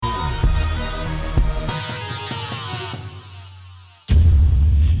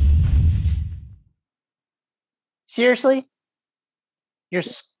Seriously, your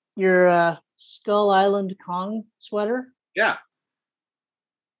Skull Island Kong sweater? Yeah.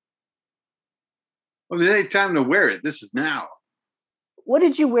 Well, it ain't time to wear it. This is now. What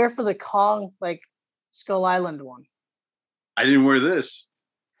did you wear for the Kong Skull Island one? I didn't wear this.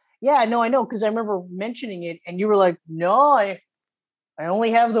 Yeah, no, I know, because I remember mentioning it, and you were like, "No, I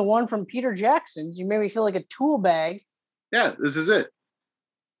only have the one from Peter Jackson's." You made me feel like a tool bag. Yeah, this is it.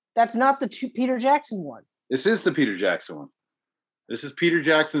 That's not the Peter Jackson one. This is the Peter Jackson one. This is Peter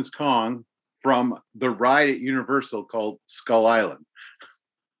Jackson's Kong from the ride at Universal called Skull Island.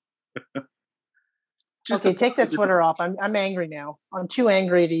 Okay, take that sweater off. I'm angry now. I'm too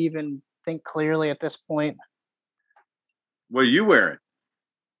angry to even think clearly at this point. What are you wearing?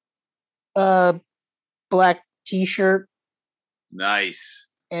 Black t-shirt. Nice.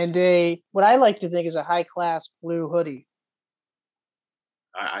 And what I like to think is a high class blue hoodie.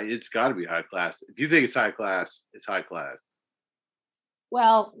 It's got to be high class. If you think it's high class, it's high class.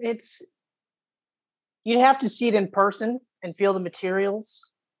 Well, you'd have to see it in person and feel the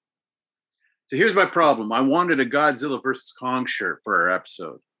materials. So here's my problem. I wanted a Godzilla versus Kong shirt for our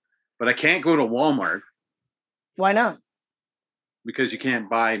episode, but I can't go to Walmart. Why not? Because you can't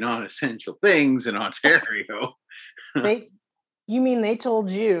buy non-essential things in Ontario. You mean they told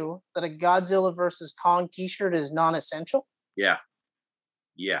you that a Godzilla versus Kong t-shirt is non-essential? Yeah.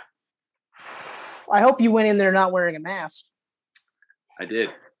 Yeah. I hope you went in there not wearing a mask. I did.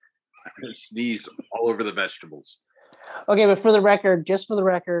 I sneezed all over the vegetables. Okay, but for the record,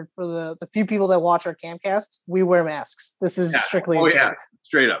 for the few people that watch our Camcast, we wear masks. This is strictly a joke.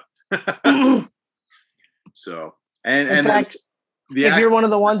 Straight up. So, in fact, if you're one of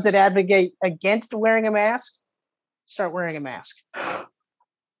the ones that advocate against wearing a mask, start wearing a mask.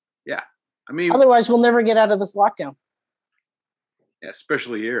 Yeah. I mean, otherwise we'll never get out of this lockdown. Yeah,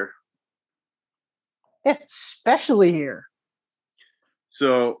 especially here. Yeah, especially here.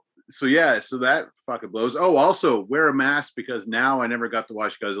 So that fucking blows. Oh, also wear a mask because now I never got to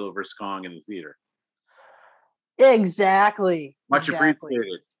watch Godzilla vs. Kong in the theater. Exactly. Much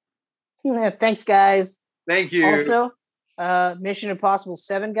appreciated. Yeah, thanks, guys. Thank you. Also, Mission Impossible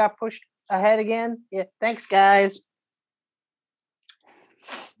 7 got pushed ahead again. Yeah, thanks, guys.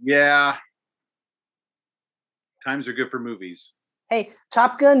 Yeah. Times are good for movies. Hey,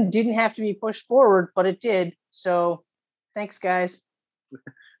 Top Gun didn't have to be pushed forward, but it did. So, thanks, guys.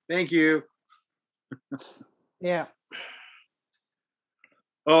 Thank you. Yeah.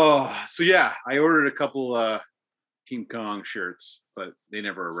 Oh, so yeah, I ordered a couple Team Kong shirts, but they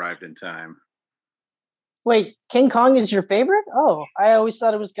never arrived in time. Wait, King Kong is your favorite? Oh, I always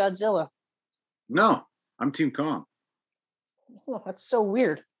thought it was Godzilla. No, I'm Team Kong. Oh, that's so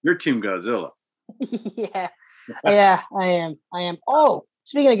weird. You're Team Godzilla. Yeah, I am. Oh,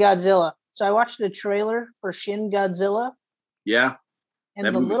 speaking of Godzilla, so I watched the trailer for Shin Godzilla. Yeah. And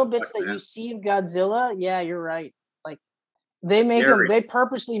the little bits that you see of Godzilla, yeah, you're right. Like they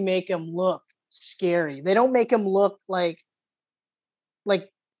purposely make him look scary. They don't make him look like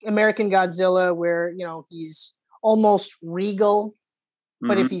American Godzilla, where he's almost regal,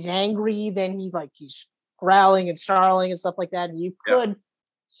 but if he's angry, then he's growling and snarling and stuff like that. And you could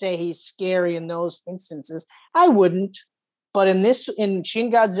say he's scary in those instances. I wouldn't, but in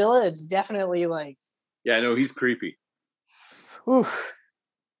Shin Godzilla, it's definitely like. Yeah, no, he's creepy. Oof.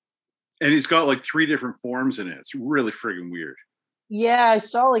 And he's got like 3 different forms in it. It's really friggin' weird. Yeah, I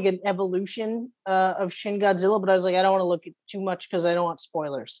saw like an evolution of Shin Godzilla, but I was like, I don't want to look at too much because I don't want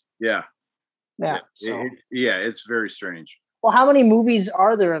spoilers. Yeah. Yeah. It's very strange. Well, how many movies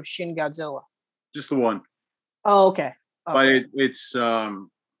are there of Shin Godzilla? Just the one. Oh, okay. But it's the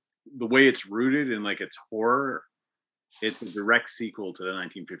way it's rooted in like its horror. It's a direct sequel to the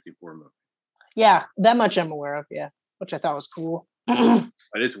 1954 movie. Yeah, that much I'm aware of. Yeah, which I thought was cool. But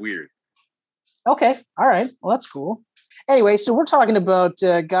it's weird. Okay. All right. Well, that's cool. Anyway, so we're talking about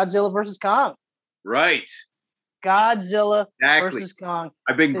Godzilla versus Kong. Right. Godzilla versus Kong.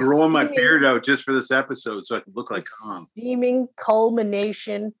 I've been growing my beard out just for this episode so I can look like Kong. Steaming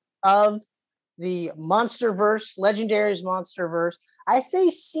culmination of the Monsterverse, Legendary's Monsterverse. I say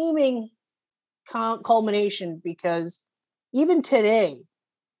seeming culmination because even today,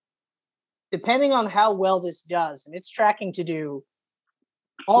 depending on how well this does, and it's tracking to do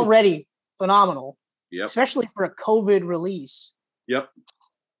already phenomenal, especially for a COVID release. Yep.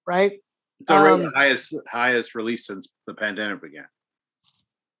 Right? It's already the highest release since the pandemic began.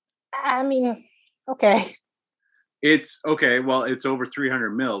 I mean, okay. It's okay. Well, it's over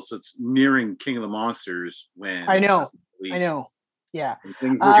 300 mil, so it's nearing King of the Monsters when I know. Yeah.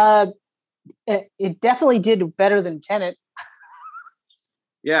 It definitely did better than Tenet.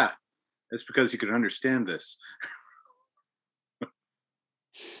 Yeah. That's because you can understand this.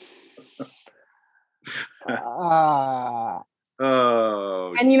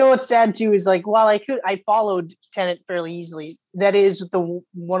 Oh, And you know what's sad too is like while I followed Tenet fairly easily. That is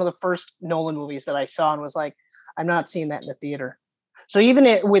one of the first Nolan movies that I saw and was like, I'm not seeing that in the theater. So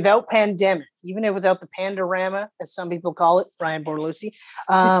even without pandemic, even without the Pandorama, as some people call it, Brian Bortolucci,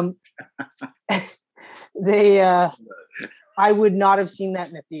 they I would not have seen that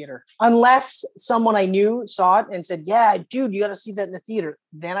in the theater unless someone I knew saw it and said, "Yeah, dude, you got to see that in the theater."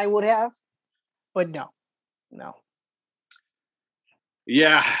 Then I would have, but no.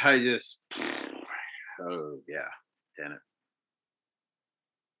 yeah. Oh yeah, Tenet.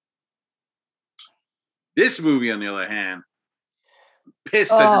 This movie, on the other hand,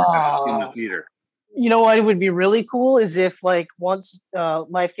 pissed I didn't have to see in the theater. You know what would be really cool is if like once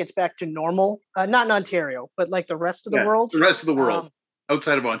life gets back to normal, not in Ontario, but like the rest of the world, the rest of the world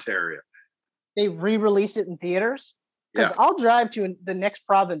outside of Ontario, they re-release it in theaters. Because I'll drive to the next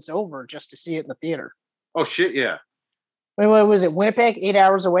province over just to see it in the theater. Oh shit, yeah. Wait, what was it? Winnipeg, 8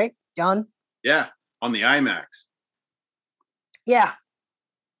 hours away, done. Yeah, on the IMAX. Yeah.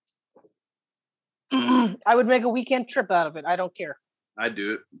 I would make a weekend trip out of it. I don't care. I'd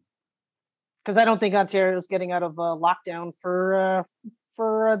do it. Because I don't think Ontario is getting out of lockdown for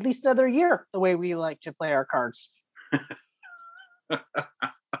at least another year, the way we like to play our cards.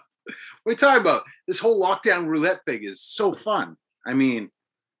 What are you talking about? This whole lockdown roulette thing is so fun. I mean,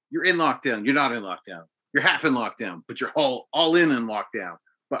 you're in lockdown, you're not in lockdown. You're half in lockdown, but you're all in lockdown.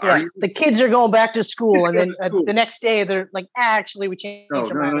 But the kids are going back to school, and then the next day they're like, actually, we changed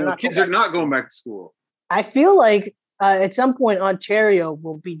our mind. No, kids are not going back to school. I feel like at some point Ontario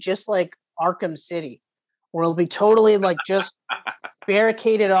will be just like Arkham City, where it'll be totally like just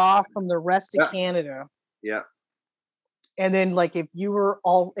barricaded off from the rest of Canada. Yeah. And then like if you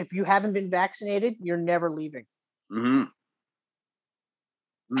haven't been vaccinated, you're never leaving. Mm-hmm.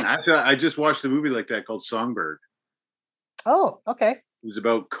 Actually, I just watched a movie like that called Songbird. Oh, okay. It was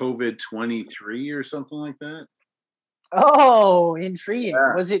about COVID-23 or something like that. Oh, intriguing.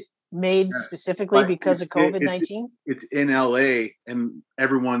 Yeah. Was it made specifically because of COVID-19? It's in LA and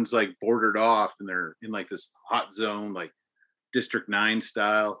everyone's like bordered off and they're in like this hot zone, like District 9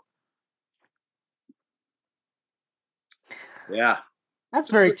 style. Yeah. That's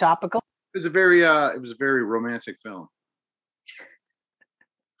very topical. It was a very romantic film.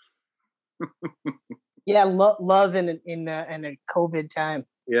 Yeah, love in a COVID time.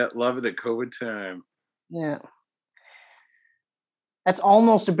 Yeah, love in a COVID time. Yeah. That's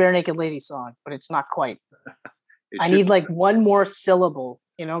almost a Bare Naked Lady song, but it's not quite. I need like one more syllable,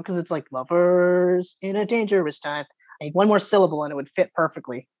 because it's like lovers in a dangerous time. I need one more syllable and it would fit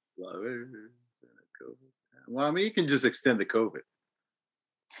perfectly. Lovers in a COVID time. Well, I mean, you can just extend the COVID.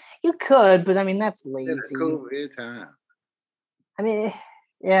 You could, but I mean, that's lazy. In a COVID time. I mean,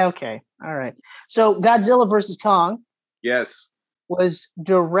 yeah, okay. All right. So Godzilla vs. Kong. Yes. Was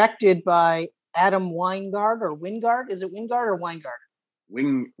directed by Adam Wingard or Wingard. Is it Wingard or Weingard?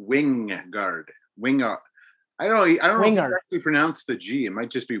 Wingard. I don't know if you actually pronounce the G. It might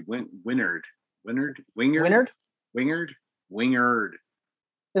just be Wingard.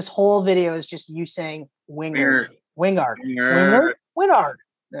 This whole video is just you saying Wingard. Wingard. Yeah.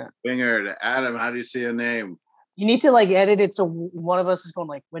 Wingard. Adam, how do you say your name? You need to like edit it so one of us is going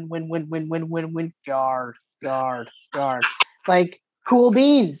like win guard. Like cool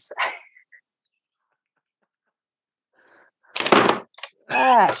beans.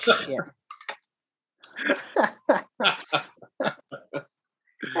 Shit.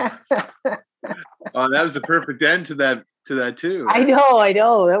 Oh, that was the perfect end to that too. I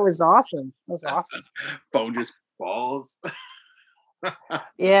know. That was awesome. Phone just falls.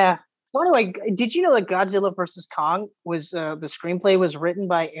 Yeah. So anyway, did you know that Godzilla vs. Kong was the screenplay was written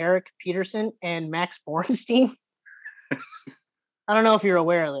by Eric Peterson and Max Borenstein? I don't know if you're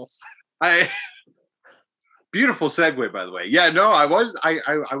aware of this. Beautiful segue, by the way. Yeah, no, I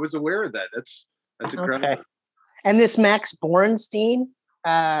was aware of that. That's incredible. Okay. And this Max Borenstein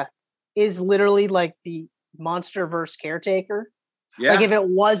is literally like the MonsterVerse caretaker. Yeah. Like if it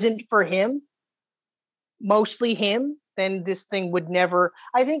wasn't for him, mostly him, then this thing would never.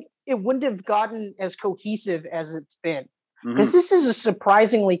 I think it wouldn't have gotten as cohesive as it's been, because this is a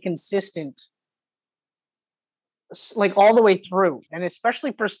surprisingly consistent, like all the way through, and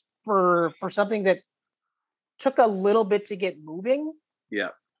especially for something that took a little bit to get moving. Yeah.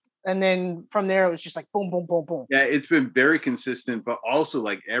 And then from there, it was just like boom, boom, boom, boom. Yeah, it's been very consistent, but also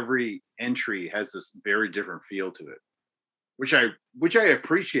like every entry has this very different feel to it, which I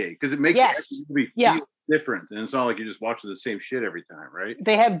appreciate, because it makes the movie feel different, and it's not like you're just watching the same shit every time, right?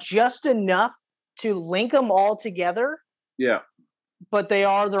 They have just enough to link them all together. Yeah. but they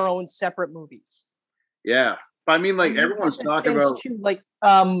are their own separate movies. Yeah. But I mean, like, And you everyone's get the talking sense about, too, like,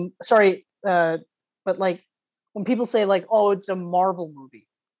 but like when people say like, oh, it's a Marvel movie.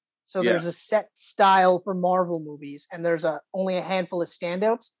 So yeah, there's a set style for Marvel movies, and there's only a handful of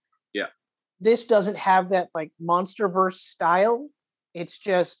standouts. yeah, This doesn't have that like MonsterVerse style. It's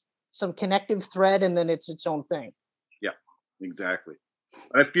just some connective thread, and then it's its own thing. yeah, exactly.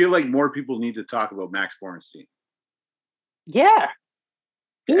 I feel like more people need to talk about Max Borenstein. Yeah,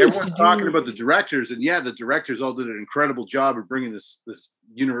 he needs to Everyone's talking do about the directors, and yeah, the directors all did an incredible job of bringing this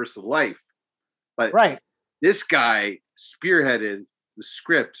universe to life. But right. this guy spearheaded the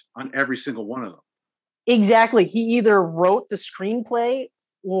script on every single one of them. Exactly. He either wrote the screenplay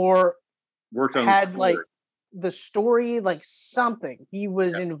or Worked on the had story. like the story, like something. He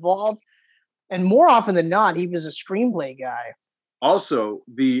was Yeah. involved, and more often than not, he was a screenplay guy. Also,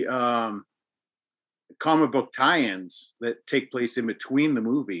 the comic book tie-ins that take place in between the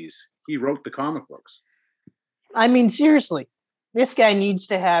movies, he wrote the comic books. I mean, seriously, this guy needs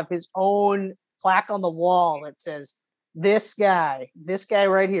to have his own plaque on the wall that says, this guy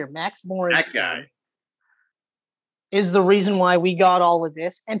right here, Max That guy. Borenstein, is the reason why we got all of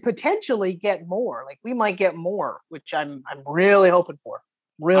this, and potentially get more. Like we might get more, which I'm really hoping for.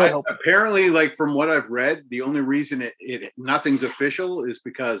 Really hoping. Apparently, like from what I've read, the only reason it nothing's official is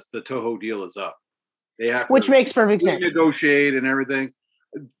because the Toho deal is up. They have Which to makes perfect sense. negotiate and everything.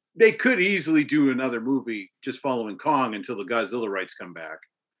 They could easily do another movie just following Kong until the Godzilla rights come back.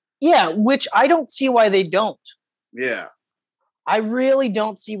 Yeah, which I don't see why they don't. Yeah. I really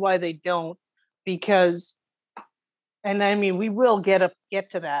don't see why they don't, because, and I mean, we will get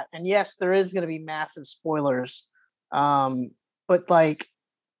to that. And yes, there is going to be massive spoilers. But like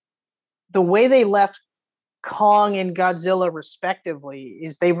the way they left Kong and Godzilla respectively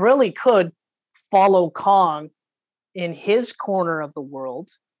is they really could follow Kong in his corner of the world.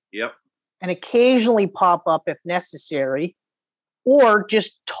 Yep. And occasionally pop up if necessary, or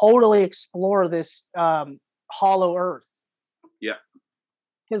just totally explore this Hollow Earth. Yeah.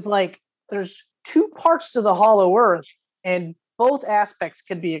 Because like there's two parts to the Hollow Earth, and both aspects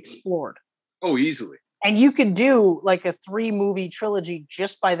could be explored. Oh, easily. And you could do like a 3-movie trilogy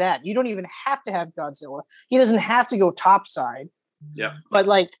just by that. You don't even have to have Godzilla. He doesn't have to go topside. Yeah. But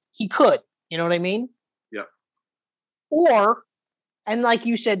like he could. You know what I mean? Yeah. Or, and like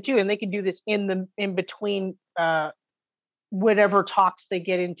you said too, and they can do this in between whatever talks they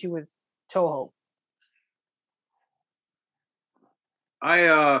get into with Toho.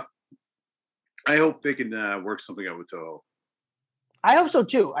 I hope they can work something out with Toho. I hope so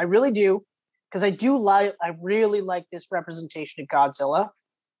too. I really do, because I really like this representation of Godzilla.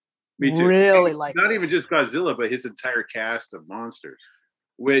 Me too. Really like not even just Godzilla, but his entire cast of monsters.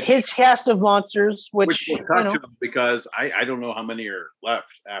 His cast of monsters, which we'll touch on, because I don't know how many are left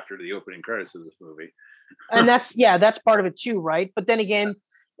after the opening credits of this movie. And that's part of it too, right? But then again,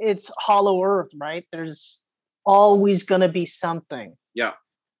 it's Hollow Earth, right? There's always going to be something. Yeah,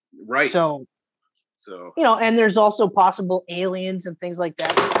 right. So and there's also possible aliens and things like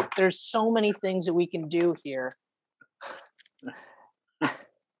that. There's so many things that we can do here.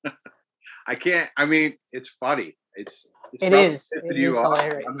 I can't. I mean, it's funny. It is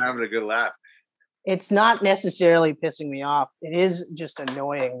hilarious. I'm having a good laugh. It's not necessarily pissing me off. It is just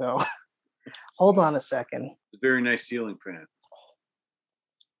annoying, though. Hold on a second. It's a very nice ceiling fan.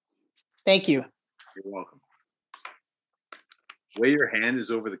 Thank you. You're welcome. The way your hand is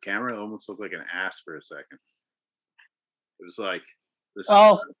over the camera, it almost looked like an ass for a second. It was like this.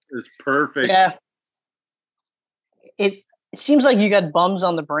 Oh, it's perfect. Yeah. It seems like you got bums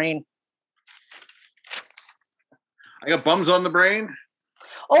on the brain. I got bums on the brain.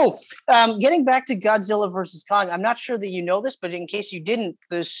 Oh, getting back to Godzilla versus Kong, I'm not sure that you know this, but in case you didn't,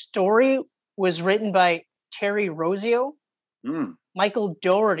 the story was written by Terry Rossio, Michael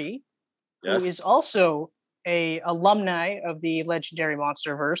Dougherty, who is also a alumni of the legendary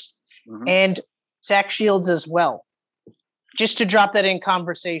MonsterVerse, and Zach Shields as well. Just to drop that in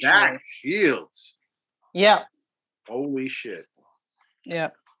conversation. Zach Shields. Yeah. Holy shit. Yeah.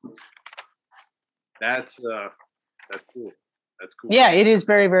 That's cool. That's cool. Yeah, it is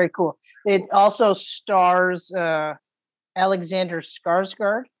very, very cool. It also stars Alexander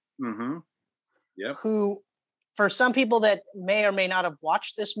Skarsgård. Yep. Who, for some people that may or may not have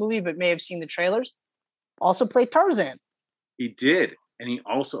watched this movie but may have seen the trailers, also played Tarzan. He did, and he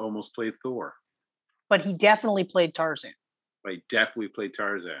also almost played Thor. But he definitely played Tarzan.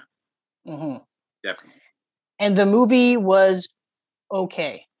 Definitely. And the movie was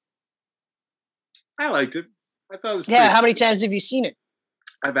okay. I liked it. I thought it was how many times have you seen it?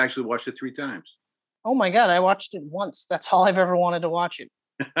 I've actually watched it 3 times. Oh my God, I watched it once. That's all I've ever wanted to watch it.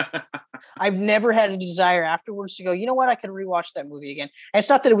 I've never had a desire afterwards to go, you know what, I could rewatch that movie again. And it's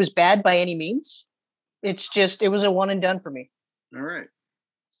not that it was bad by any means. It's just, it was a one and done for me. All right.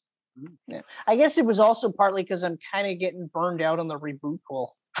 Yeah. I guess it was also partly because I'm kind of getting burned out on the reboot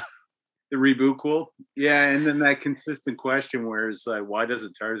pool. The reboot cool? Yeah, and then that consistent question where it's like, why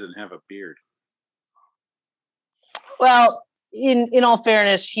doesn't Tarzan have a beard? Well, in all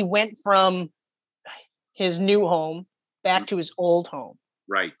fairness, he went from his new home back to his old home.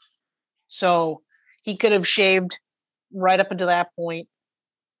 Right. So he could have shaved right up until that point.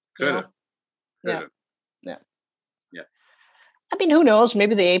 Could have. Yeah. I mean, who knows?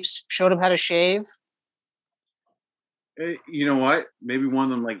 Maybe the apes showed him how to shave. You know what? Maybe one of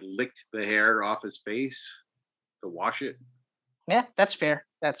them like licked the hair off his face to wash it. Yeah, that's fair.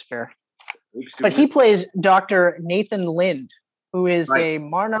 That's fair. But he plays Dr. Nathan Lind, who is a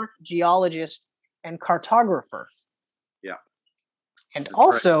monarch geologist and cartographer. Yeah. And that's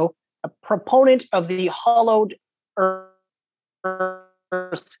also a proponent of the hollowed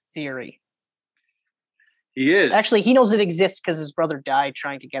earth theory. He is. Actually, he knows it exists because his brother died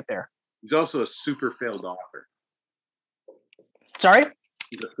trying to get there. He's also a super failed author. Sorry?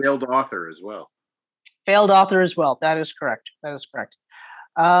 He's a failed author as well. Failed author as well. That is correct. That is correct.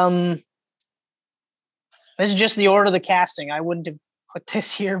 This is just the order of the casting. I wouldn't have put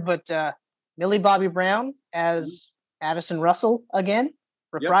this here, but Millie Bobby Brown as Addison Russell again,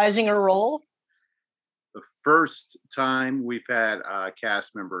 reprising her role. The first time we've had a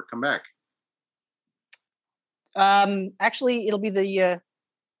cast member come back. Actually, it'll be the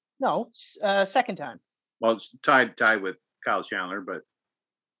second time. Well, it's tied with Kyle Chandler, but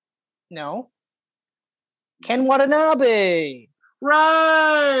no. Ken Watanabe.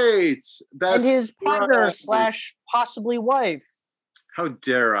 Right. That's and his partner right. / possibly wife. How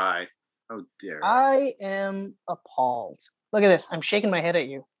dare I? How dare I am appalled. Look at this. I'm shaking my head at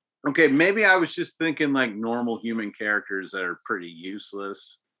you. Okay, maybe I was just thinking like normal human characters that are pretty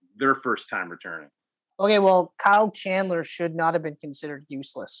useless. Their first time returning. Okay, well, Kyle Chandler should not have been considered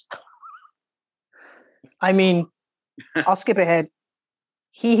useless. I mean, I'll skip ahead.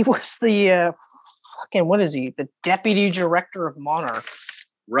 He was the what is he? The deputy director of Monarch.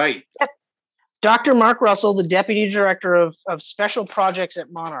 Right. Dr. Mark Russell, the deputy director of special projects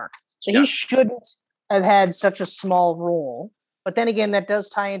at Monarch. So he shouldn't have had such a small role. But then again, that does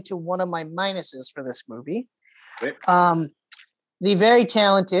tie into one of my minuses for this movie. Okay. The very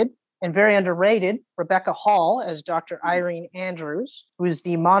talented and very underrated Rebecca Hall as Dr. Irene Andrews, who is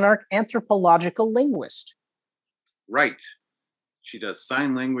the Monarch anthropological linguist. Right. She does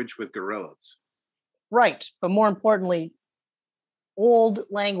sign language with gorillas. Right. But more importantly, old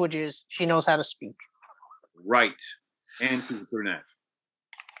languages she knows how to speak. Right. And she's a brunette.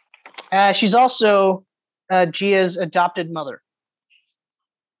 She's also Gia's adopted mother.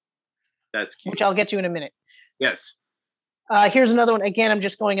 That's cute. Which I'll get to in a minute. Yes. Here's another one. Again, I'm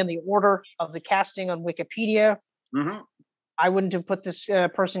just going in the order of the casting on Wikipedia. Mm-hmm. I wouldn't have put this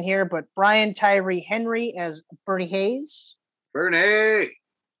person here, but Brian Tyree Henry as Bernie Hayes. Bernie!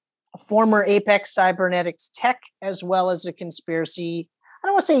 A former Apex Cybernetics tech, as well as a conspiracy. I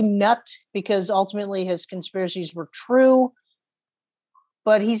don't want to say nut, because ultimately his conspiracies were true,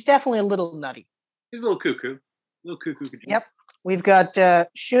 but he's definitely a little nutty. He's a little cuckoo. Yep. We've got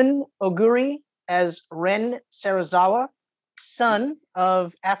Shun Oguri as Ren Serizawa, son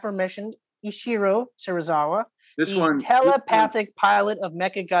of aforementioned Ishiro Serizawa, the telepathic pilot of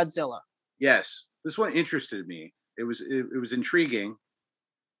Mechagodzilla. Yes. This one interested me. It was intriguing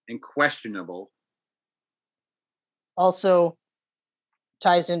and questionable. Also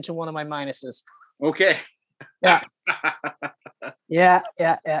ties into one of my minuses. Okay. Yeah. Yeah.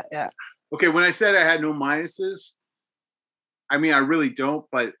 Okay, when I said I had no minuses, I mean, I really don't,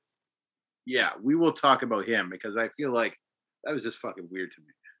 but yeah, we will talk about him because I feel like that was just fucking weird to me.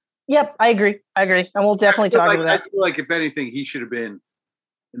 Yep, I agree. And we'll definitely talk about that. I feel like if anything, he should have been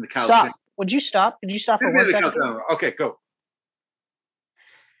in the couch. Stop. Would you stop? Could you stop for 1 second? Okay, go.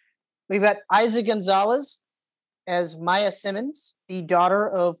 We've got Isa Gonzalez as Maya Simmons, the daughter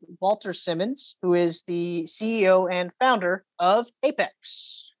of Walter Simmons, who is the CEO and founder of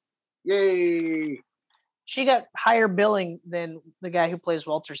Apex. Yay! She got higher billing than the guy who plays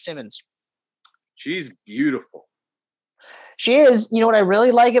Walter Simmons. She's beautiful. She is. You know what I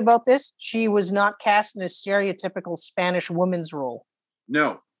really like about this? She was not cast in a stereotypical Spanish woman's role.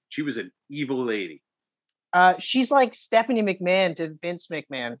 No, she was an evil lady. She's like Stephanie McMahon to Vince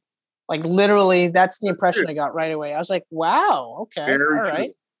McMahon. Like literally, that's the impression I got right away. I was like, wow, okay, Very all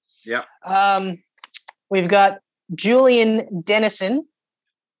right. True. Yeah. We've got Julian Dennison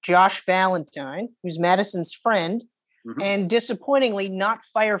Josh Valentine, who's Madison's friend, and disappointingly not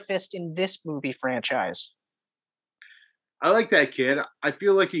Fire Fist in this movie franchise. I like that kid. I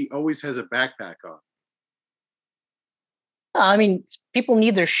feel like he always has a backpack on. I mean, people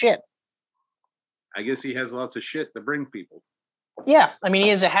need their shit. I guess he has lots of shit to bring people. Yeah, I mean, he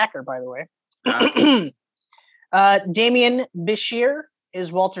is a hacker, by the way. Damian Bashir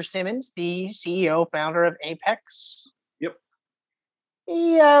is Walter Simmons, the CEO, founder of Apex. Yep.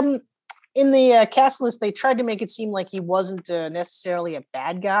 He, in the cast list, they tried to make it seem like he wasn't necessarily a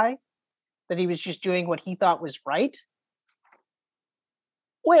bad guy, that he was just doing what he thought was right.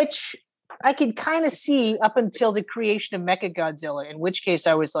 Which I could kind of see up until the creation of Mechagodzilla, in which case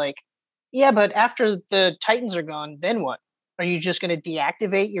I was like, yeah, but after the Titans are gone, then what? Are you just going to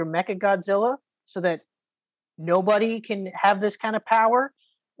deactivate your Mechagodzilla so that nobody can have this kind of power?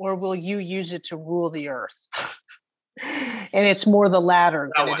 Or will you use it to rule the earth? And it's more the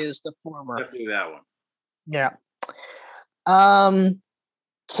latter than it is the former. Definitely that one. Yeah.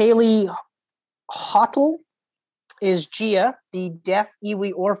 Kaylee Hottle is Gia, the deaf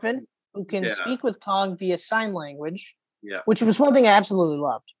Iwi orphan who can speak with Kong via sign language. Yeah. Which was one thing I absolutely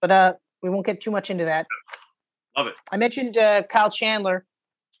loved. But we won't get too much into that. Love it. I mentioned Kyle Chandler.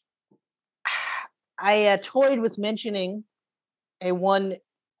 I toyed with mentioning Hendrik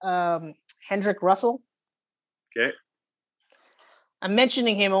Russell. Okay. I'm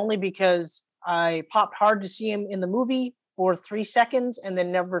mentioning him only because I popped hard to see him in the movie for 3 seconds and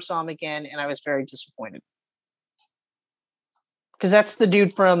then never saw him again, and I was very disappointed. Because that's the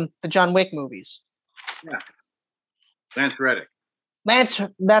dude from the John Wick movies. Yeah. Lance Reddick. That's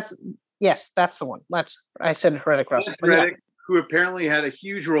the one. I said Reddick Russell. Lance Reddick, who apparently had a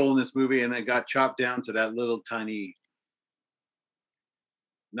huge role in this movie and then got chopped down to that little tiny,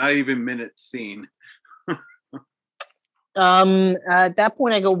 not even minute scene. At that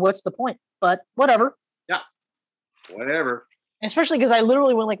point I go, what's the point? But whatever. Yeah. Whatever. Especially because I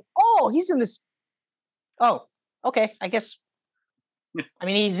literally went like, oh, he's in this. Oh, okay. I guess. I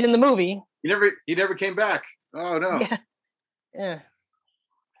mean, he's in the movie. He never came back. Oh no. Yeah.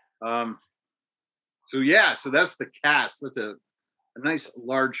 So that's the cast. That's a nice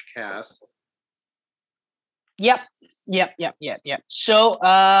large cast. Yep. So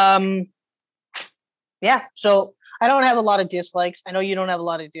so I don't have a lot of dislikes. I know you don't have a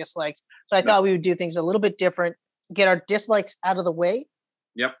lot of dislikes. So I thought we would do things a little bit different, get our dislikes out of the way.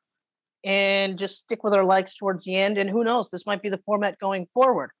 Yep. And just stick with our likes towards the end. And who knows, this might be the format going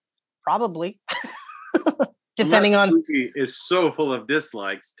forward. Probably. Depending on. The movie is so full of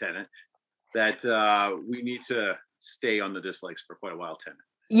dislikes, Tennant, that we need to stay on the dislikes for quite a while, Tennant.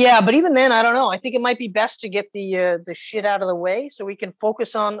 Yeah, but even then, I don't know. I think it might be best to get the shit out of the way so we can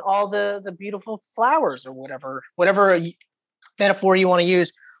focus on all the beautiful flowers or whatever metaphor you want to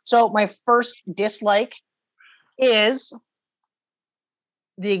use. So my first dislike is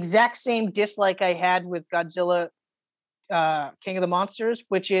the exact same dislike I had with Godzilla King of the Monsters,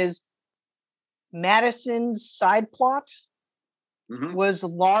 which is Madison's side plot was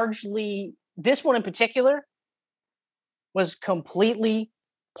largely, this one in particular, was completely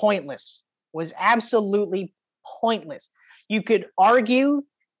pointless, was absolutely pointless. You could argue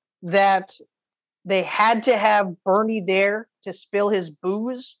that they had to have Bernie there to spill his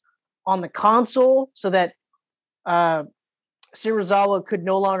booze on the console so that Serizawa could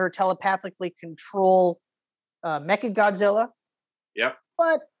no longer telepathically control Mechagodzilla. Yep.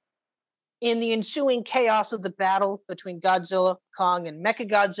 But in the ensuing chaos of the battle between Godzilla, Kong, and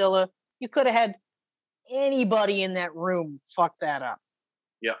Mechagodzilla, you could have had anybody in that room fuck that up.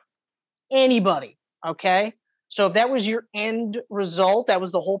 Yep. Anybody. Okay. So if that was your end result, that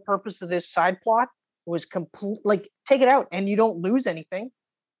was the whole purpose of this side plot, was complete, like, take it out and you don't lose anything.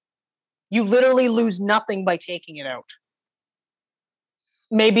 You literally lose nothing by taking it out.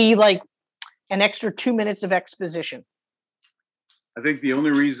 Maybe like an extra 2 minutes of exposition. I think the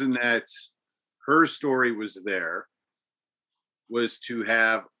only reason that her story was there was to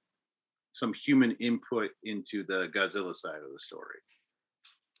have some human input into the Godzilla side of the story.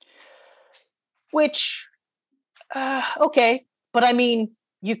 Which, okay. But I mean,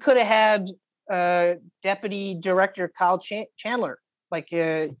 you could have had Deputy Director Kyle Chandler,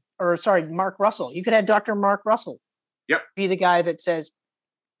 Mark Russell. You could have Dr. Mark Russell be the guy that says,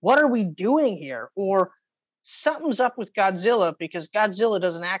 what are we doing here? Or something's up with Godzilla because Godzilla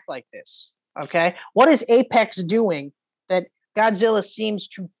doesn't act like this. Okay. What is Apex doing that Godzilla seems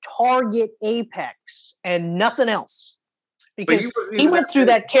to target Apex and nothing else? Because he went through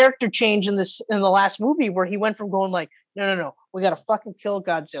that character change in the last movie where he went from going like, No. We got to fucking kill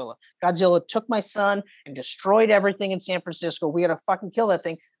Godzilla. Godzilla took my son and destroyed everything in San Francisco. We got to fucking kill that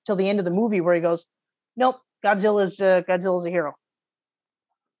thing till the end of the movie where he goes, nope, Godzilla's a hero.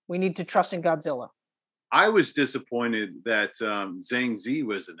 We need to trust in Godzilla. I was disappointed that Zhang Zi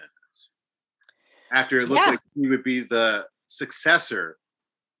wasn't in this. After it looked like he would be the successor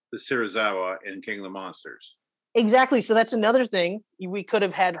to Serizawa in King of the Monsters. Exactly. So that's another thing. We could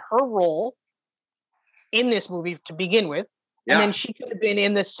have had her role in this movie to begin with. And then she could have been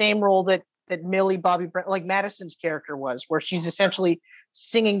in the same role that Millie Bobby Brown, like Madison's character was, where she's essentially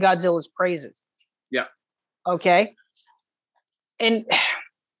singing Godzilla's praises. Yeah. Okay. And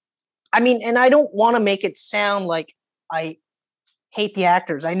I mean, and I don't want to make it sound like I hate the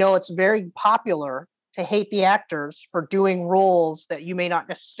actors. I know it's very popular to hate the actors for doing roles that you may not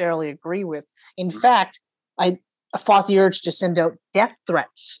necessarily agree with. In fact, I fought the urge to send out death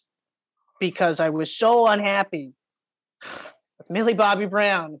threats because I was so unhappy with Millie Bobby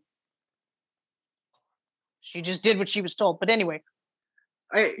Brown. She just did what she was told. But anyway,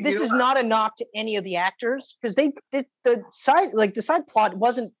 this is not a knock to any of the actors because the side plot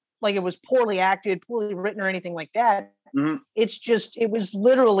wasn't like it was poorly acted, poorly written, or anything like that. Mm-hmm. It's just it was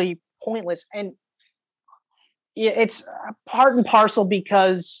literally pointless, and it's part and parcel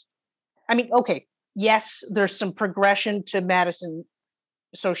because, I mean, okay, yes, there's some progression to Madison,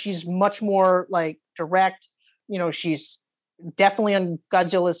 so she's much more like direct. You know, she's definitely on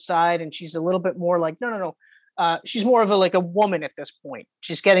Godzilla's side, and she's a little bit more like no. She's more of a woman at this point.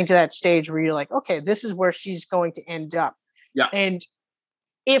 She's getting to that stage where you're like, okay, this is where she's going to end up. Yeah. And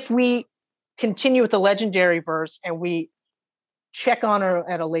if we continue with the legendary verse and we check on her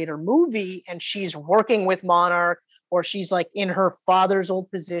at a later movie and she's working with Monarch, or she's like in her father's old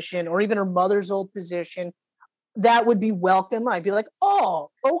position or even her mother's old position, that would be welcome. I'd be like, oh,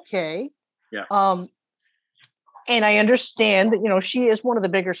 okay. Yeah. And I understand that, you know, she is one of the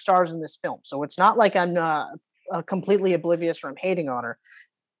bigger stars in this film. So it's not like I'm completely oblivious or I'm hating on her.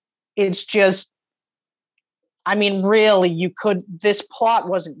 It's just, I mean, really, this plot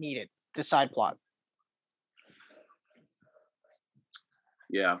wasn't needed, the side plot.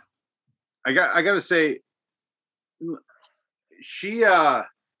 Yeah. I got to say, she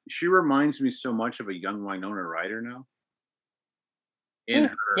reminds me so much of a young Winona Ryder now. In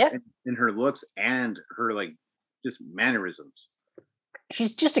her looks and her like just mannerisms.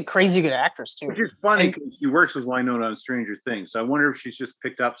 She's just a crazy good actress too. Which is funny because she works with Winona on Stranger Things. So I wonder if she's just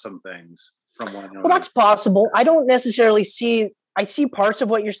picked up some things from Winona. Well, that's possible. I don't necessarily see. I see parts of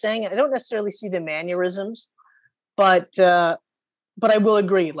what you're saying. I don't necessarily see the mannerisms, but I will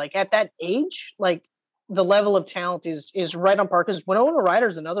agree. Like at that age, like the level of talent is right on par. Because Winona Ryder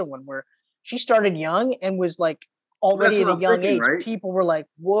is another one where she started young and was like already at a young age. Right? People were like,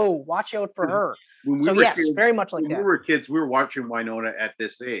 "Whoa, watch out for her." So yes, kids, very much like that. When we were kids, we were watching Winona at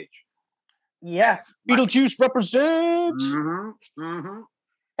this age. Yeah, Beetlejuice represents. Mm-hmm. Mm-hmm.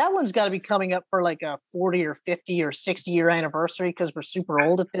 That one's got to be coming up for like a 40 or 50 or 60 year anniversary because we're super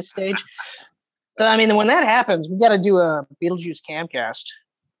old at this stage. So I mean, when that happens, we got to do a Beetlejuice camcast.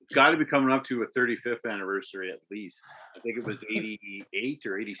 It's got to be coming up to a 35th anniversary at least. I think it was 88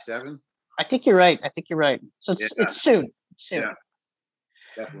 or 87. I think you're right. So it's soon. It's soon. Yeah,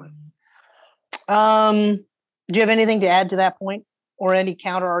 definitely. Do you have anything to add to that point or any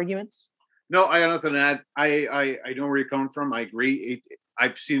counter arguments? No, I got nothing to add. I know where you're coming from. I agree.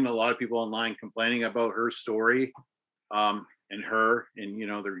 I've seen a lot of people online complaining about her story, and her in, you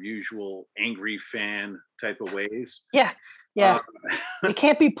know, their usual angry fan type of ways. Yeah. It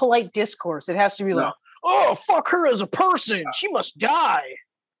can't be polite discourse. It has to be like, oh, fuck her as a person. She must die.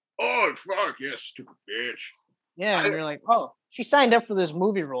 Oh, fuck, yeah, stupid bitch. Yeah, and you're like, oh, she signed up for this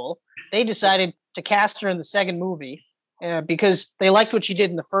movie role. They decided to cast her in the second movie because they liked what she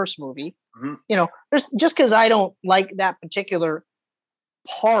did in the first movie. Mm-hmm. You know, just because I don't like that particular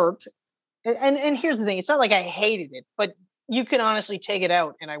part. And here's the thing. It's not like I hated it, but you can honestly take it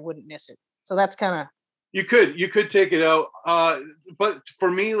out and I wouldn't miss it. So that's kind of. You could take it out. But for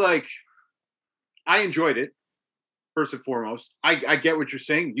me, like, I enjoyed it. First and foremost, I get what you're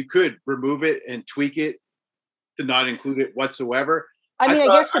saying. You could remove it and tweak it to not include it whatsoever. I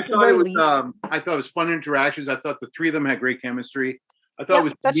guess at the very least, I thought it was fun interactions. I thought the three of them had great chemistry. I thought it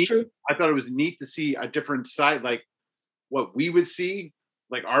was that's neat. true. I thought it was neat to see a different side, like what we would see,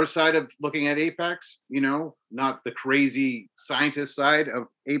 like our side of looking at Apex. You know, not the crazy scientist side of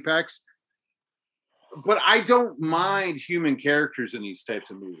Apex. But I don't mind human characters in these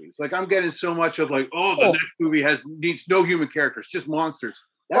types of movies. Like I'm getting so much of like, next movie needs no human characters, just monsters.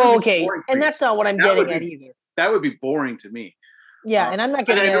 Okay, and that's not what I'm getting at either. That would be boring to me. Yeah, and I'm not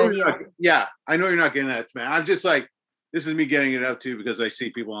getting at it either. Yeah, I know you're not getting at it, man. I'm just like, this is me getting it out too because I see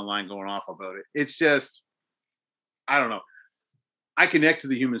people online going off about it. It's just, I don't know. I connect to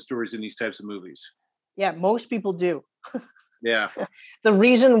the human stories in these types of movies. Yeah, most people do. Yeah. The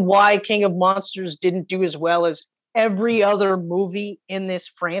reason why King of Monsters didn't do as well as every other movie in this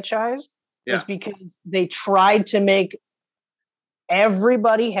franchise was because they tried to make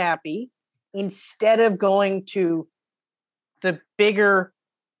everybody happy instead of going to the bigger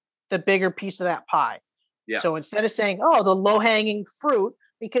piece of that pie. Yeah. So instead of saying, oh, the low-hanging fruit,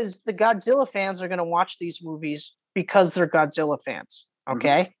 because the Godzilla fans are going to watch these movies because they're Godzilla fans,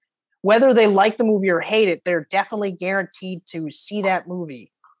 okay? Mm-hmm. Whether they like the movie or hate it, they're definitely guaranteed to see that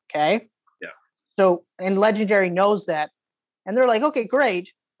movie, okay? Yeah. So, and Legendary knows that, and they're like, okay,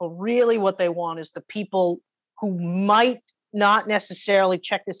 great, but really what they want is the people who might not necessarily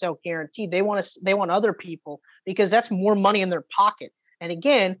check this out guaranteed. They want other people because that's more money in their pocket. And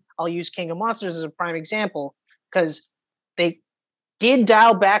again, I'll use King of Monsters as a prime example because they did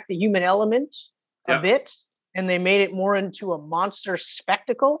dial back the human element a bit, and they made it more into a monster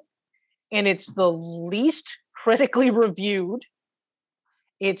spectacle. And it's the least critically reviewed.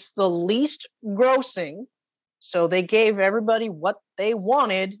 It's the least grossing. So they gave everybody what they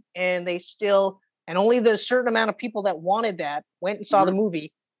wanted, and they still, and only the certain amount of people that wanted that went and saw the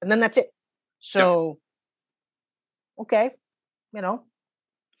movie, and then that's it. So, okay, you know.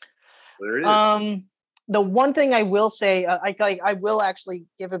 There it is. The one thing I will say, I will actually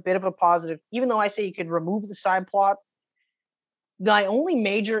give a bit of a positive, even though I say you could remove the side plot. My only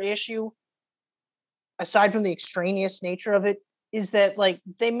major issue, aside from the extraneous nature of it, is that like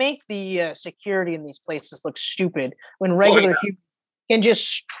they make the security in these places look stupid when regular humans can just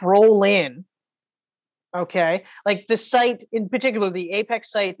stroll in. Okay, like the site in particular, the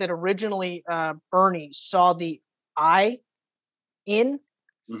Apex site that originally Bernie saw the eye in.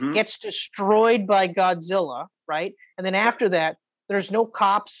 Mm-hmm. Gets destroyed by Godzilla, right? And then after that, there's no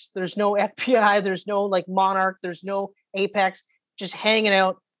cops, there's no FBI, there's no like Monarch, there's no Apex, just hanging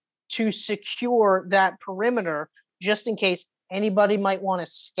out to secure that perimeter just in case anybody might want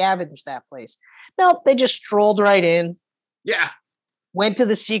to scavenge that place. Nope, they just strolled right in. Yeah. Went to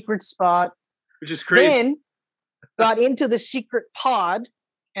the secret spot. Which is crazy. Then got into the secret pod,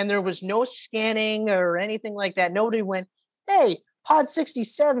 and there was no scanning or anything like that. Nobody went, hey, Pod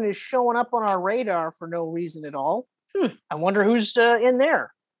 67 is showing up on our radar for no reason at all. I wonder who's in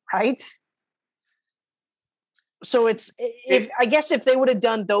there, right? So I guess if they would have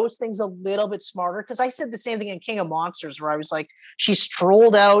done those things a little bit smarter, because I said the same thing in King of Monsters, where I was like, she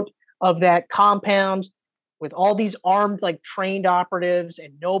strolled out of that compound with all these armed, like trained operatives,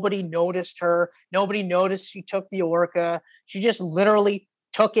 and nobody noticed her. Nobody noticed she took the orca. She just literally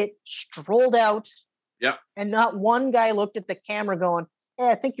took it, strolled out. Yeah. And not one guy looked at the camera going, hey,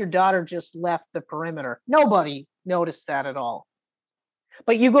 I think your daughter just left the perimeter. Nobody noticed that at all.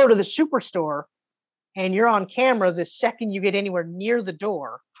 But you go to the superstore and you're on camera the second you get anywhere near the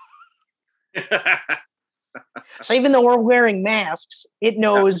door. So even though we're wearing masks, it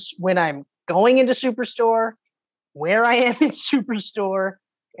knows when I'm going into superstore, where I am in superstore,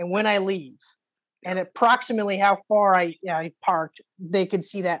 and when I leave. And approximately how far I parked, they could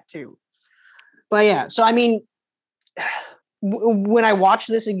see that too. But yeah, so I mean, when I watch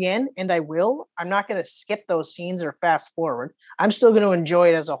this again, and I will, I'm not going to skip those scenes or fast forward. I'm still going to enjoy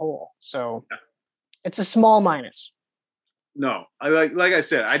it as a whole. So it's a small minus. No, I like I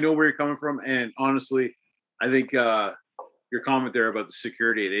said, I know where you're coming from, and honestly, I think your comment there about the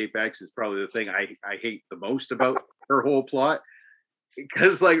security at Apex is probably the thing I hate the most about her whole plot,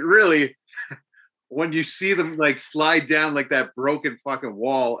 because like really. When you see them like slide down like that broken fucking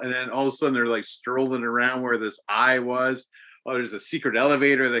wall, and then all of a sudden they're like strolling around where this eye was. Oh, there's a secret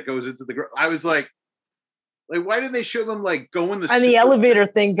elevator that goes into the. I was like, why didn't they show them like going the? And the elevator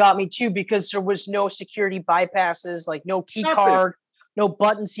thing got me too, because there was no security bypasses, like no key card, no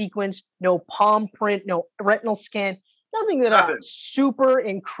button sequence, no palm print, no retinal scan, nothing that a super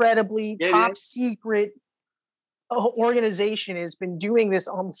incredibly top secret organization has been doing this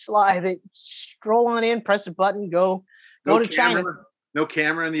on the sly. They stroll on in, press a button, go to China. No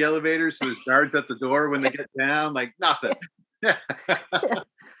camera in the elevator, so there's guards at the door when they get down. Like nothing. All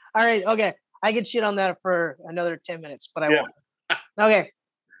right, okay. I could shit on that for another 10 minutes, but I won't. Okay.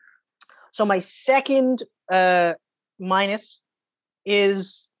 So my second minus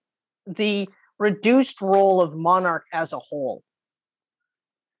is the reduced role of Monarch as a whole.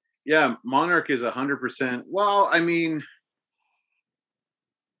 Yeah, Monarch is 100%. Well, I mean,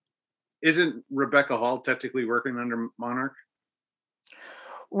 isn't Rebecca Hall technically working under Monarch?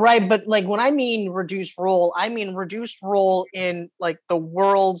 Right, but like when I mean reduced role, I mean reduced role in like the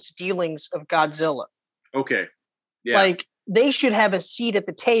world's dealings of Godzilla. Okay. Yeah. Like they should have a seat at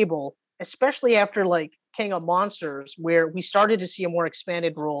the table, especially after like King of Monsters, where we started to see a more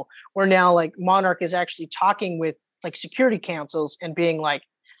expanded role, where now like Monarch is actually talking with like security councils and being like,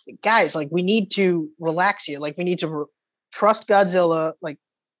 guys, like we need to relax here. Like we need to trust Godzilla. Like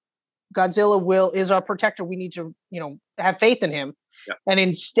Godzilla is our protector. We need to, have faith in him. Yeah. And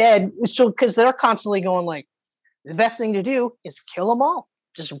instead, so because they're constantly going like, the best thing to do is kill them all.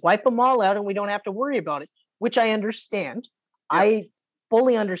 Just wipe them all out and we don't have to worry about it, which I understand. Yeah. I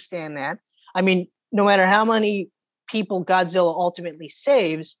fully understand that. I mean, no matter how many people Godzilla ultimately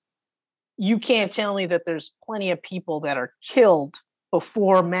saves, you can't tell me that there's plenty of people that are killed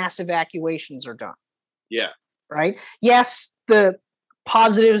before mass evacuations are done. Yeah. Right? Yes, the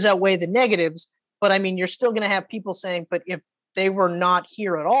positives outweigh the negatives, but I mean, you're still going to have people saying, but if they were not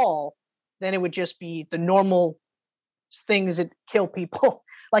here at all, then it would just be the normal things that kill people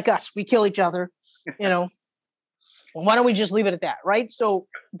like us. We kill each other, Well, why don't we just leave it at that? Right. So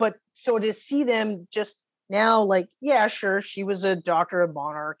to see them just now, like, yeah, sure. She was a doctor of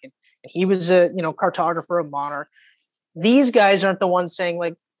Monarch and he was a, cartographer of Monarch. These guys aren't the ones saying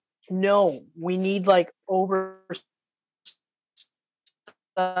like, no, we need like oversight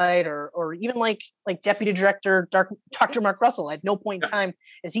or even like Deputy Director Dr. Mark Russell. At no point in time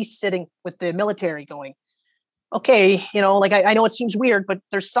is he sitting with the military going, okay, like I know it seems weird, but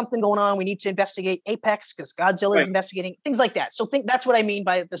there's something going on. We need to investigate Apex because Godzilla is investigating things like that. So that's what I mean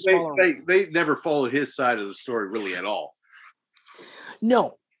by the smaller. They never followed his side of the story really at all.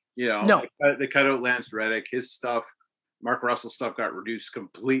 No. No. They cut out Lance Reddick. His stuff, Mark Russell stuff, got reduced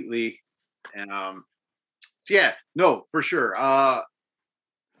completely. And yeah, no, for sure.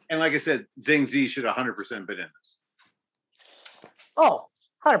 And like I said, Zhang Ziyi should 100% been in this. Oh,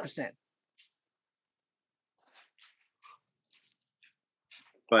 100%.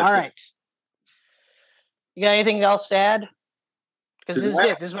 But, all right. You got anything else to add? Because this is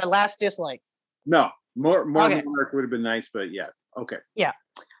it. This is my last dislike. No, more Monarch would have been nice, but yeah. Okay. Yeah.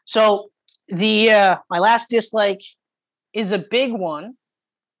 So my last dislike is a big one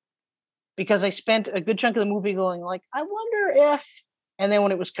because I spent a good chunk of the movie going like, I wonder if, and then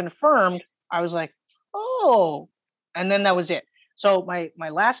when it was confirmed, I was like, oh, and then that was it. So my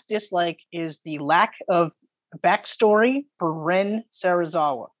last dislike is the lack of backstory for Ren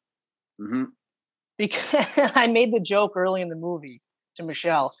Serizawa. Mm-hmm. Because I made the joke early in the movie to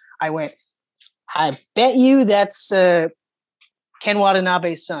Michelle. I went, I bet you that's Ken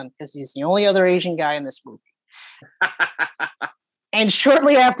Watanabe's son because he's the only other Asian guy in this movie. And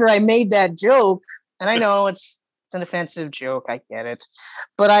shortly after I made that joke, and I know it's an offensive joke, I get it,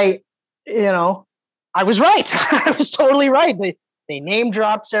 but I was right. I was totally right. They name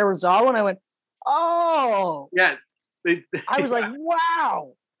dropped Serizawa, and I went, oh, yeah. I was like,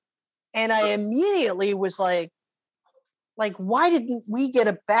 wow. And I immediately was like, why didn't we get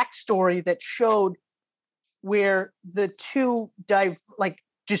a backstory that showed where the two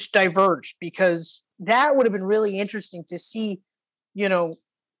just diverged? Because that would have been really interesting to see,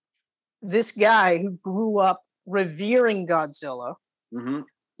 this guy who grew up revering Godzilla, mm-hmm.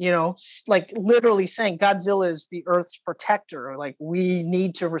 Like literally saying Godzilla is the Earth's protector. Like we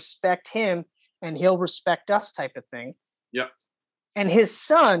need to respect him and he'll respect us type of thing. Yeah. And his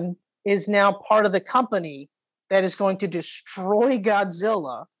son is now part of the company that is going to destroy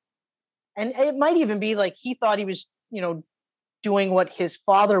Godzilla. And it might even be like he thought he was, doing what his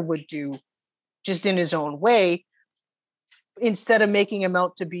father would do just in his own way, instead of making him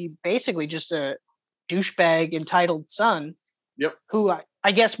out to be basically just a douchebag entitled son. Yep. Who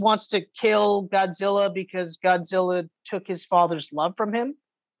I guess wants to kill Godzilla because Godzilla took his father's love from him.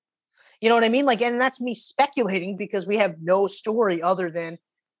 You know what I mean? Like, and that's me speculating because we have no story other than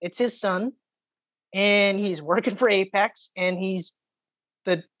it's his son and he's working for Apex and he's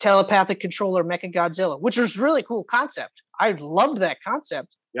the telepathic controller Mechagodzilla, which was really cool concept. I loved that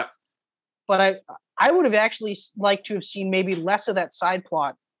concept. Yeah. But I would have actually liked to have seen maybe less of that side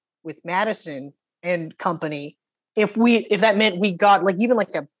plot with Madison and company. If that meant we got like even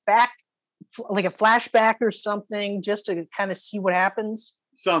like a flashback or something just to kind of see what happens.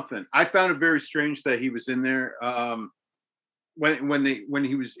 Something. I found it very strange that he was in there. When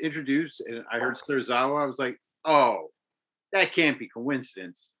he was introduced and I heard Serizawa, I was like, oh, that can't be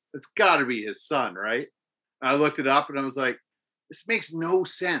coincidence. It's got to be his son, right? And I looked it up and I was like, this makes no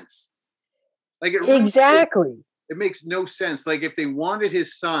sense. Like exactly. It makes no sense. Like if they wanted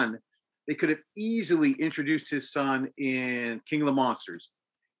his son, they could have easily introduced his son in King of the Monsters.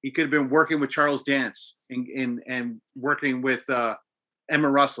 He could have been working with Charles Dance and working with Emma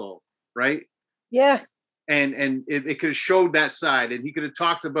Russell, right? Yeah. And it could have showed that side, and he could have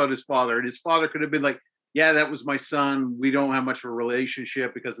talked about his father, and his father could have been like, yeah, that was my son. We don't have much of a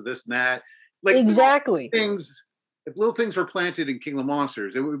relationship because of this and that. Like Exactly. things, if little things were planted in King of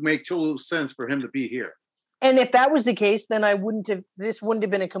Monsters, it would make total sense for him to be here. And if that was the case, then this wouldn't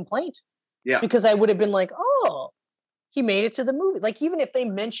have been a complaint. Yeah. Because I would have been like, oh, he made it to the movie. Like, even if they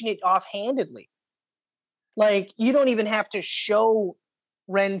mention it offhandedly, like, you don't even have to show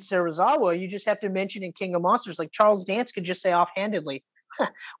Ren Serizawa. You just have to mention in King of Monsters. Like, Charles Dance could just say offhandedly,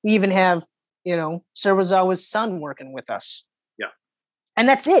 we even have, Serizawa's son working with us. Yeah. And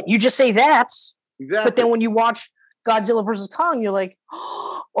that's it. You just say that. Exactly. But then when you watch Godzilla versus Kong, you're like,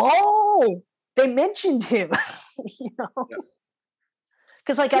 oh, they mentioned him.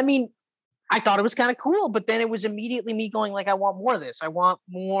 Because, like, I mean, I thought it was kind of cool, but then it was immediately me going, like, I want more of this. I want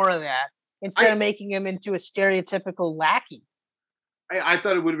more of that. Instead of making him into a stereotypical lackey. I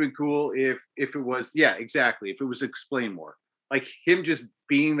thought it would have been cool if it was, yeah, exactly. If it was explained more. Like him just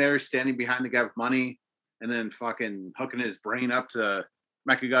being there, standing behind the guy with money, and then fucking hooking his brain up to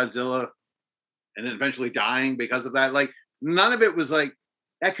Mechagodzilla, and then eventually dying because of that. Like, none of it was like,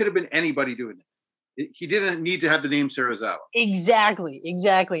 that could have been anybody doing it. He didn't need to have the name Serizawa.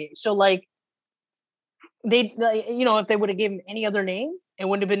 Exactly. So, like, if they would have given any other name, it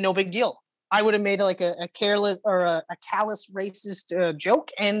wouldn't have been no big deal. I would have made like a careless or a callous racist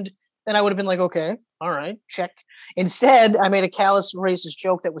joke, and then I would have been like, okay, all right, check. Instead, I made a callous racist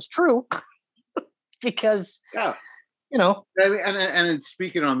joke that was true because, I mean, and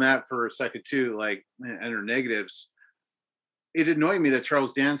speaking on that for a second too, like, and her negatives, it annoyed me that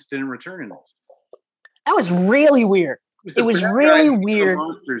Charles Dance didn't return in this. That was really weird. It was really weird.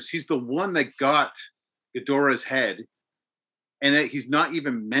 Monsters. He's the one that got Ghidorah's head, and that he's not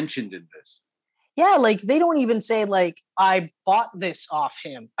even mentioned in this. Yeah, like, they don't even say, like, I bought this off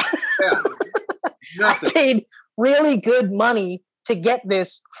him. Yeah. I paid really good money to get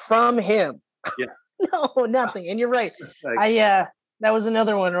this from him. Yeah. No, nothing. And you're right. Like, that was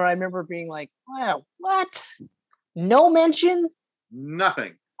another one where I remember being like, wow, what? No mention?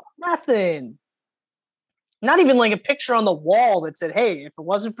 Nothing. Not even like a picture on the wall that said, hey, if it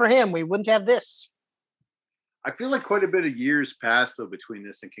wasn't for him, we wouldn't have this. I feel like quite a bit of years passed though between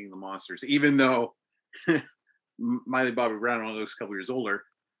this and King of the Monsters, even though Millie Bobby Brown only looks a couple years older.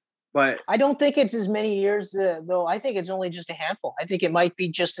 But I don't think it's as many years though. I think it's only just a handful. I think it might be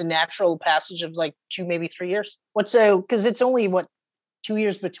just a natural passage of like 2, maybe 3 years. Because it's only 2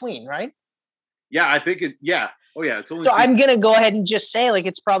 years between, right? Yeah, I think it. Yeah. Oh yeah, it's only. So I'm gonna go ahead and just say, like,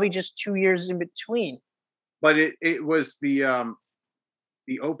 it's probably just 2 years in between. But it was the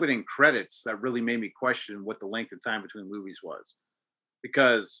opening credits that really made me question what the length of time between movies was,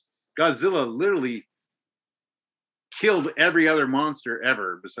 because Godzilla literally killed every other monster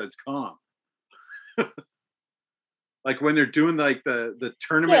ever besides Kong. Like when they're doing like the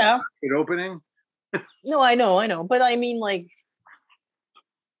tournament opening. No, I know, but I mean, like,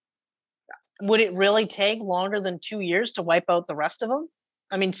 would it really take longer than 2 years to wipe out the rest of them?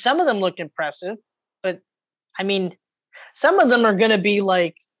 I mean, some of them looked impressive, but I mean, some of them are going to be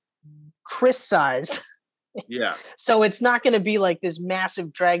like Chris sized. Yeah. So it's not going to be like this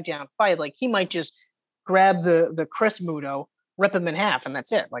massive drag down fight. Like, he might just grab the Chris Muto, rip him in half, and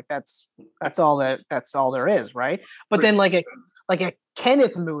that's it. Like, that's all there is, right? But then like a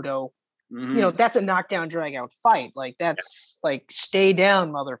Kenneth Muto, that's a knockdown drag out fight. Like, that's like, stay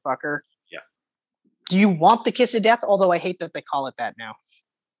down, motherfucker. Yeah. Do you want the kiss of death? Although I hate that they call it that now.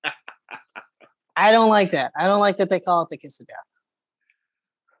 I don't like that. I don't like that they call it the kiss of death.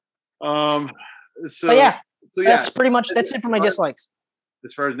 That's pretty much that's it for my dislikes.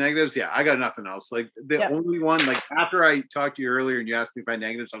 As far as negatives, I got nothing else. Like, the only one, like, after I talked to you earlier and you asked me if I had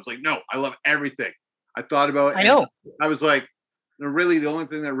negatives, I was like, no, I love everything. I thought about it. I know. I was like, really, the only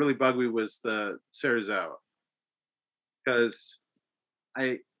thing that really bugged me was the Serizawa, because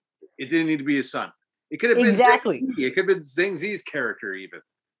it didn't need to be his son. It could have been exactly. It could have been Zhang Zi's character even.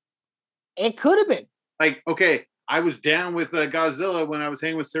 It could have been. Like, okay, I was down with Godzilla when I was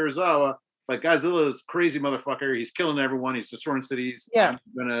hanging with Serizawa, but Godzilla's crazy motherfucker. He's killing everyone. He's destroying cities. Yeah. I'm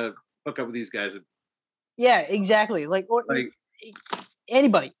gonna hook up with these guys. Yeah, exactly. Like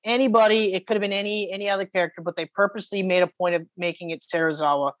anybody. It could have been any other character, but they purposely made a point of making it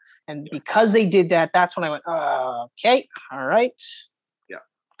Serizawa. And because they did that, that's when I went, okay, all right. Yeah.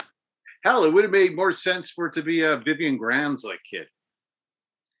 Hell, it would have made more sense for it to be Vivian Graham's like kid.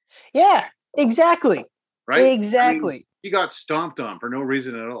 Yeah, exactly. Right? Exactly. I mean, he got stomped on for no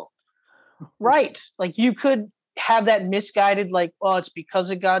reason at all. Right. Like, you could have that misguided, like, oh, it's because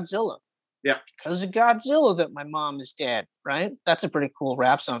of Godzilla. Yeah. Because of Godzilla that my mom is dead, right? That's a pretty cool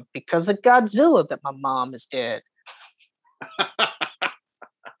rap song. Because of Godzilla that my mom is dead.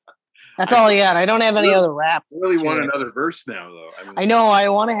 That's all I got. I don't have any other rap. I really want another verse now, though. I mean, I know. I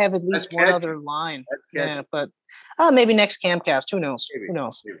want to have at least one catchy. other line. That's Yeah, catchy. but maybe next Camcast. Who knows? Maybe. Who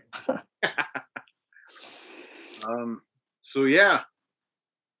knows? So yeah,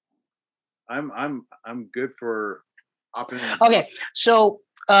 I'm good for hopping in. Okay, so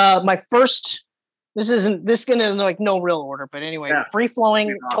my first. This gonna like no real order, but anyway, free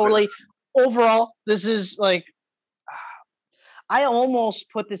flowing. Totally. Overall, this is like. I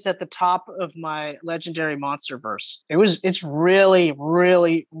almost put this at the top of my legendary monster verse. It's really,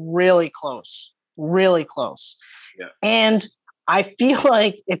 really, really close. Really close. Yeah. And I feel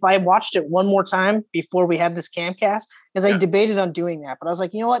like if I watched it one more time before we had this Camcast, because I debated on doing that, but I was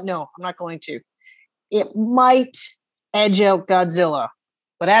like, you know what? No, I'm not going to. It might edge out Godzilla.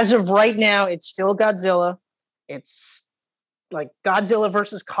 But as of right now, it's still Godzilla. It's like Godzilla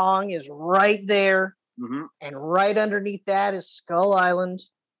versus Kong is right there. Mm-hmm. And right underneath that is Skull Island.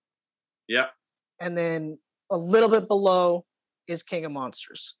 Yeah. And then a little bit below is King of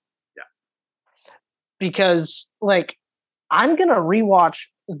Monsters. Yeah. Because, like, I'm going to rewatch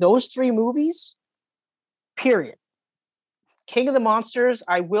those three movies, period. King of the Monsters,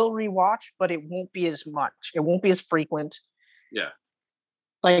 I will rewatch, but it won't be as much. It won't be as frequent. Yeah.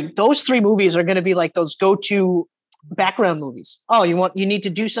 Like, those three movies are going to be like those go-to background movies. Oh, you need to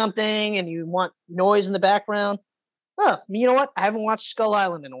do something and you want noise in the background. Oh, you know what? I haven't watched Skull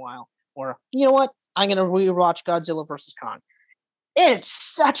Island in a while. Or, you know what? I'm going to rewatch Godzilla vs. Kong. It's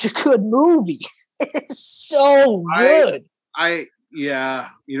such a good movie. It's so good. Yeah,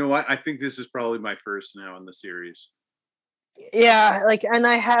 you know what? I think this is probably my first now in the series. Yeah, like, and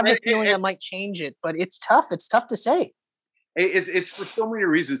I have a feeling I might change it, but it's tough. It's tough to say. It's for so many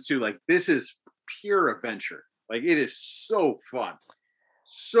reasons too. Like, this is pure adventure. Like, it is so fun.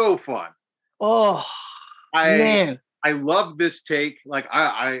 So fun. Oh, man. I love this take. Like,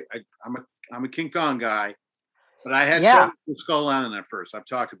 I'm a King Kong guy, but I had trouble with Skull Island at first. I've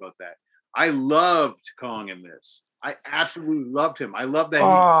talked about that. I loved Kong in this. I absolutely loved him. I love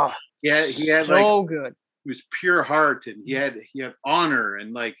that he had so like, good. He was pure heart, and he had honor,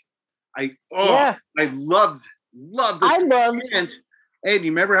 and like I loved this. Hey, do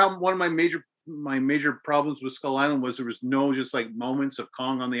you remember how one of my major problems with Skull Island was there was no just like moments of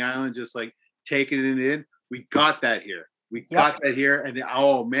Kong on the island just like taking it in? We got that here. Got that here, and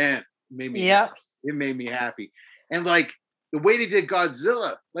oh man, it made me happy. And like the way they did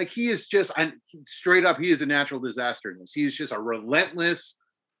Godzilla, like he is just straight up, he is a natural disaster in this. He is just a relentless,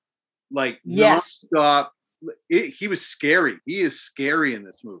 like nonstop. He was scary. He is scary in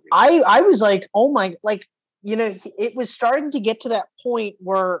this movie. I was like, oh my, like, you know, it was starting to get to that point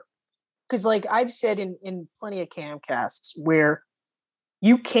where, because like I've said in plenty of Camcasts where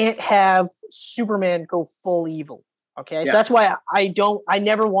you can't have Superman go full evil. Okay. So that's why I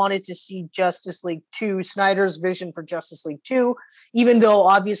never wanted to see Justice League 2, Snyder's vision for Justice League 2, even though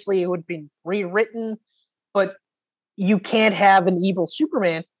obviously it would be rewritten, but you can't have an evil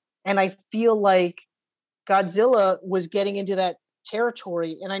Superman. And I feel like Godzilla was getting into that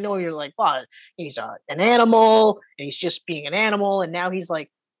territory. And I know you're like, well, he's an animal and he's just being an animal. And now he's like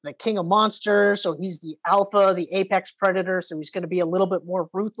the king of monsters. So he's the alpha, the apex predator. So he's going to be a little bit more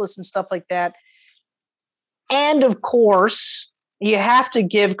ruthless and stuff like that. And of course, you have to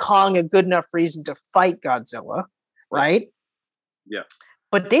give Kong a good enough reason to fight Godzilla, right? Yeah.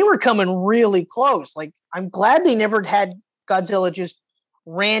 But they were coming really close. Like, I'm glad they never had Godzilla just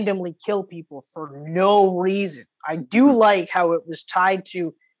randomly kill people for no reason. I do like how it was tied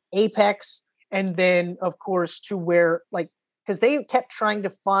to Apex, and then, of course, to where, like, because they kept trying to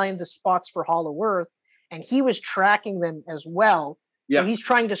find the spots for Hollow Earth, and he was tracking them as well. So he's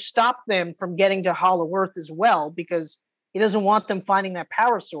trying to stop them from getting to Hollow Earth as well, because he doesn't want them finding that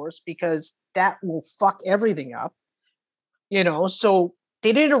power source, because that will fuck everything up. You know, so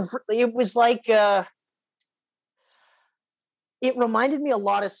they did it was like, it reminded me a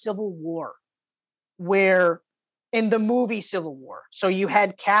lot of Civil War, where in the movie Civil War, so you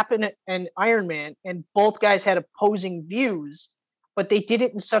had Cap and Iron Man, and both guys had opposing views, but they did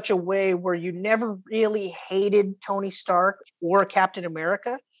it in such a way where you never really hated Tony Stark or Captain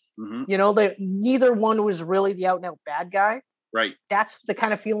America. Mm-hmm. You know, neither one was really the out and out bad guy. Right. That's the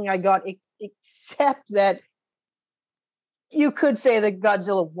kind of feeling I got, except that you could say that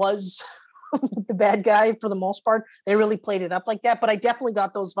Godzilla was the bad guy for the most part. They really played it up like that, but I definitely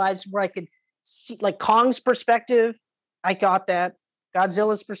got those vibes where I could see, like, Kong's perspective, I got that.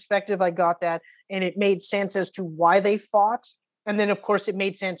 Godzilla's perspective, I got that. And it made sense as to why they fought. And then, of course, it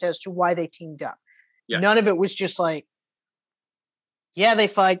made sense as to why they teamed up. Yeah. None of it was just like, yeah, they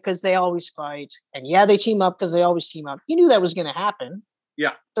fight because they always fight. And yeah, they team up because they always team up. You knew that was going to happen.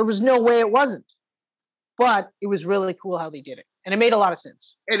 Yeah. There was no way it wasn't. But it was really cool how they did it. And it made a lot of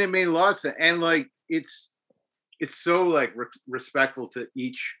sense. And it made a lot of sense. And like it's so like respectful to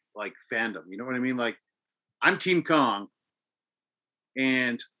each like fandom. You know what I mean? Like I'm Team Kong,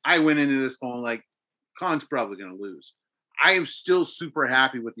 and I went into this going like Kong's probably going to lose. I am still super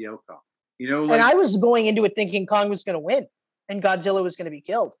happy with the outcome. You know, like, and I was going into it thinking Kong was going to win and Godzilla was going to be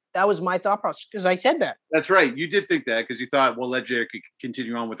killed. That was my thought process because I said that. That's right. You did think that because you thought, well, Legendary could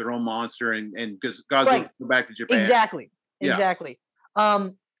continue on with their own monster and because Godzilla would go back to Japan. Exactly. Yeah. Exactly.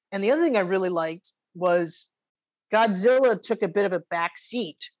 And the other thing I really liked was Godzilla took a bit of a back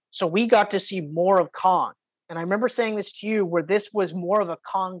seat. So we got to see more of Kong. And I remember saying this to you where this was more of a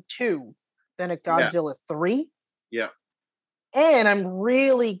Kong 2 than a Godzilla 3. Yeah. And I'm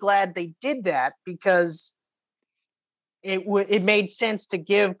really glad they did that because it made sense to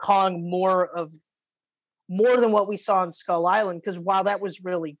give Kong more than what we saw in Skull Island. Because while that was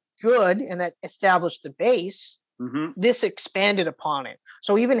really good and that established the base, this expanded upon it.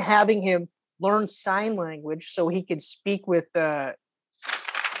 So even having him learn sign language so he could speak with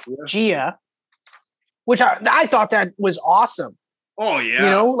Gia, which I thought that was awesome. Oh yeah. You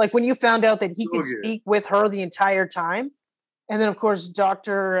know, like when you found out that he could speak with her the entire time. And then, of course,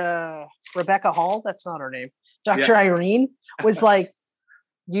 Dr. Rebecca Hall, that's not her name, Dr. Irene was like,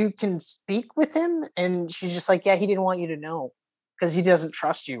 you can speak with him? And she's just like, yeah, he didn't want you to know because he doesn't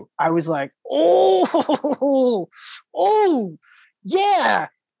trust you. I was like, oh, yeah.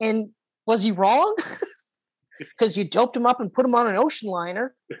 And was he wrong? Because you doped him up and put him on an ocean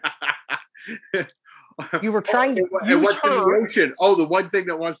liner. You were trying to use what's her. In the ocean? Oh, the one thing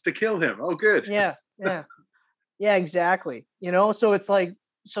that wants to kill him. Oh, good. Yeah, exactly. You know, so it's like,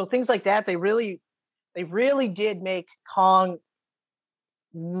 so things like that, they really did make Kong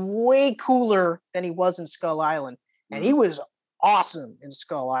way cooler than he was in Skull Island. And he was awesome in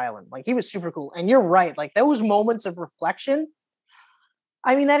Skull Island. Like he was super cool. And you're right, like those moments of reflection.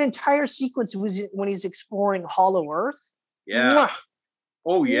 I mean, that entire sequence was when he's exploring Hollow Earth. Yeah. Mwah.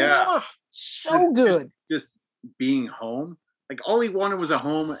 Oh yeah. Mwah. So good. Just being home. Like all he wanted was a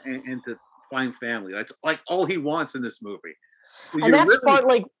home and to find family. That's like all he wants in this movie. And that's really, part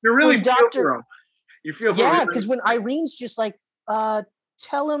like you're really Dr. You feel yeah, because when Irene's just like,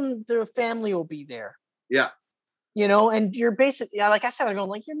 tell him their family will be there. Yeah. You know, and you're basically, like I said, I'm going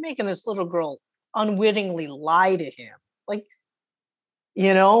like, you're making this little girl unwittingly lie to him. Like,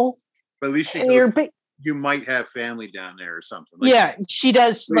 you know, but at least you might have family down there or something. Like, yeah, she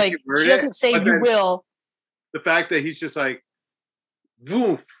does. Like, she doesn't say you will. The fact that he's just like,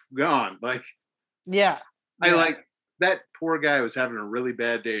 woof, gone. Like, yeah. I like that poor guy was having a really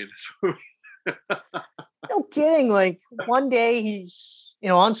bad day in this movie. No kidding. Like one day he's,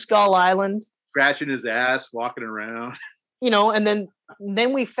 on Skull Island, scratching his ass, walking around. And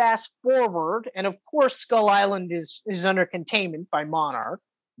then we fast forward, and of course Skull Island is under containment by Monarch.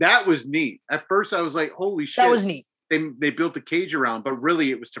 That was neat. At first, I was like, "Holy shit!" That was neat. They built the cage around, but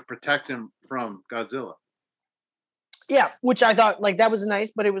really, it was to protect him from Godzilla. Yeah, which I thought like that was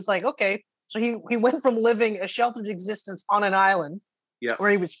nice, but it was like, okay, so he went from living a sheltered existence on an island,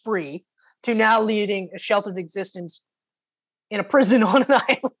 where he was free, to now leading a sheltered existence in a prison on an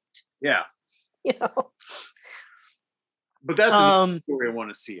island. Yeah. But that's the story I want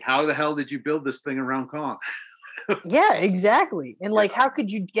to see. How the hell did you build this thing around Kong? Yeah, exactly. And like, how could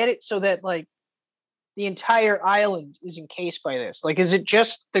you get it so that like the entire island is encased by this? Like, is it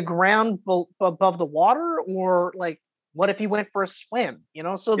just the ground above the water, or like, what if he went for a swim?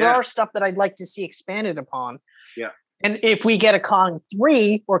 So there are stuff that I'd like to see expanded upon. Yeah. And if we get a Kong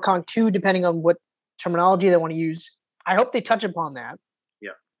 3 or Kong 2, depending on what terminology they want to use, I hope they touch upon that.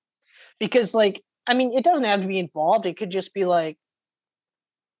 Yeah. Because like, I mean, it doesn't have to be involved. It could just be like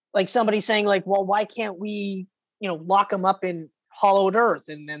somebody saying like, well, why can't we, lock them up in hollowed earth?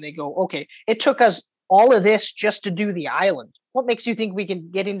 And then they go, okay, it took us all of this just to do the island. What makes you think we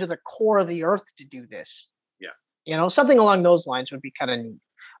can get into the core of the earth to do this? Yeah. Something along those lines would be kind of neat.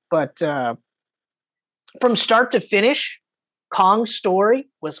 But from start to finish, Kong's story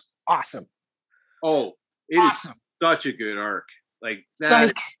was awesome. Oh, it is such a good arc. Like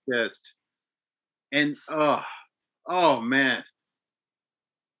that just, and oh man.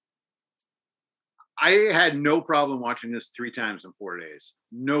 I had no problem watching this 3 times in 4 days.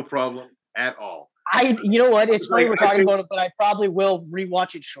 No problem at all. You know what? It's funny we're talking about it, but I probably will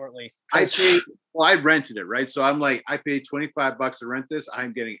rewatch it shortly. I rented it, right? So I'm like, I paid $25 to rent this.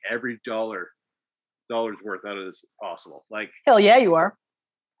 I'm getting every dollar's worth out of this possible. Like, hell yeah, you are.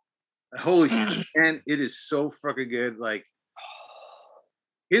 Holy shit, man! It is so fucking good. Like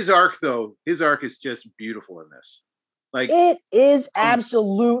his arc is just beautiful in this. Like it is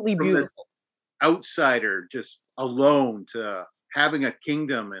absolutely from this beautiful. outsider just alone to having a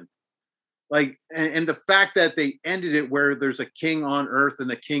kingdom and like and the fact that they ended it where there's a king on earth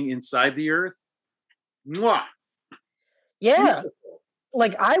and a king inside the earth. Mwah, Yeah. beautiful.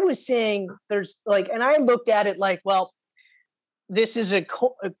 Like I was saying, there's like, and I looked at it like, well, this is a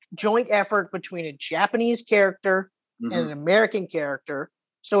joint effort between a Japanese character and an American character.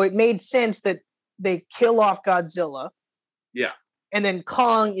 So it made sense that they kill off Godzilla. Yeah. And then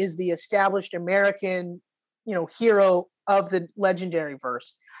Kong is the established American, hero of the legendary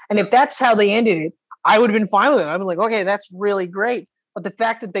verse. And if that's how they ended it, I would have been fine with it. I'd be like, okay, that's really great. But the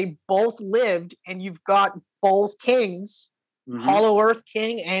fact that they both lived and you've got both kings, Hollow Earth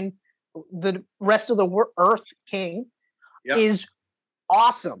King and the rest of the Earth King, is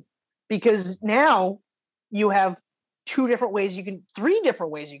awesome, because now you have three different ways you can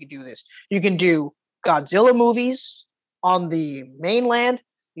do this. You can do Godzilla movies on the mainland.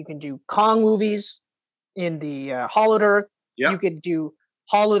 You can do Kong movies in the Hollowed Earth. You could do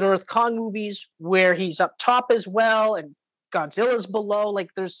Hollowed Earth Kong movies where he's up top as well and Godzilla's below. Like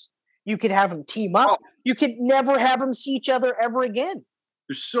you could have them team up. You could never have them see each other ever again.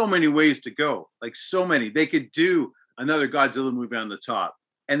 There's so many ways to go. Like so many. They could do another Godzilla movie on the top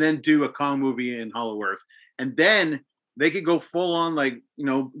and then do a Kong movie in Hollow Earth. And then they could go full on, like,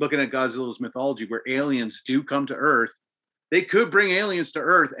 looking at Godzilla's mythology where aliens do come to Earth. They could bring aliens to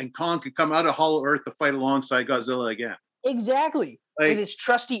Earth and Kong could come out of Hollow Earth to fight alongside Godzilla again. Exactly. Like, with his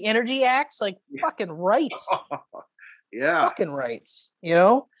trusty energy axe, like fucking right. Yeah. Fucking right.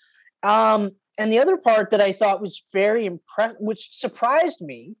 And the other part that I thought was very impressive, which surprised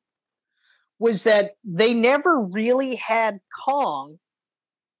me, was that they never really had Kong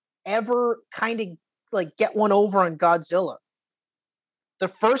ever kind of like get one over on Godzilla. The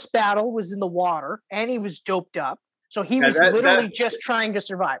first battle was in the water and he was doped up. So he was literally just trying to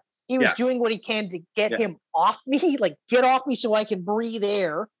survive. He was doing what he can to get him off me, like get off me so I can breathe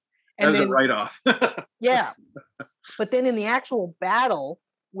air. And then a write-off. Yeah. But then in the actual battle,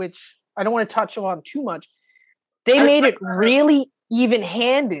 which I don't want to touch on too much, they made it really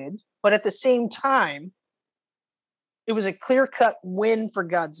even-handed, but at the same time, it was a clear-cut win for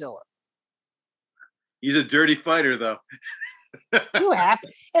Godzilla. He's a dirty fighter, though.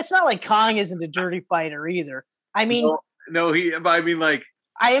 It's not like Kong isn't a dirty fighter either. I mean, like,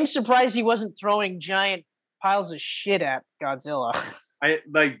 I am surprised he wasn't throwing giant piles of shit at Godzilla. I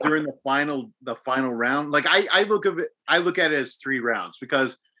like during the final round. Like I look at it as 3 rounds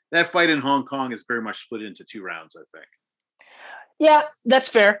because that fight in Hong Kong is very much split into 2 rounds, I think. Yeah, that's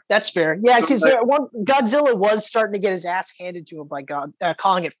fair. Yeah, because Godzilla was starting to get his ass handed to him by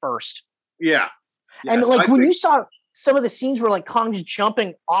Kong at first. Yeah. And like when you saw some of the scenes where like Kong's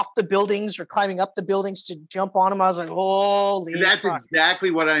jumping off the buildings or climbing up the buildings to jump on him, I was like, holy and that's fuck. Exactly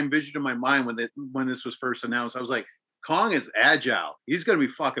what I envisioned in my mind when this was first announced. I was like, Kong is agile. He's going to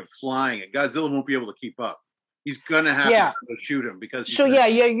be fucking flying, and Godzilla won't be able to keep up. He's going to have to shoot him because.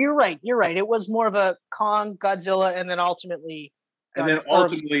 You're right. It was more of a Kong, Godzilla, and then ultimately.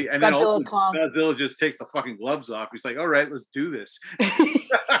 Godzilla, Kong. Godzilla just takes the fucking gloves off. He's like, all right, let's do this.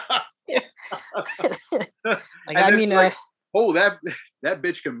 That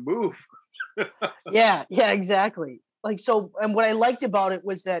bitch can move. yeah, exactly. Like, so, and what I liked about it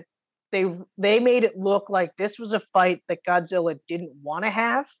was that they made it look like this was a fight that Godzilla didn't want to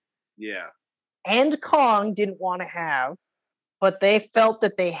have. Yeah. And Kong didn't want to have, but they felt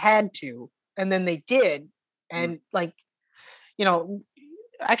that they had to, and then they did. And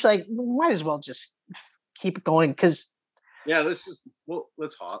actually, I might as well just keep it going because. Yeah,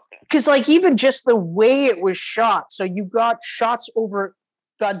 let's hop. Because like even just the way it was shot, so you got shots over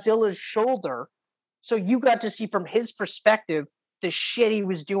Godzilla's shoulder, so you got to see from his perspective the shit he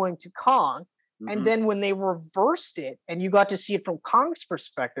was doing to Kong. And then when they reversed it and you got to see it from Kong's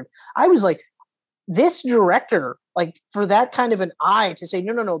perspective, I was like, this director, like for that kind of an eye to say,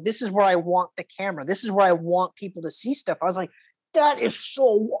 no, this is where I want the camera. This is where I want people to see stuff. I was like, that is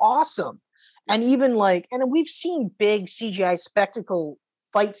so awesome. And even like, and we've seen big CGI spectacle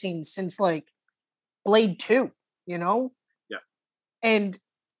fight scenes since like Blade 2, Yeah. And,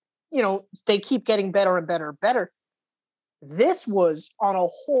 they keep getting better and better and better. This was on a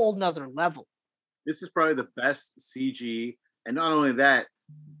whole nother level. This is probably the best CG. And not only that,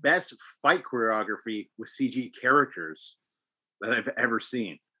 best fight choreography with CG characters that I've ever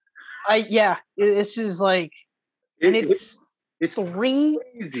seen. This is like, it's 3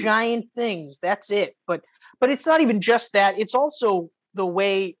 crazy. Giant things. That's it. But it's not even just that. It's also the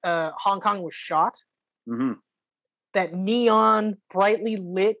way Hong Kong was shot. Mm-hmm. That neon, brightly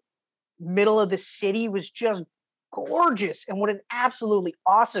lit middle of the city was just gorgeous, and what an absolutely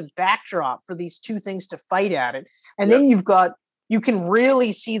awesome backdrop for these two things to fight at it. And Yeah. then you can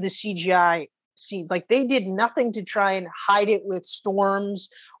really see the CGI scene. Like they did nothing to try and hide it with storms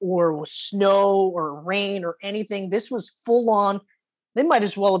or with snow or rain or anything. This was full on. They might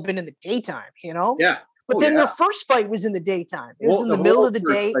as well have been in the daytime, you know? Yeah. But then their first fight was in the daytime. It was in the middle of the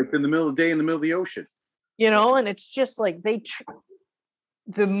day. Like in the middle of the day, in the middle of the ocean. You know, and it's just like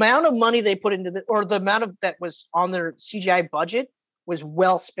the amount of money they put into the amount of that was on their CGI budget was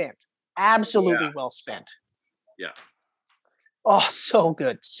well spent. Absolutely well spent. Yeah. Oh, so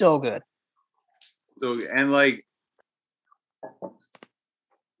good. So good. So, and like,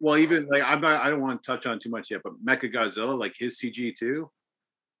 well, even like, I don't want to touch on too much yet, but Mechagodzilla, like his CG too.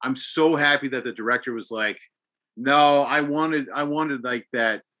 I'm so happy that the director was like, no, I wanted like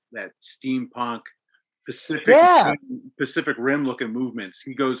that steampunk Pacific Rim looking movements.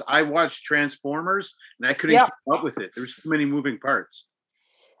 He goes, I watched Transformers and I couldn't keep up with it. There's too many moving parts.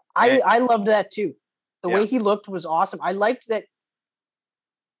 I loved that too. The way he looked was awesome. I liked that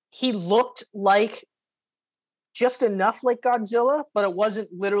he looked like just enough like Godzilla, but it wasn't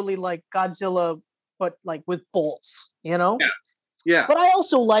literally like Godzilla, but like with bolts, you know? Yeah. But I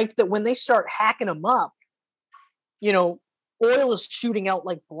also liked that when they start hacking him up, you know, oil is shooting out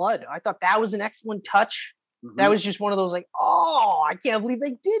like blood. I thought that was an excellent touch. Mm-hmm. That was just one of those like, oh, I can't believe they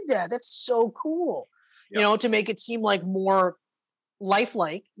did that. That's so cool. Yep. You know, to make it seem like more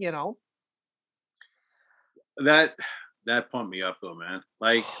lifelike, you know. That pumped me up though, man.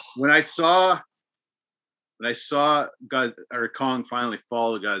 Like when I saw Kong finally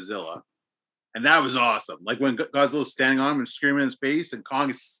fall to Godzilla, and that was awesome. Like when Godzilla's standing on him and screaming in his face, and Kong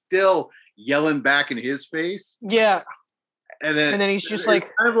is still yelling back in his face. Yeah. And then he's just like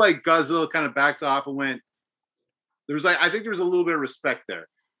kind of like Godzilla kind of backed off and went. There was like, I think there was a little bit of respect there.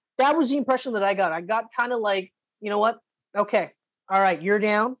 That was the impression that I got. I got kind of like, you know what? Okay. All right, you're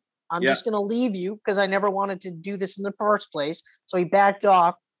down. I'm just going to leave you because I never wanted to do this in the first place. So he backed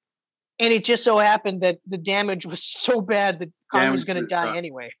off. And it just so happened that the damage was so bad that Kong was going to die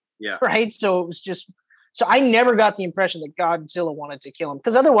anyway. Yeah. Right. So it was just, so I never got the impression that Godzilla wanted to kill him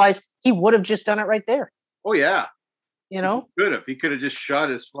because otherwise he would have just done it right there. Oh, yeah. You know, he could have just shot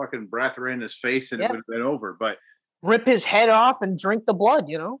his fucking breath right in his face and it would have been over. But rip his head off and drink the blood,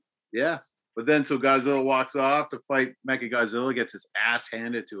 you know? Yeah. But then so Godzilla walks off to fight Mechagodzilla, gets his ass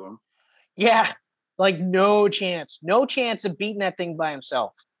handed to him. Yeah. Like no chance of beating that thing by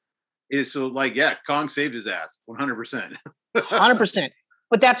himself. So like, Kong saved his ass 100%. 100%.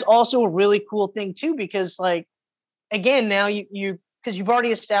 But that's also a really cool thing too, because like, again, now you because you've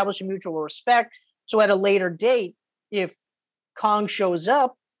already established a mutual respect. So at a later date, if Kong shows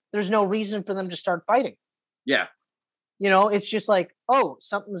up, there's no reason for them to start fighting. Yeah. You know, it's just like, oh,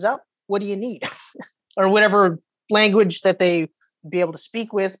 something's up. What do you need? Or whatever language that they be able to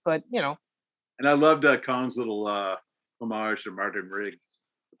speak with. But, you know. And I loved Kong's little homage to Martin Riggs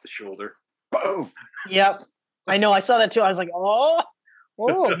with the shoulder. Boom. Yep. I know. I saw that too. I was like, oh,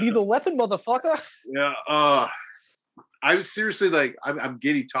 be the weapon, motherfucker. Yeah. I was seriously like, I'm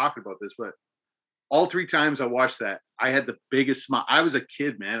giddy talking about this, but all 3 times I watched that, I had the biggest smile. I was a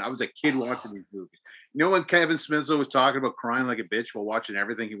kid, man. I was a kid watching these movies. You know when Kevin Smithslow was talking about crying like a bitch while watching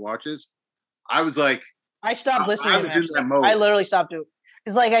everything he watches? I was like... I stopped listening. I literally stopped doing it.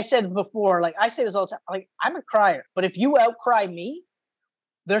 Because like I said before, like I say this all the time, like I'm a crier. But if you outcry me,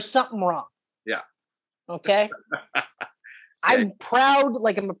 there's something wrong. Yeah. Okay? I'm proud.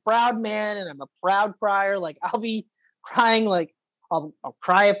 Like I'm a proud man and I'm a proud crier. Like I'll be crying like... I'll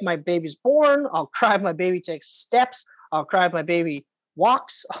cry if my baby's born. I'll cry if my baby takes steps. I'll cry if my baby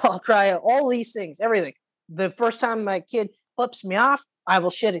walks. I'll cry at all these things, everything. The first time my kid flips me off, I will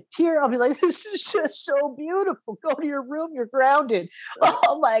shed a tear. I'll be like, this is just so beautiful. Go to your room. You're grounded.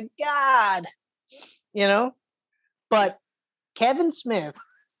 Oh my God. You know? But Kevin Smith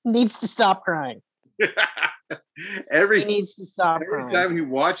needs to stop crying. He needs to stop crying. Every time he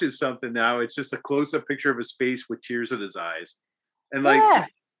watches something now, it's just a close-up picture of his face with tears in his eyes. And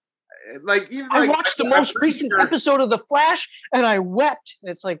even I watched the most recent episode of The Flash and I wept.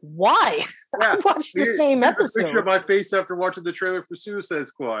 And it's like, why? I watched the same episode. A picture of my face after watching the trailer for Suicide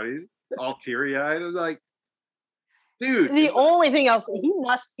Squad. He's all teary-eyed. I was like, dude. The only thing else,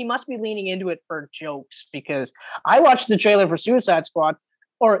 he must be leaning into it for jokes because I watched the trailer for Suicide Squad,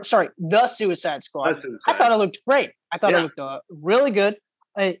 The Suicide Squad. I thought it looked great. I thought it looked really good.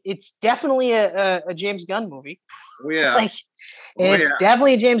 It's definitely a James Gunn movie. Oh, yeah. It's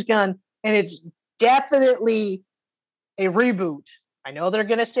definitely a James Gunn, and it's definitely a reboot. I know they're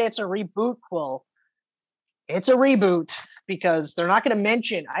going to say it's a reboot. Well, it's a reboot because they're not going to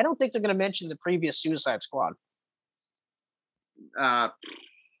mention. I don't think they're going to mention the previous Suicide Squad. Uh,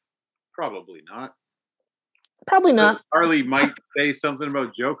 probably not. Probably not. Harley might say something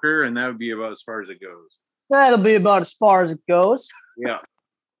about Joker, and that would be about as far as it goes. That'll be about as far as it goes. Yeah.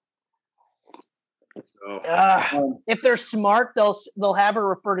 So if they're smart, they'll have her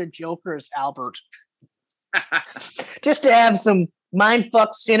refer to Joker as Albert, just to have some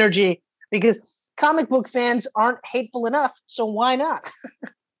mindfuck synergy. Because comic book fans aren't hateful enough, so why not?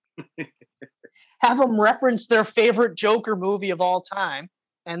 Have them reference their favorite Joker movie of all time,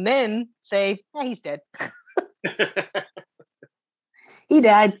 and then say, "Yeah, he's dead. He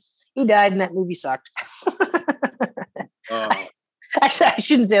died. He died, and that movie sucked." Actually, I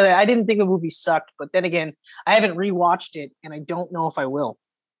shouldn't say that. I didn't think the movie sucked, but then again, I haven't rewatched it, and I don't know if I will.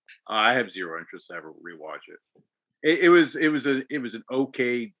 I have zero interest to ever rewatch it. It was an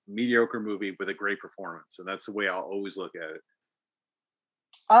okay, mediocre movie with a great performance, and that's the way I'll always look at it.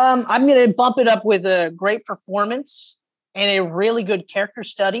 I'm going to bump it up with a great performance and a really good character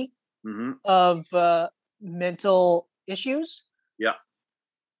study of mental issues. Yeah.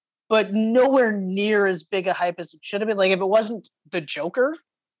 But nowhere near as big a hype as it should have been. Like, if it wasn't the Joker,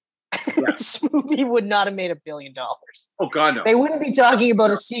 this movie would not have made $1 billion. Oh, God, no. They wouldn't be talking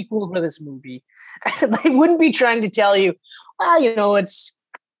about a sequel for this movie. They wouldn't be trying to tell you, well, you know, it's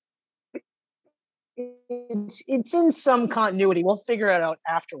in some continuity. We'll figure it out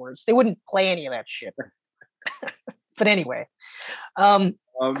afterwards. They wouldn't play any of that shit. But anyway.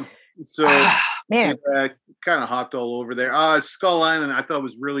 So man, kind of hopped all over there. Skull Island, I thought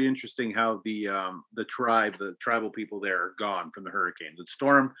was really interesting how the tribal people there are gone from the hurricane. The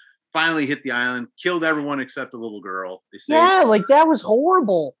storm finally hit the island, killed everyone except a little girl. Yeah, like that was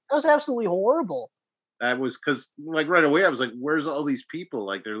horrible. That was absolutely horrible. That was because, like, right away I was like, "Where's all these people?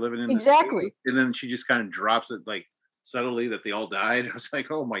 Like, they're living in exactly." And then she just kind of drops it like subtly that they all died. I was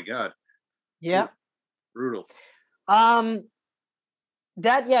like, "Oh my God!" Yeah, brutal.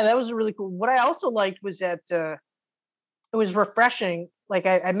 That was really cool. What I also liked was that it was refreshing. Like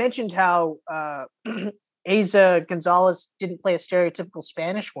I mentioned how Eiza Gonzalez didn't play a stereotypical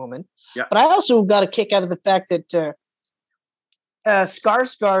Spanish woman, but I also got a kick out of the fact that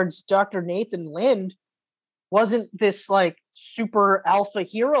Skarsgård's Dr. Nathan Lind wasn't this like super alpha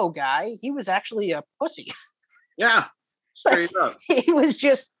hero guy. He was actually a pussy. Yeah, straight up. He was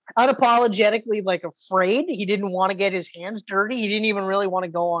just unapologetically like afraid. He didn't want to get his hands dirty. He didn't even really want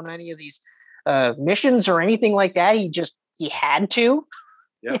to go on any of these missions or anything like that. He had to,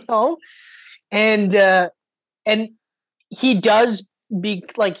 you know, and he does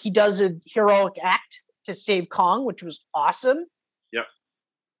a heroic act to save Kong, which was awesome. Yep.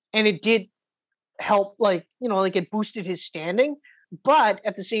 And it did help, like, you know, like it boosted his standing. But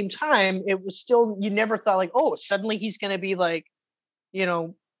at the same time, it was still, you never thought like, oh, suddenly he's going to be like, you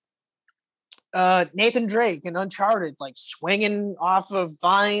know, Nathan Drake in Uncharted, like swinging off of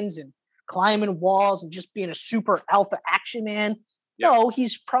vines and climbing walls and just being a super alpha action man. Yep. No,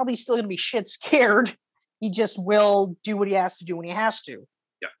 he's probably still going to be shit scared. He just will do what he has to do when he has to.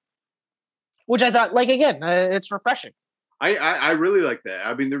 Yeah. Which I thought, like, again, it's refreshing. I really like that.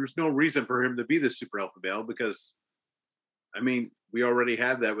 I mean, there was no reason for him to be this super alpha male because, I mean, we already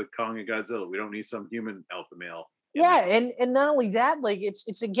have that with Kong and Godzilla. We don't need some human alpha male. Yeah, and not only that, like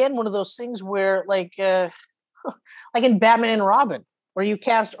it's again one of those things where like like in Batman and Robin, where you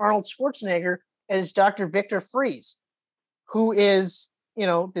cast Arnold Schwarzenegger as Dr. Victor Fries, who is, you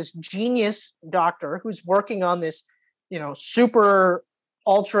know, this genius doctor who's working on this, you know, super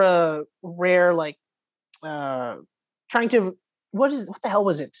ultra rare, like trying to what the hell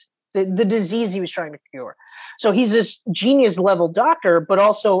was it? The disease he was trying to cure. So he's this genius level doctor, but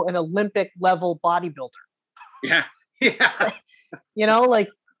also an Olympic level bodybuilder. Yeah. You know, like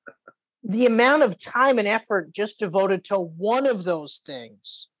the amount of time and effort just devoted to one of those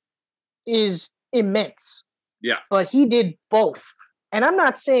things is immense. Yeah. But he did both. And I'm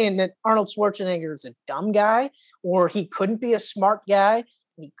not saying that Arnold Schwarzenegger is a dumb guy or he couldn't be a smart guy.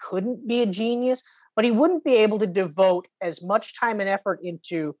 He couldn't be a genius, but he wouldn't be able to devote as much time and effort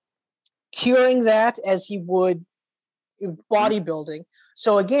into curing that as he would bodybuilding.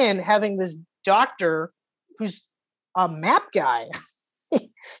 So again, having this doctor who's a map guy,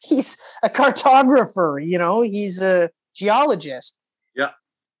 he's a cartographer, you know, he's a geologist. Yeah.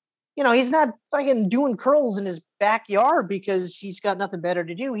 You know, he's not fucking doing curls in his backyard because he's got nothing better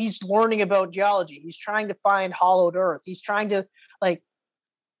to do. He's learning about geology. He's trying to find hollowed earth. He's trying to like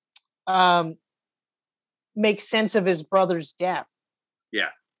make sense of his brother's death. Yeah.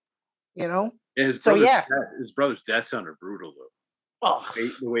 You know? Yeah, his brother's death sounded brutal though. Oh.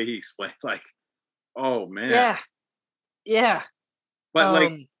 The way he explained, like, oh man. Yeah. Yeah. But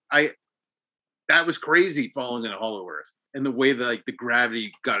like that was crazy falling in a hollow earth. and the way that like the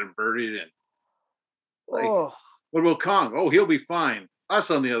gravity got inverted and like Oh, what about Kong? Oh, he'll be fine.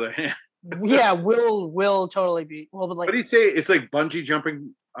 Us on the other hand. yeah, will totally be. Well, but What like, do you say? It's like bungee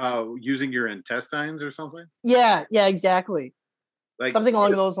jumping using your intestines or something? yeah, exactly. Like Something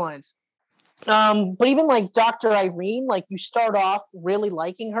along those lines. But even like Dr. Irene, like you start off really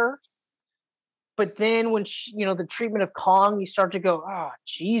liking her, but then when she, the treatment of Kong, you start to go, oh,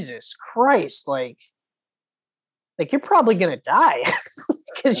 Jesus Christ, like you're probably gonna die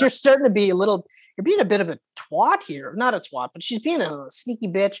because you're starting to be you're being a bit of a twat here. Not a twat, but she's being a sneaky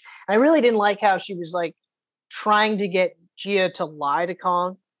bitch. I really didn't like how she was like trying to get Gia to lie to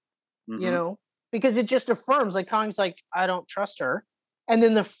Kong, Mhm. because it just affirms like Kong's like, I don't trust her. And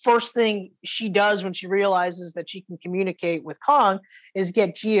then the first thing she does when she realizes that she can communicate with Kong is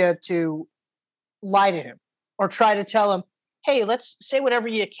get Gia to lie to him or try to tell him, hey, let's say whatever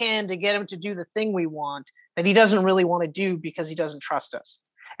you can to get him to do the thing we want that he doesn't really want to do because he doesn't trust us.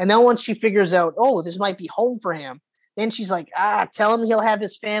 And then once she figures out, oh, this might be home for him, then she's like, tell him he'll have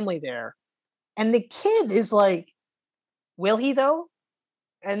his family there. And the kid is like, will he though?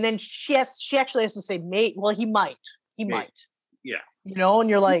 And then she actually has to say, mate, well, he might. He Maybe. might. Yeah. And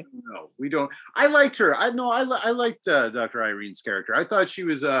you're like, No, we don't. I liked her. I liked Dr. Irene's character. I thought she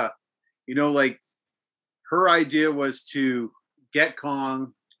was like her idea was to get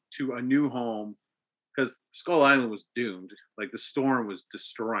Kong to a new home because Skull Island was doomed. Like the storm was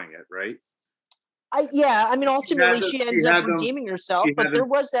destroying it, right? I mean, ultimately she She ends up had them. redeeming herself, She but had there them.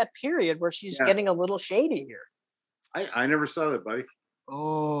 was that period where she's Yeah, getting a little shady here. I never saw that, buddy.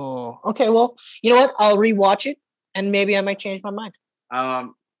 Oh, okay. Well, you know what? I'll rewatch it and maybe I might change my mind.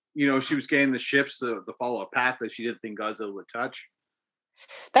 Um, she was getting the ships to follow a path that she didn't think Godzilla would touch.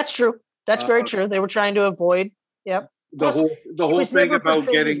 That's true. That's Uh, very true. They were trying to avoid. Yep. the Plus, the she whole was thing never about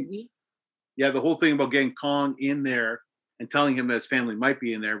portrayed as getting weak. the whole thing about getting Kong in there and telling him that his family might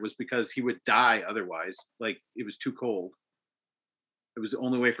be in there was because he would die otherwise. Like it was too cold. It was the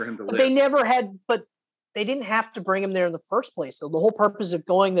only way for him to But live. but they didn't have to bring him there in the first place. So the whole purpose of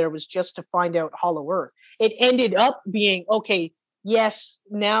going there was just to find out Hollow Earth. It ended up being, okay, yes,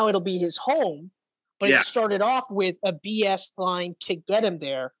 now it'll be his home, but Yeah. it started off with a BS line to get him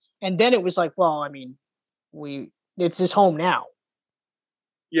there. And then it was like, well, I mean, it's his home now.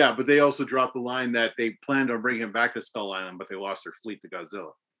 Yeah, but they also dropped the line that they planned on bringing him back to Skull Island, but they lost their fleet to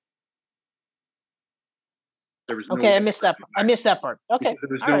Godzilla. There was no Okay, I missed that. I missed that part. Okay, there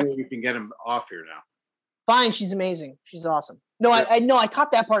was all no right. way we can get him off here now. Fine, she's amazing. She's awesome. No, Yeah. I know I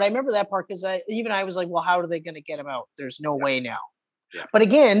caught that part. I remember that part because I was like, well, how are they going to get him out? There's no way now. Yeah. But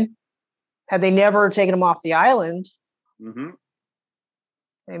again, had they never taken him off the island, Mm-hmm.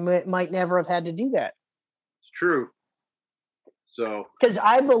 they might never have had to do that. It's true. So, because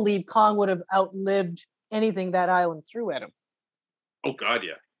I believe Kong would have outlived anything that island threw at him. oh God,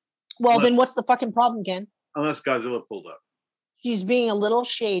 yeah. Well, then what's the fucking problem, Ken? Unless Godzilla pulled up. She's being a little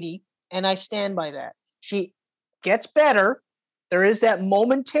shady, and I stand by that. She gets better. There is that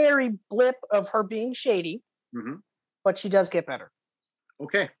momentary blip of her being shady, Mm-hmm. but she does get better.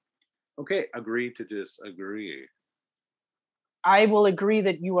 Okay. Agree to disagree. I will agree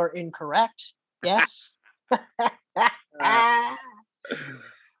that you are incorrect. Yes.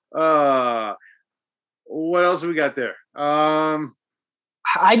 What else we got there?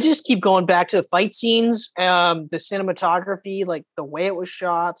 I just keep going back to the fight scenes, the cinematography, like the way it was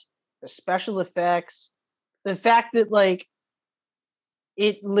shot, the special effects, the fact that like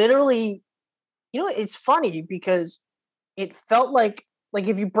it literally, it's funny because it felt like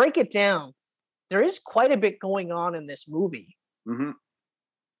if you break it down, there is quite a bit going on in this movie. Mm-hmm.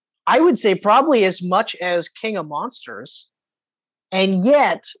 I would say probably as much as King of Monsters, and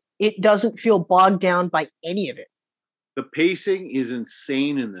yet it doesn't feel bogged down by any of it. The pacing is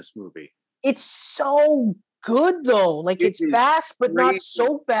insane in this movie. It's so good though. Like it's fast, but crazy. not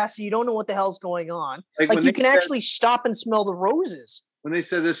so fast so you don't know what the hell's going on. Like you can actually stop and smell the roses. When they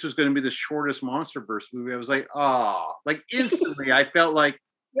said this was going to be the shortest MonsterVerse movie, I was like, oh, like instantly I felt like,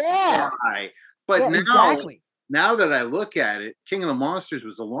 yeah. why? But now, exactly. Now that I look at it, King of the Monsters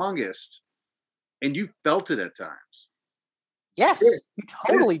was the longest, and you felt it at times. Yes, you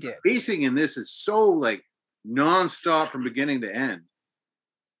totally did. Pacing in this is so like nonstop from beginning to end.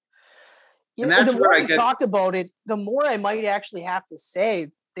 Yeah, and the more we talk about it, the more I might actually have to say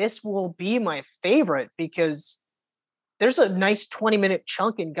this will be my favorite because there's a nice 20-minute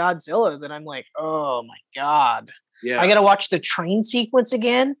chunk in Godzilla that I'm like, oh my God. Yeah. I got to watch the train sequence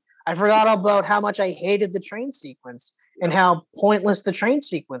again. I forgot about how much I hated the train sequence and how pointless the train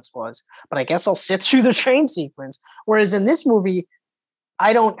sequence was. But I guess I'll sit through the train sequence. Whereas in this movie,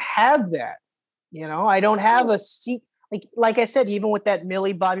 I don't have that. I don't have like I said, even with that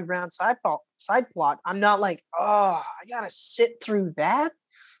Millie Bobby Brown side plot, I'm not like, oh, I gotta sit through that.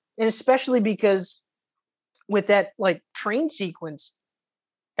 And especially because with that like train sequence,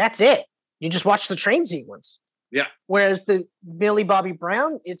 that's it. You just watch the train sequence. Yeah. Whereas the Millie Bobby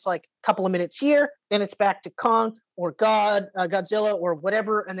Brown, it's like a couple of minutes here, then it's back to Kong or Godzilla or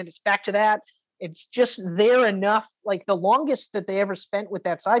whatever, and then it's back to that. It's just there enough. Like the longest that they ever spent with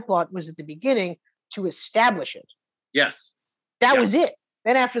that side plot was at the beginning to establish it. Yes. That was it.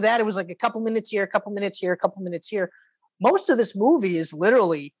 Then after that, it was like a couple minutes here, a couple minutes here, a couple minutes here. Most of this movie is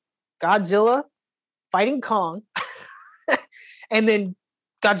literally Godzilla fighting Kong, and then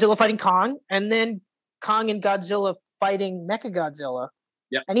Godzilla fighting Kong, and then Kong and Godzilla fighting Mechagodzilla.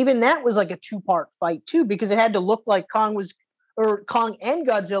 Yeah. And even that was like a 2-part fight too, because it had to look like Kong and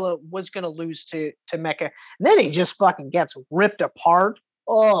Godzilla was going to lose to Mecha. And then he just fucking gets ripped apart.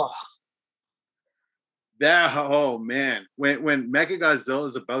 Oh. Oh man. When Mechagodzilla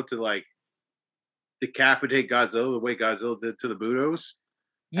is about to like decapitate Godzilla the way Godzilla did to the Budos.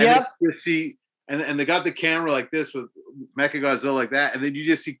 Yep. You see, and they got the camera like this with Mechagodzilla like that, and then you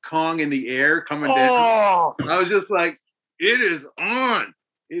just see Kong in the air coming down. I was just like, it is on.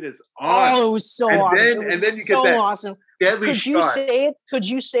 It is on. Oh, it was so awesome. And then you get that awesome. deadly Could shot. you say it? Could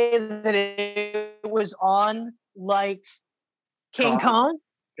you say that it was on like King Kong?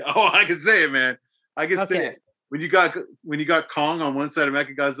 Oh, I can say it, man. I can say Okay. it. When you got Kong on one side of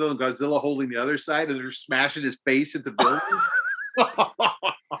Mechagodzilla and Godzilla holding the other side, and they're smashing his face into buildings.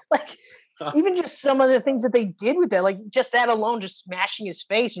 Like even just some of the things that they did with that, like just that alone, just smashing his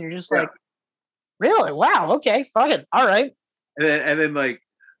face, and you're just like, really? Wow. Okay. Fuck it. All right. And then like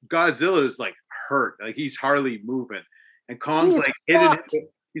Godzilla is like hurt, like he's hardly moving, and Kong's He's like fucked.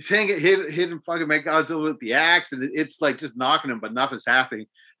 hitting fucking Mechagodzilla with the axe, and it's like just knocking him, but nothing's happening.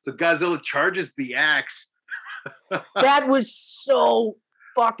 So Godzilla charges the axe. That was so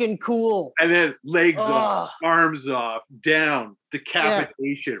fucking cool. And then legs off, arms off, down,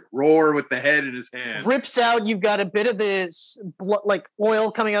 decapitation, roar with the head in his hand. Rips out. You've got a bit of this blood, like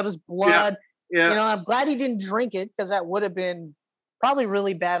oil coming out of his blood. Yeah. You know, I'm glad he didn't drink it because that would have been probably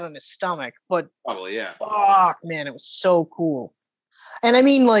really bad on his stomach. But probably, yeah. Fuck, man, it was so cool. And I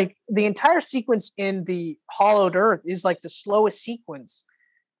mean, like the entire sequence in the Hollowed Earth is like the slowest sequence,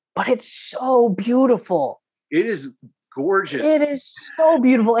 but it's so beautiful. It is gorgeous. It is so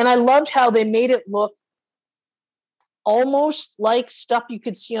beautiful. And I loved how they made it look almost like stuff you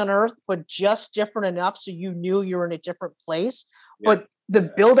could see on Earth, but just different enough so you knew you were in a different place. Yeah. But the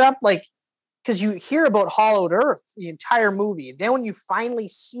build-up, like, because you hear about Hollowed Earth the entire movie, and then when you finally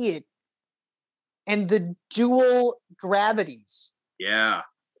see it, and the dual gravities. Yeah.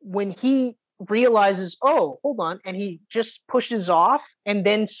 When he realizes, oh, hold on, and he just pushes off and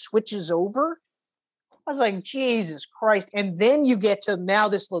then switches over. I was like, Jesus Christ. And then you get to, now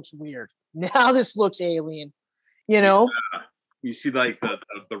this looks weird. Now this looks alien, you know? Yeah. You see like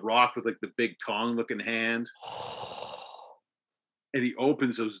the rock with like the big Kong looking hand. And he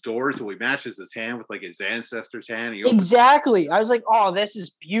opens those doors, so he matches his hand with like his ancestor's hand. Exactly. I was like, oh, this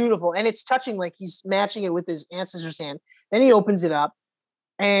is beautiful. And it's touching, like he's matching it with his ancestor's hand. Then he opens it up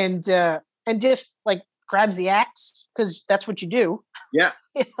and just like grabs the axe, because that's what you do. Yeah.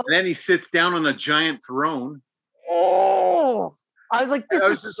 You know? And then he sits down on a giant throne. Oh, I was like, this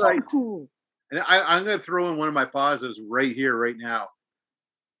is so like, cool. And I'm going to throw in one of my positives right here, right now.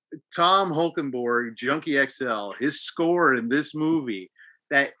 Tom Holkenborg, Junkie XL, his score in this movie,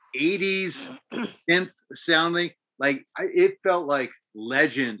 that 80s synth sounding, like it felt like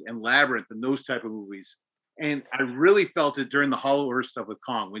Legend and Labyrinth and those type of movies. And I really felt it during the Hollow Earth stuff with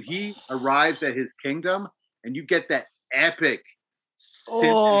Kong. When he arrives at his kingdom and you get that epic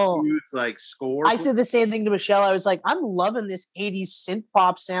synth-infused like score. I said the same thing to Michelle. I was like, I'm loving this 80s synth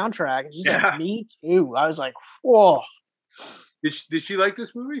pop soundtrack. And she's like, me too. I was like, whoa. Did she like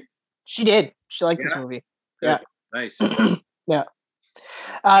this movie? She did. She liked this movie. Yeah. Nice. Yeah.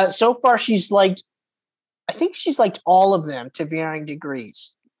 So far, I think she's liked all of them to varying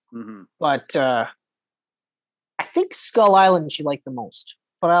degrees. Mm-hmm. But I think Skull Island she liked the most.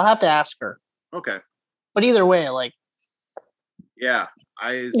 But I'll have to ask her. Okay. But either way, like. Yeah.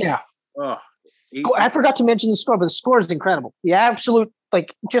 I forgot to mention the score, but the score is incredible. The absolute,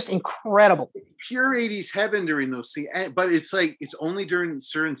 like, just incredible. It's pure 80s heaven during those scenes, but it's like it's only during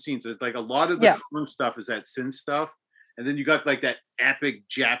certain scenes. It's like a lot of the stuff is that synth stuff, and then you got like that epic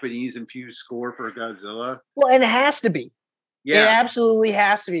Japanese infused score for Godzilla. Well, and it has to be. Yeah, it absolutely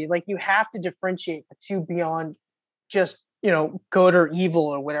has to be. Like, you have to differentiate the two beyond just, good or evil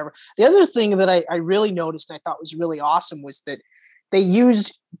or whatever. The other thing that I really noticed and I thought was really awesome was that they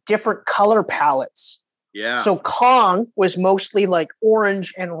used different color palettes Yeah. So Kong was mostly like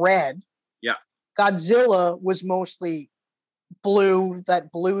orange and red. Yeah. Godzilla was mostly blue,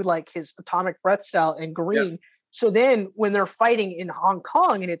 that blue like his atomic breath style, and green. So then when they're fighting in Hong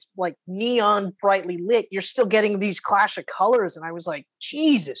Kong and it's like neon brightly lit, you're still getting these clash of colors. And I was like,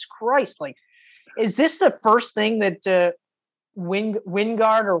 Jesus Christ, like, is this the first thing that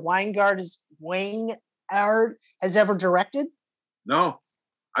Wingard or Wingard has ever directed? No,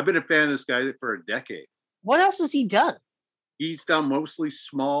 I've been a fan of this guy for a decade. What else has he done? He's done mostly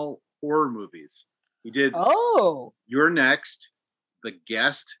small horror movies. He did You're Next, The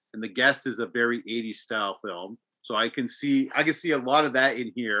Guest, and The Guest is a very 80s style film. So I can see a lot of that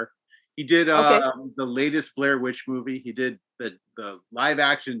in here. He did the latest Blair Witch movie. He did the live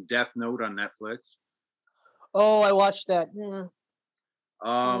action Death Note on Netflix. Oh, I watched that.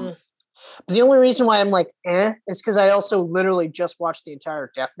 The only reason why I'm like, is because I also literally just watched the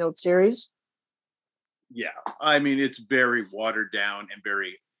entire Death Note series. Yeah, I mean, it's very watered down and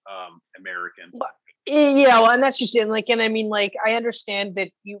very American. Yeah, well, and that's just it. Like, and I mean, like, I understand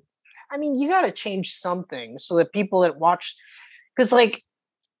that you got to change something so that people that watch, because like,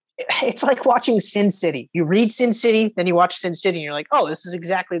 it's like watching Sin City. You read Sin City, then you watch Sin City, and you're like, oh, this is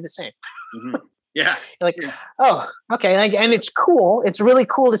exactly the same. Mm-hmm. Yeah. You're like, oh, okay. Like, and it's cool. It's really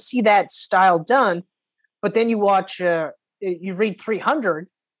cool to see that style done. But then you watch, you read 300,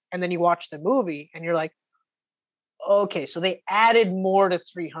 and then you watch the movie, and you're like, okay, so they added more to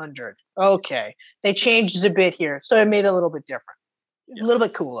 300. Okay, they changed a bit here, so it made it a little bit different, a little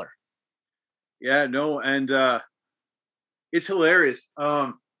bit cooler. Yeah, no, and it's hilarious.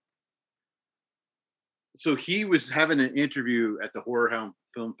 So he was having an interview at the Horror Hound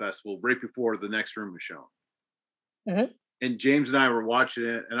Film Festival right before The Next Room was shown. Mm-hmm. And James and I were watching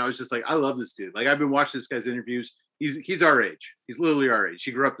it, and I was just like, I love this dude. Like, I've been watching this guy's interviews. He's our age. He's literally our age.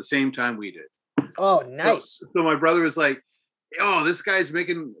 He grew up the same time we did. Oh, nice. So my brother was like, oh, this guy's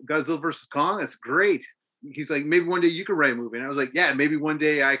making Godzilla versus Kong. That's great. He's like, maybe one day you could write a movie. And I was like, yeah, maybe one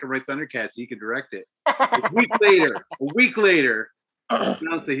day I can write Thundercats so you can direct it. a week later, he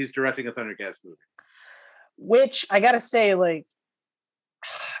announced that he's directing a Thundercats movie. Which I gotta say, like,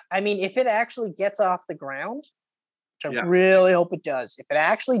 I mean, if it actually gets off the ground, which I really hope it does, if it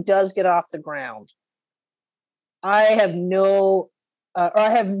actually does get off the ground, I have nothing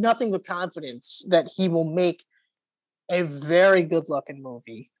but confidence that he will make a very good looking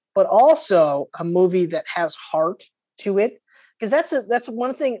movie, but also a movie that has heart to it. Because that's one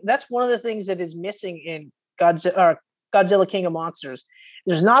of the things that is missing in Godzilla King of Monsters.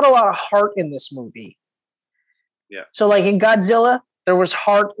 There's not a lot of heart in this movie. Yeah. So like in Godzilla, there was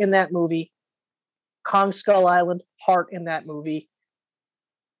heart in that movie. Kong Skull Island, heart in that movie.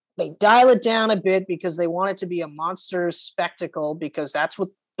 They dial it down a bit because they want it to be a monster spectacle because that's what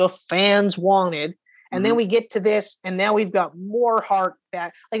the fans wanted. And then we get to this, and now we've got more heart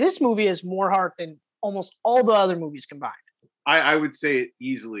back. Like, this movie has more heart than almost all the other movies combined. I would say it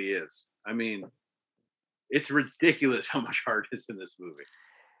easily is. I mean, it's ridiculous how much heart is in this movie.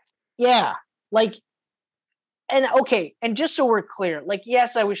 Yeah. Like, and okay, and just so we're clear, like,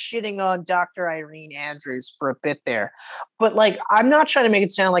 yes, I was shitting on Dr. Irene Andrews for a bit there, but like, I'm not trying to make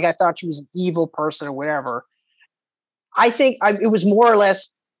it sound like I thought she was an evil person or whatever. I think it was more or less,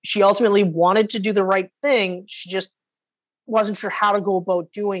 she ultimately wanted to do the right thing. She just wasn't sure how to go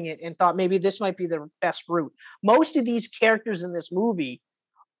about doing it and thought maybe this might be the best route. Most of these characters in this movie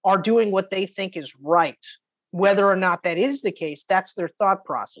are doing what they think is right. Whether or not that is the case, that's their thought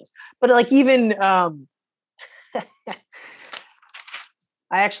process. But like, even I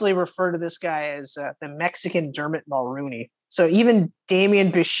actually refer to this guy as the Mexican Dermot Mulroney. So even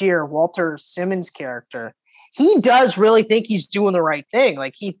Damian Bashir, Walter Simmons' character, he does really think he's doing the right thing.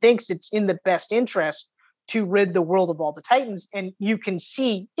 Like, he thinks it's in the best interest to rid the world of all the Titans. And you can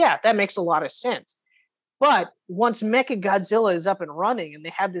see, yeah, that makes a lot of sense. But once Mechagodzilla is up and running and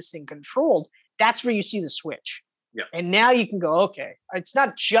they have this thing controlled, that's where you see the switch. Yeah. And now you can go, okay, it's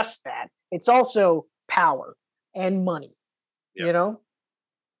not just that. It's also power and money, you know?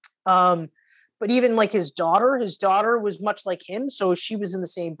 But even like his daughter was much like him. So she was in the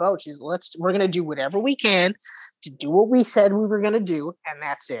same boat. We're going to do whatever we can to do what we said we were going to do. And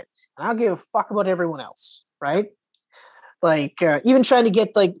that's it. And I'll give a fuck about everyone else. Right. Like, even trying to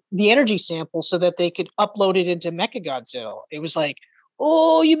get like the energy sample so that they could upload it into Mechagodzilla. It was like,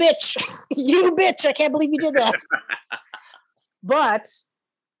 oh, you bitch, you bitch. I can't believe you did that. But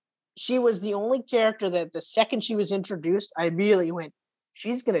she was the only character that the second she was introduced, I immediately went,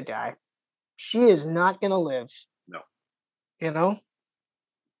 she's going to die. She is not going to live. No. You know?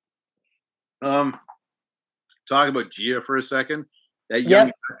 Talk about Gia for a second. That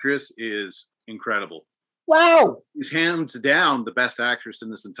young actress is incredible. Wow. She's hands down the best actress in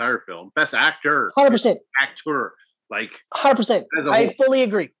this entire film. Best actor. 100%. Actor. Like 100%. I fully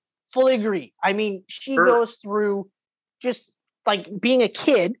agree. Fully agree. I mean, she Her. goes through just like being a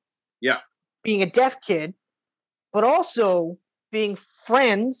kid. Yeah. Being a deaf kid, but also being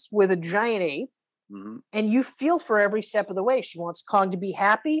friends with a giant ape. Mm-hmm. And you feel for every step of the way. She wants Kong to be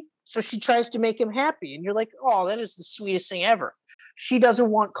happy, so she tries to make him happy. And you're like, oh, that is the sweetest thing ever. She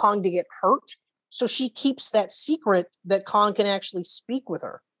doesn't want Kong to get hurt, so she keeps that secret that Kong can actually speak with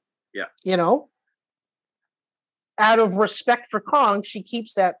her. Yeah. You know? Out of respect for Kong, she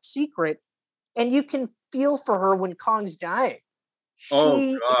keeps that secret. And you can feel for her when Kong's dying.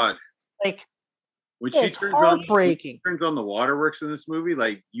 Oh, God. Like, when it's heartbreaking. When she turns on the waterworks in this movie,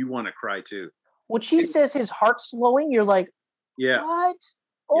 like, you want to cry, too. When she says his heart's slowing, you're like, yeah. What?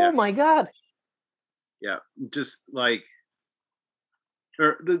 Oh, my God. Yeah. Just, like,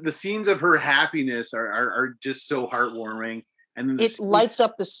 the scenes of her happiness are just so heartwarming. And then it lights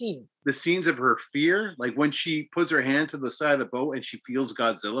up the scene. The scenes of her fear, like when she puts her hand to the side of the boat and she feels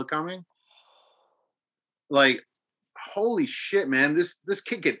Godzilla coming. Like, holy shit, man! This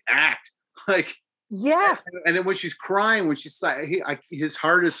kid can act. Like, yeah. And then when she's crying, when she's his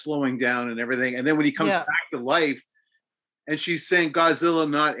heart is slowing down and everything. And then when he comes back to life, and she's saying Godzilla,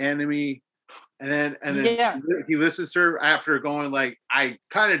 not enemy. And then he listens to her after going like, I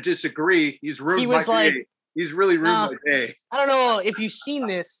kind of disagree. He's ruined my day. He's really ruined my day. I don't know if you've seen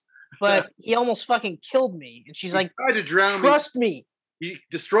this, but he almost fucking killed me. And she's like, tried to drown trust me. He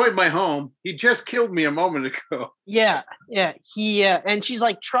destroyed my home. He just killed me a moment ago. Yeah. And she's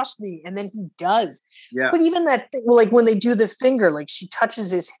like, trust me. And then he does. Yeah. But even that thing, like when they do the finger, like she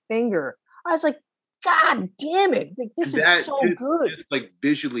touches his finger. I was like, God damn it. Like, this is so good. Just like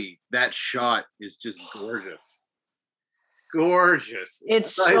visually, that shot is just gorgeous. Gorgeous.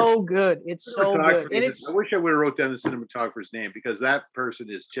 It's so good. It's so good. And I wish I would have wrote down the cinematographer's name because that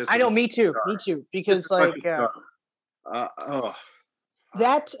person is just. I know, me too. Me too. Because like that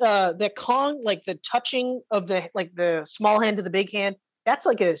Kong, like the touching of the small hand to the big hand, that's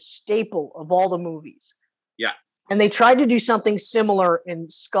like a staple of all the movies. Yeah. And they tried to do something similar in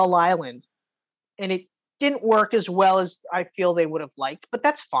Skull Island, and it didn't work as well as I feel they would have liked, but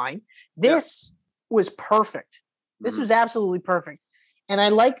that's fine. This was perfect. This was absolutely perfect. And I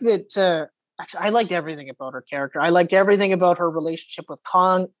like that. Actually, I liked everything about her character. I liked everything about her relationship with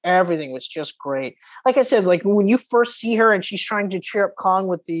Kong. Everything was just great. Like I said, like when you first see her and she's trying to cheer up Kong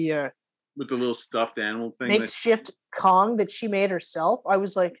with the little stuffed animal thing, makeshift Kong that she made herself, I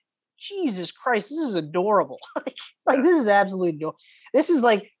was like, Jesus Christ, this is adorable. like this is absolutely adorable. This is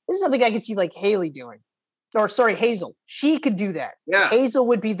something I could see like Haley doing. Or sorry, Hazel. She could do that. Yeah. Hazel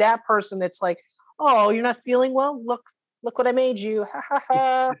would be that person that's like, oh, you're not feeling well? Look what I made you. Ha ha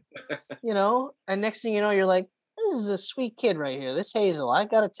ha. You know, and next thing you know, you're like, this is a sweet kid right here. This Hazel, I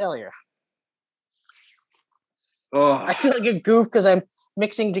gotta tell you. Oh, I feel like a goof because I'm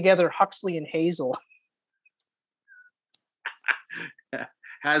mixing together Huxley and Hazel.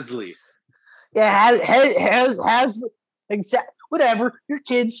 Hasley. Yeah, has exact whatever. Your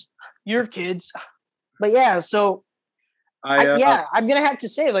kids. But yeah, so I'm gonna have to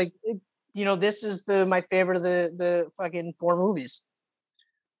say, like, you know, this is my favorite of the fucking 4 movies.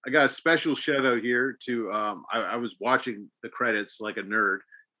 I got a special shout out here to I was watching the credits like a nerd.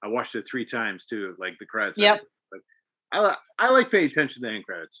 I watched it 3 times too, like the credits. Yep. I like paying attention to the end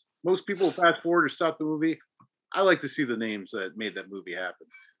credits. Most people fast forward or stop the movie. I like to see the names that made that movie happen.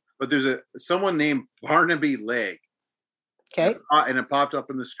 But there's someone named Barnaby Leg. Okay. And it popped up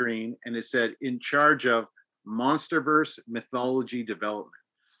on the screen and it said in charge of Monsterverse mythology development.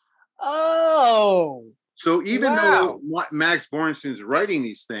 Oh. So even though Max Borenstein's writing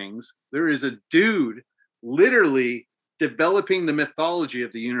these things, there is a dude literally developing the mythology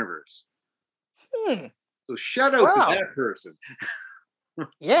of the universe. So shout out to that person.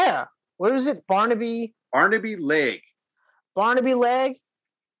 Yeah. What is it? Barnaby Leg. Barnaby Leg.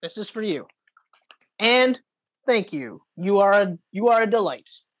 This is for you. And thank you. You are a delight.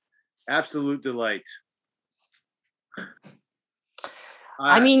 Absolute delight.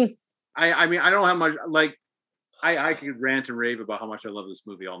 I mean, I don't have much. Like, I could rant and rave about how much I love this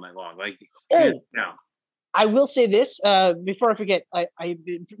movie all night long. Like, now I will say this before I forget. I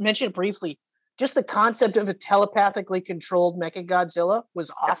mentioned it briefly. Just the concept of a telepathically controlled Mechagodzilla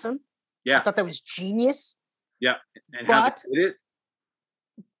was awesome. Yeah, I thought that was genius. Yeah, and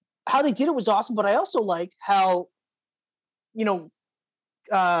how they did it was awesome. But I also like how, you know,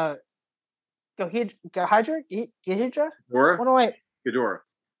 Ghidorah.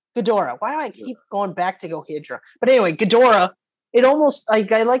 Ghidorah. Why do I keep going back to Ghidorah? But anyway, Ghidorah. It almost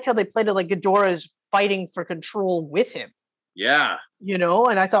like I like how they played it like Ghidorah is fighting for control with him. Yeah.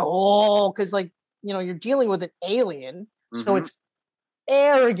 And I thought, because you're dealing with an alien, so it's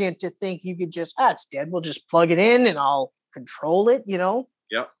arrogant to think you could just, it's dead, we'll just plug it in and I'll control it. Yep.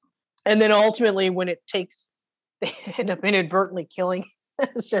 And then ultimately, when it takes, they end up inadvertently killing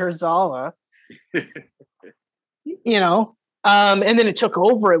Serizawa. And then it took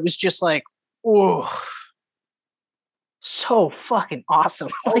over. It was just like, oh, so fucking awesome.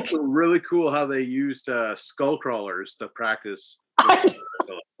 Also, really cool how they used skull crawlers to practice.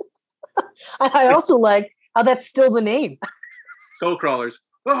 I also like how that's still the name. Skull crawlers.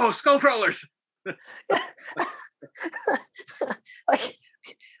 Oh, skull crawlers. Like,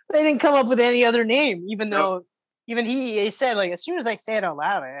 they didn't come up with any other name, even though even he said, like, as soon as I say it out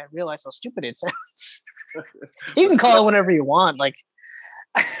loud, I realize how stupid it sounds. You can call it whatever you want. Like,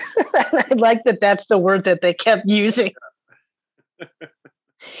 I like that that's the word that they kept using.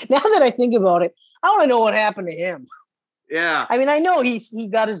 Now that I think about it, I want to know what happened to him. Yeah. I mean, I know he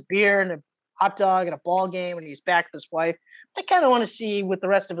got his beer and a hot dog and a ball game and he's back with his wife. I kind of want to see what the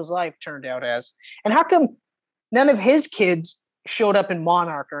rest of his life turned out as. And how come none of his kids showed up in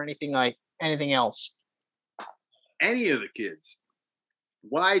Monarch or anything else? Any of the kids.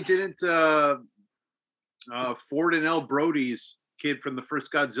 Why didn't Ford and L. Brody's kid from the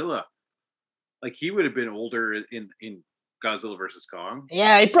first Godzilla? Like, he would have been older in Godzilla versus Kong.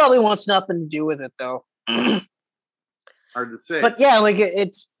 Yeah, he probably wants nothing to do with it, though. Hard to say. But yeah, like,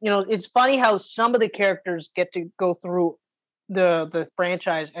 it's funny how some of the characters get to go through the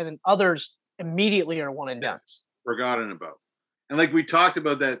franchise and then others immediately are one and done. Forgotten about. And like we talked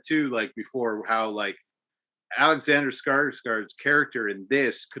about that too, like before, how like Alexander Skarsgård's character in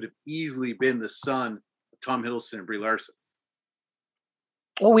this could have easily been the son of Tom Hiddleston and Brie Larson.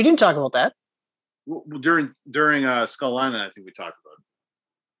 Well, we didn't talk about that. Well, during Skull Island, I think we talked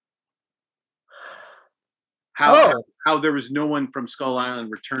about how there was no one from Skull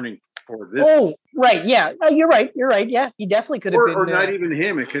Island returning for this. Oh, right, yeah, you're right. Yeah, he definitely could have been, or not even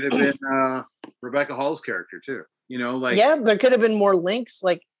him. It could have been Rebecca Hall's character too. Like, yeah, there could have been more links.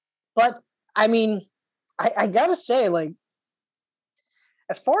 Like, but I mean, I gotta say, like,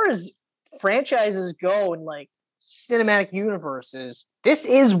 as far as franchises go and like cinematic universes, this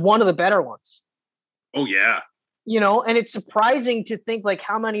is one of the better ones. Oh yeah. And it's surprising to think like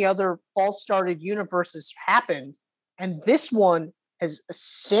how many other false started universes happened. And this one has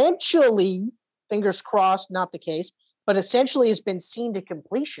essentially, fingers crossed, not the case, but essentially has been seen to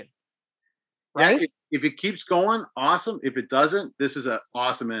completion. Right? Yeah, if it keeps going, awesome. If it doesn't, this is an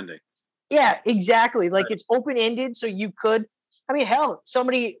awesome ending. Yeah, exactly. Like, it's open-ended, so you could, I mean, hell,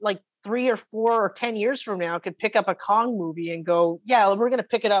 somebody like 3 or 4 or 10 years from now could pick up a Kong movie and go, yeah, we're going to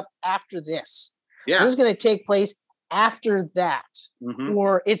pick it up after this. Yeah. This is going to take place after that. Mm-hmm.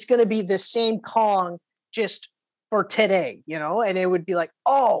 Or it's going to be the same Kong just for today, and it would be like,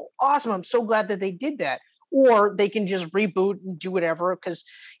 oh, awesome. I'm so glad that they did that. Or they can just reboot and do whatever. Because,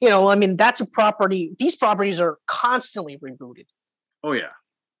 I mean, that's a property. These properties are constantly rebooted. Oh, yeah.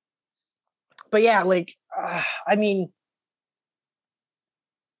 But yeah, like, I mean,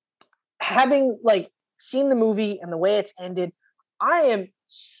 having like seen the movie and the way it's ended, I am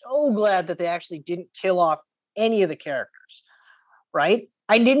so glad that they actually didn't kill off any of the characters. Right?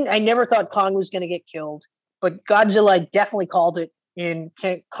 I never thought Kong was going to get killed, but Godzilla definitely called it in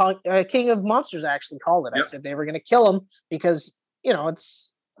King of Monsters. I actually called it. Yep. I said they were going to kill him because,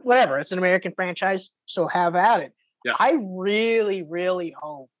 it's whatever. It's an American franchise, so have at it. Yep. I really, really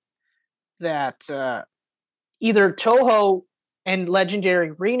hope that either Toho and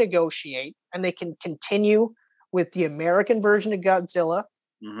Legendary renegotiate and they can continue with the American version of Godzilla.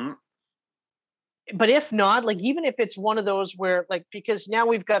 Mm-hmm. But if not, like, even if it's one of those where, like, because now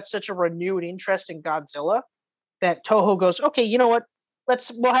we've got such a renewed interest in Godzilla that Toho goes, okay, you know what?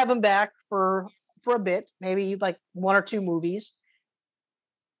 We'll have him back for a bit, maybe like 1 or 2 movies.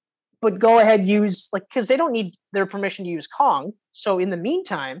 But go ahead, use, like, because they don't need their permission to use Kong. So in the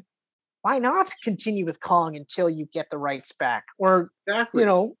meantime, why not continue with Kong until you get the rights back? Or, exactly.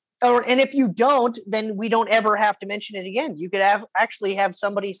 And if you don't, then we don't ever have to mention it again. You could actually have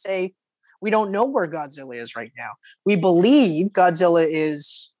somebody say, we don't know where Godzilla is right now. We believe Godzilla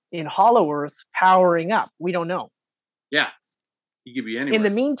is in Hollow Earth powering up. We don't know. Yeah. He could be anywhere. In the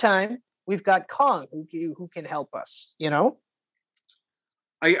meantime, we've got Kong who can help us,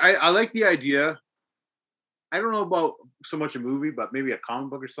 I like the idea. I don't know about so much a movie, but maybe a comic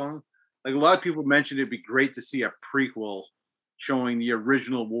book or something. Like, a lot of people mentioned it'd be great to see a prequel showing the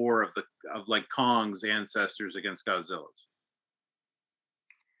original war of like Kong's ancestors against Godzilla's.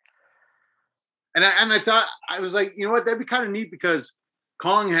 And I thought, I was like, you know what, that'd be kind of neat because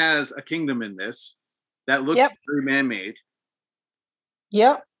Kong has a kingdom in this. That looks Yep. very man-made.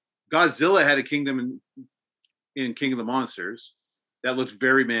 Yep. Godzilla had a kingdom in King of the Monsters. That looks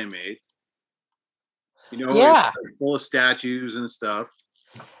very man-made. Yeah. It's full of statues and stuff.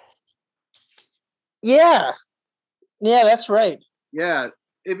 Yeah. Yeah, that's right. Yeah,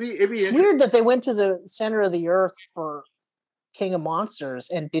 it'd be It's interesting. weird that they went to the center of the earth for King of Monsters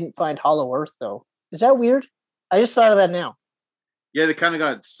and didn't find Hollow Earth, though. Is that weird? I just thought of that now. Yeah, they kind of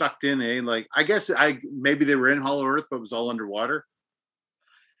got sucked in, eh? Like, I guess maybe they were in Hollow Earth, but it was all underwater.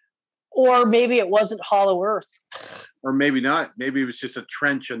 Or maybe it wasn't Hollow Earth. Or maybe not. Maybe it was just a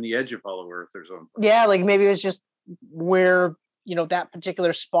trench on the edge of Hollow Earth or something. Yeah, like maybe it was just where, that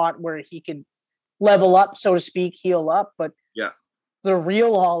particular spot where he could level up, so to speak, heal up. But yeah, the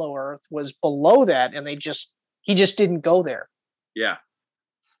real Hollow Earth was below that, and he just didn't go there. Yeah.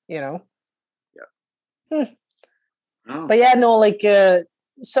 Yeah. Oh. But yeah, no, like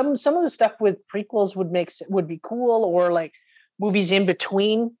some of the stuff with prequels would be cool, or like movies in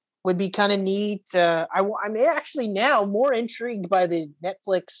between would be kind of neat. I'm actually now more intrigued by the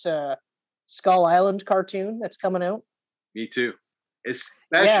Netflix Skull Island cartoon that's coming out. Me too.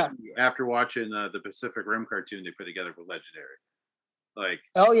 Especially after watching the Pacific Rim cartoon they put together with Legendary. Like,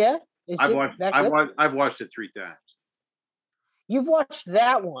 oh yeah, I've watched it 3 times. You've watched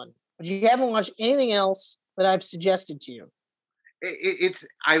that one, but you haven't watched anything else that I've suggested to you.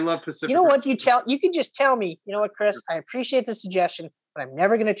 I love Pacific. You know what? You can just tell me. You know what, Chris? I appreciate the suggestion, but I'm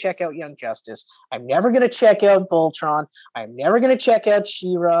never going to check out Young Justice. I'm never going to check out Voltron. I'm never going to check out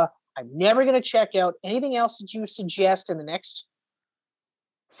She-Ra. I'm never going to check out anything else that you suggest in the next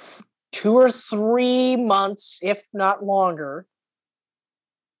 2 or 3 months, if not longer.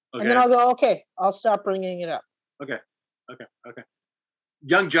 Okay. And then I'll go, okay, I'll stop bringing it up. Okay.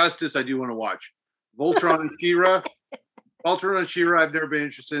 Young Justice, I do want to watch. Voltron and She-Ra. Voltron and She-Ra, I've never been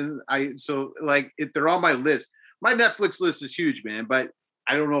interested in. They're on my list. My Netflix list is huge, man, but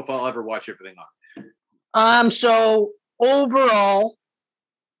I don't know if I'll ever watch everything on. So overall,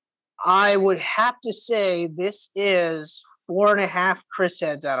 I would have to say this is 4.5 Chris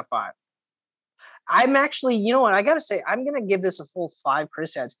heads out of 5. I'm actually, you know what, I got to say, I'm going to give this a full 5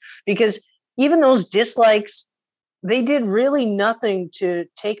 Chris heads, because even those dislikes, they did really nothing to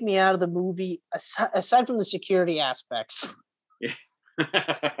take me out of the movie aside from the security aspects. Yeah.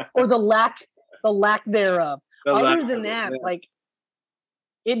 Or the lack thereof. Other than that, like,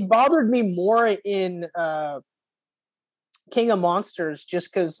 it bothered me more in King of Monsters,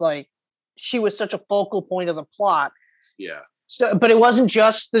 just because, like, she was such a focal point of the plot. Yeah. So, but it wasn't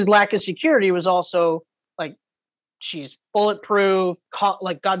just the lack of security. It was also like she's bulletproof,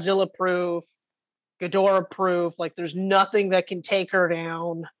 like Godzilla proof, Ghidorah proof. Like there's nothing that can take her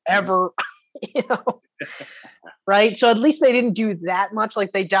down ever, right? So at least they didn't do that much.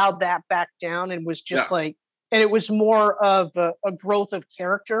 Like they dialed that back down and was just and it was more of a growth of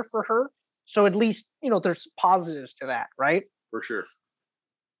character for her. So at least, there's positives to that, right? For sure.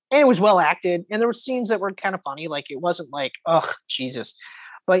 And it was well acted, and there were scenes that were kind of funny. Like it wasn't like, oh Jesus,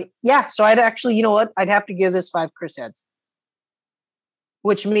 but yeah. So I'd actually, I'd have to give this 5 Chris heads,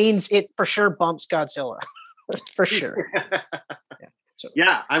 which means it for sure bumps Godzilla, for sure.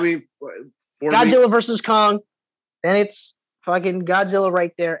 I mean, Godzilla versus Kong, then it's fucking Godzilla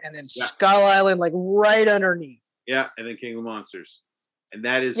right there, and then Skull Island like right underneath. Yeah, and then King of Monsters, and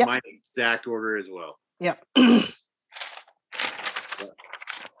that is my exact order as well. Yeah.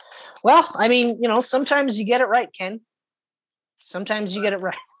 Well, I mean, sometimes you get it right, Ken. Sometimes you get it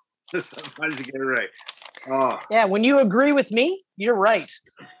right. Sometimes you get it right. Oh. Yeah, when you agree with me, you're right.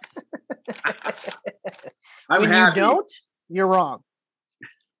 When you don't, you're wrong.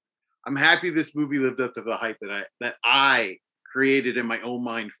 I'm happy this movie lived up to the hype that I created in my own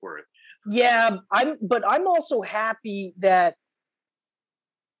mind for it. Yeah, I'm also happy that,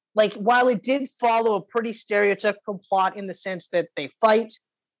 like, while it did follow a pretty stereotypical plot in the sense that they fight,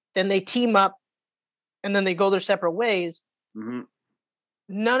 then they team up, and then they go their separate ways. Mm-hmm.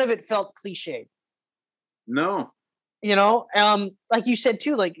 None of it felt cliched. No. Like you said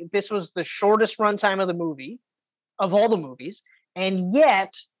too, like this was the shortest runtime of all the movies, and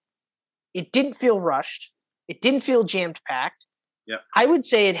yet it didn't feel rushed. It didn't feel jammed packed. Yeah. I would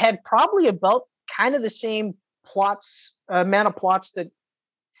say it had probably about kind of the same amount of plots that,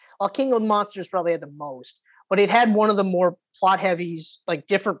 well, King of Monsters probably had the most, but it had one of the more plot heavies, like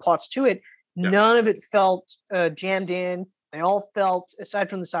different plots to it. Yeah. None of it felt jammed in. They all felt, aside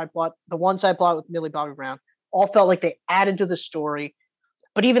from the side plot, the one side plot with Millie Bobby Brown, all felt like they added to the story.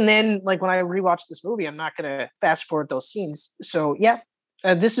 But even then, like when I rewatched this movie, I'm not going to fast forward those scenes. So yeah,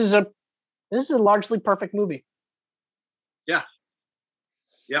 this is a largely perfect movie. Yeah.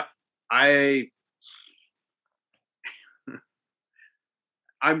 Yeah. I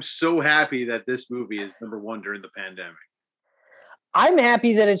I'm so happy that this movie is #1 during the pandemic. I'm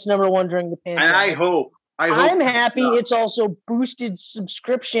happy that it's #1 during the And pandemic. I hope I'm happy it's also boosted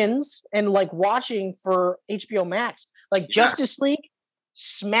subscriptions and like watching for HBO Max. Like Justice League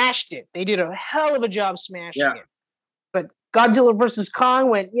smashed it. They did a hell of a job smashing it. But Godzilla versus Kong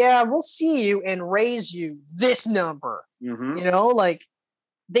went, yeah, we'll see you and raise you this number. Mm-hmm. You know, like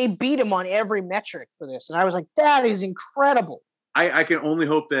they beat him on every metric for this. And I was like, that is incredible. I can only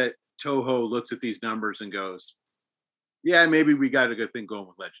hope that Toho looks at these numbers and goes, yeah, maybe we got a good thing going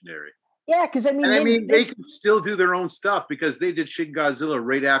with Legendary. Yeah, because I mean, they can still do their own stuff because they did Shin Godzilla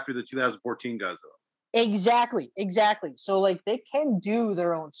right after the 2014 Godzilla. Exactly. So like they can do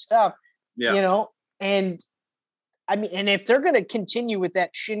their own stuff, you know, and I mean, and if they're going to continue with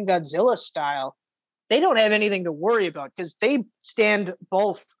that Shin Godzilla style, they don't have anything to worry about because they stand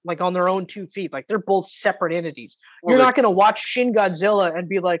both like on their own 2 feet. Like they're both separate entities. You're not going to watch Shin Godzilla and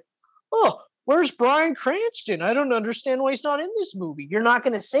be like, oh, where's Bryan Cranston? I don't understand why he's not in this movie. You're not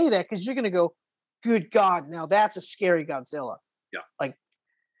going to say that because you're going to go, good God, now that's a scary Godzilla. Yeah. Like,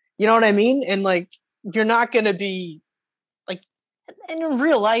 you know what I mean? And like, you're not going to be like, and in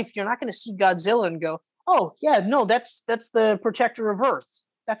real life, you're not going to see Godzilla and go, oh yeah, no, that's the protector of Earth.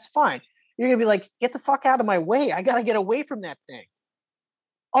 That's fine. You're going to be like, get the fuck out of my way. I got to get away from that thing.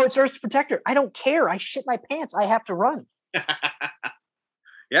 Oh, it's Earth's protector. I don't care. I shit my pants. I have to run.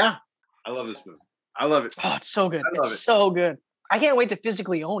 Yeah. I love this movie. I love it. Oh, it's so good. It's so good. I can't wait to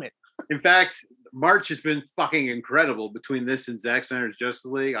physically own it. In fact, March has been fucking incredible between this and Zack Snyder's Justice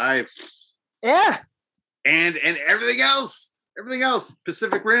League. Yeah. And everything else.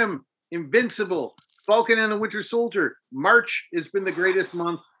 Pacific Rim, Invincible, Falcon and the Winter Soldier. March has been the greatest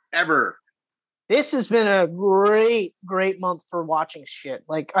month ever. This has been a great month for watching shit.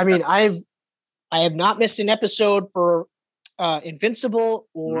 Like, I mean, I have not missed an episode for Invincible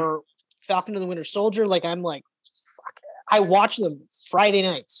or Falcon and the Winter Soldier. Like, I'm like, fuck. I watch them Friday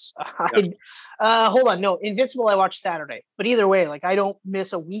nights. Hold on. No, Invincible I watch Saturday. But either way, like, I don't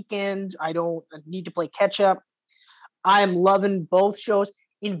miss a weekend. I don't need to play catch up. I'm loving both shows.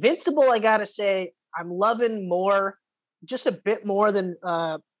 Invincible, I got to say, I'm loving more, just a bit more than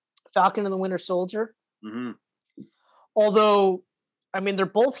Falcon and the Winter Soldier. Mm-hmm. Although, I mean, they're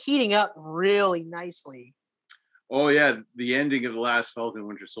both heating up really nicely. Oh, yeah. The ending of the last Falcon and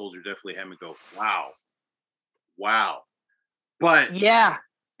Winter Soldier definitely had me go, wow. But yeah,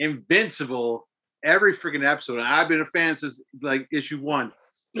 Invincible, every freaking episode, and I've been a fan since like issue 1.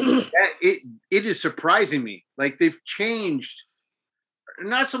 it is surprising me. Like they've changed,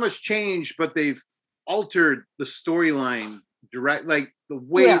 not so much changed, but they've altered the storyline direct, like the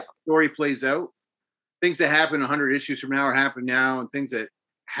way the story plays out. Things that happen 100 issues from now are happening now, and things that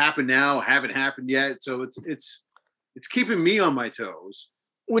happen now haven't happened yet. So it's keeping me on my toes,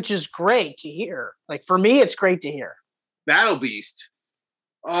 which is great to hear. Like for me, it's great to hear. Battle Beast.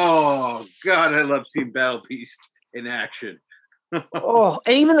 Oh God, I love seeing Battle Beast in action. Oh,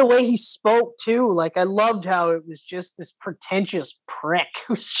 and even the way he spoke too. Like I loved how it was just this pretentious prick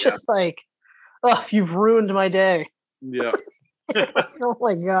who's just like, oh, you've ruined my day. Yeah. Oh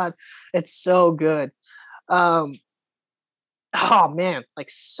my God. It's so good. Oh man,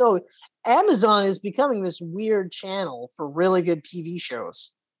 like so Amazon is becoming this weird channel for really good TV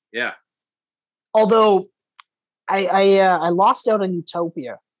shows. Yeah. Although I lost out on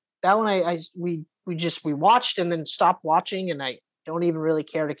Utopia. That one we watched and then stopped watching, and I don't even really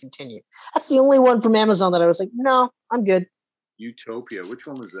care to continue. That's the only one from Amazon that I was like, no, I'm good. Utopia. Which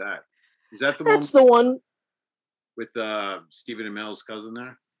one was that? Is that the That's one? The one with Stephen Amell's cousin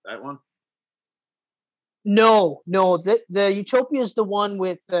there? That one? No. The Utopia is the one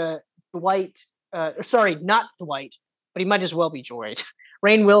with Dwight. Sorry, not Dwight, but he might as well be Dwight.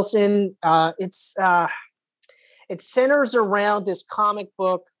 Rainn Wilson. It centers around this comic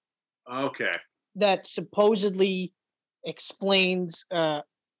book. Okay. That supposedly explains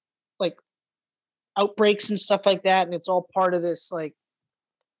like outbreaks and stuff like that, and it's all part of this like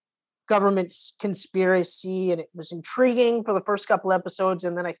government conspiracy, and it was intriguing for the first couple episodes,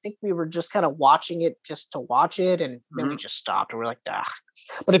 and then I think we were just kind of watching it just to watch it, and then we just stopped and we're like,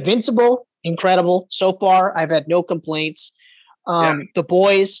 But Invincible, incredible so far. I've had no complaints. The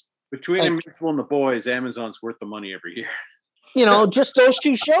Boys, between Invincible and The Boys, Amazon's worth the money every year. You know, just those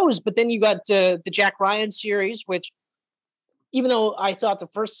two shows. But then you got the Jack Ryan series, which even though I thought the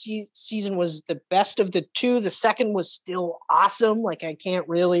first season was the best of the two, the second was still awesome. Like I can't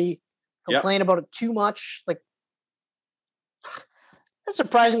really complain about it too much. Like that's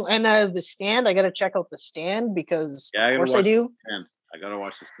surprising. And The Stand, I got to check out The Stand because of course I do. I got to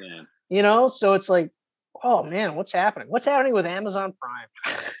watch The Stand. You know, so it's like, Oh man, what's happening? What's happening with Amazon Prime?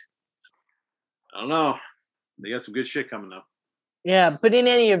 I don't know. They got some good shit coming up. Yeah, but in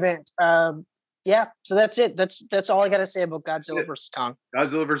any event, yeah. So that's it. That's all I got to say about Godzilla versus Kong.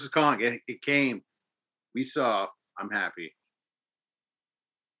 Godzilla versus Kong. It came. We saw. I'm happy.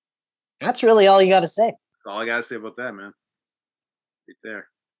 That's really all you got to say. That's all I got to say about that, man. Right there.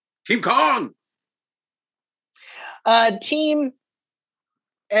 Team Kong. Team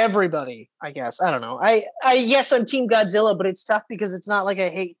everybody, I guess. I don't know. Yes, I'm Team Godzilla, but it's tough because it's not like I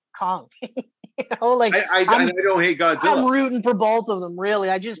hate Kong. You know, like I don't hate Godzilla. I'm rooting for both of them, really.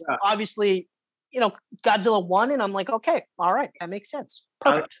 I just obviously, Godzilla won, and I'm like, okay, all right, that makes sense.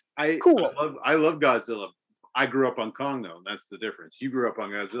 Perfect. Cool. I love Godzilla. I grew up on Kong, though. That's the difference. You grew up on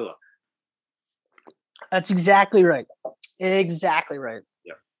Godzilla. That's exactly right. Exactly right.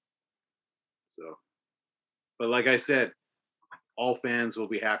 Yeah. So, but like I said, all fans will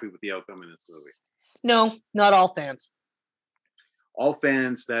be happy with the outcome in this movie. No, not all fans. All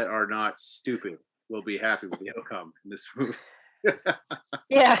fans that are not stupid will be happy with the outcome in this movie.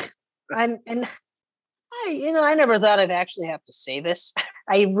 Yeah. I never thought I'd actually have to say this.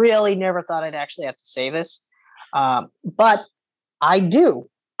 I really never thought I'd actually have to say this. But I do.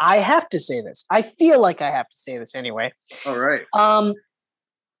 I have to say this. I feel like I have to say this anyway. All right.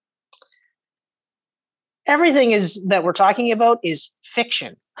 Everything is that we're talking about is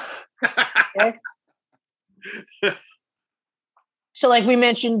fiction. Okay? So, like we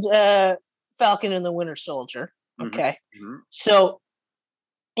mentioned, Falcon and the Winter Soldier. Okay. Mm-hmm. So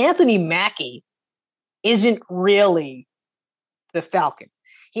Anthony Mackie isn't really the Falcon.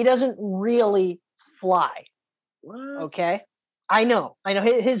 He doesn't really fly. What? Okay. I know.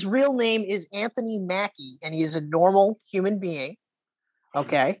 His real name is Anthony Mackie, and he is a normal human being.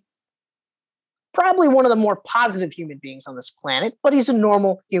 Okay. Probably one of the more positive human beings on this planet, but he's a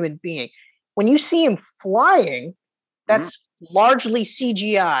normal human being. When you see him flying, that's largely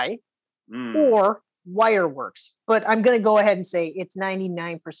CGI or wire works. But I'm going to go ahead and say it's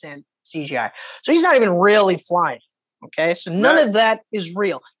 99% CGI. So he's not even really flying. Okay. So none of that is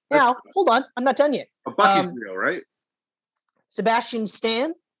real. Now, hold on. I'm not done yet. Bucky's real, right? Sebastian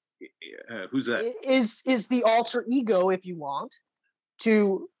Stan. Who's that? Is the alter ego, if you want,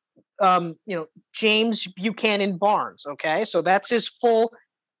 to James Buchanan Barnes. Okay, so that's his full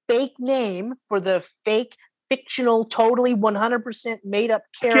fake name for the fake fictional, totally 100% made up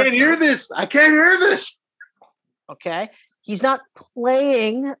character. I can't hear this. Okay, he's not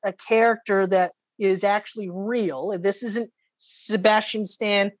playing a character that is actually real. This isn't Sebastian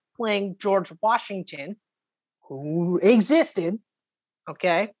Stan playing George Washington, who existed.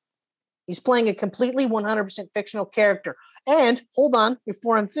 Okay, he's playing a completely 100% fictional character. And hold on,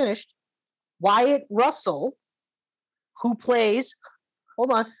 before I'm finished, Wyatt Russell, who plays,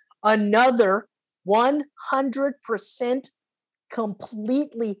 another 100%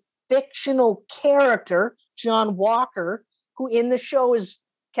 completely fictional character, John Walker, who in the show is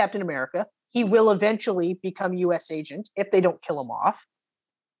Captain America. He will eventually become U.S. agent if they don't kill him off.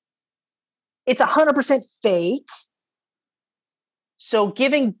 It's 100% fake. So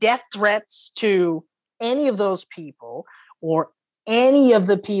giving death threats to any of those people or any of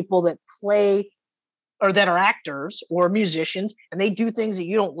the people that play or that are actors or musicians and they do things that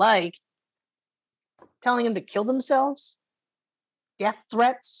you don't like, telling them to kill themselves, death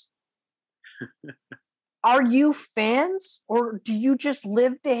threats. Are you fans or do you just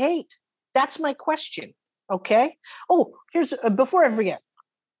live to hate? That's my question. Okay. Oh, here's before I forget,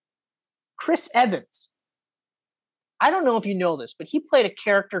 Chris Evans. I don't know if you know this, but he played a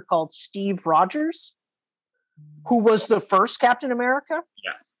character called Steve Rogers, who was the first Captain America.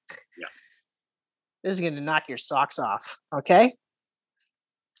 Yeah. This is going to knock your socks off. Okay.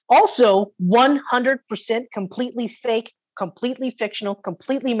 Also, 100% completely fake, completely fictional,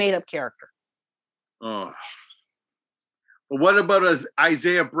 completely made up character. Oh. But what about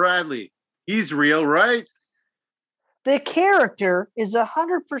Isaiah Bradley? He's real, right? The character is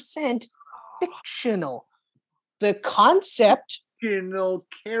 100% fictional. The concept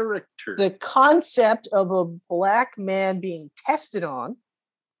of a black man being tested on,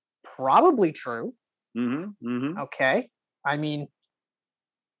 probably true. Okay. I mean,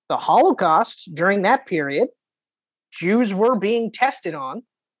 the Holocaust during that period, Jews were being tested on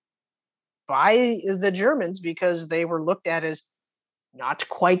by the Germans because they were looked at as not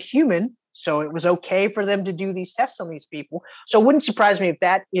quite human. So it was okay for them to do these tests on these people. So it wouldn't surprise me if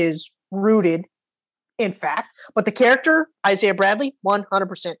that is rooted in fact. But the character, Isaiah Bradley,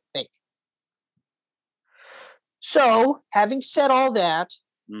 100% fake. So having said all that,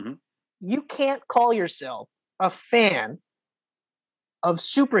 you can't call yourself a fan of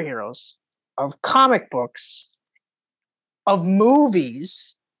superheroes of comic books, of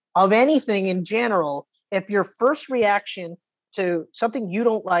movies, of anything in general, if your first reaction to something you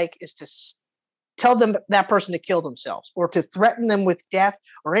don't like is to tell them that person to kill themselves or to threaten them with death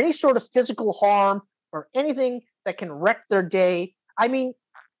or any sort of physical harm or anything that can wreck their day. I mean,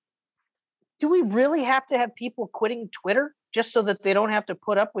 do we really have to have people quitting Twitter just so that they don't have to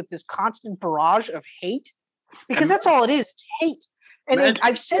put up with this constant barrage of hate? Because that's all it is. It's hate. And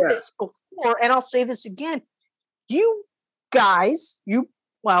I've said this before, and I'll say this again. You guys,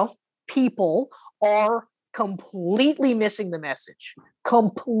 people are completely missing the message.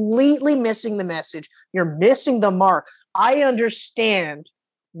 Completely missing the message. You're missing the mark. I understand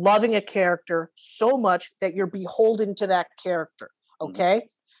loving a character so much that you're beholden to that character. Okay? Mm-hmm.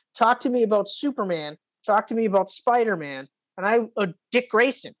 Talk to me about Superman. Talk to me about Spider-Man. And Dick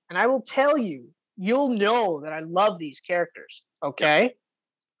Grayson. And I will tell you, you'll know that I love these characters. Okay? Yep.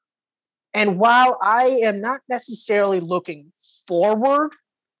 And while I am not necessarily looking forward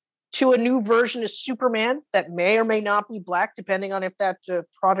to a new version of Superman that may or may not be black, depending on if that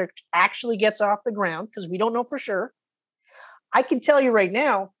project actually gets off the ground, because we don't know for sure, I can tell you right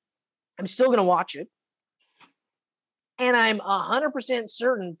now, I'm still going to watch it. And I'm 100%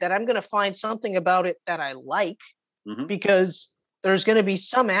 certain that I'm going to find something about it that I like, mm-hmm. because there's going to be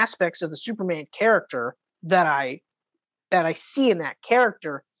some aspects of the Superman character that I see in that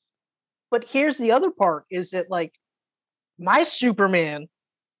character. But here's the other part is that, like, my Superman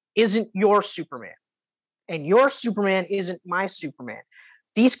isn't your Superman, and your Superman isn't my Superman.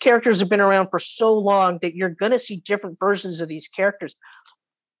 These characters have been around for so long that you're going to see different versions of these characters.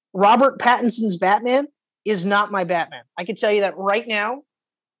 Robert Pattinson's Batman is not my Batman. I can tell you that right now.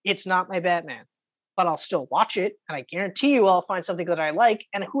 It's not my Batman, but I'll still watch it, and I guarantee you I'll find something that I like,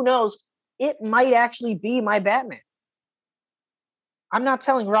 and who knows, it might actually be my Batman. I'm not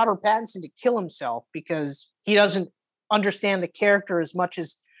telling Robert Pattinson to kill himself because he doesn't understand the character as much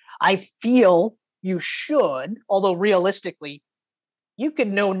as I feel you should, although realistically, you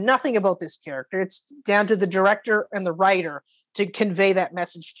can know nothing about this character. It's down to the director and the writer to convey that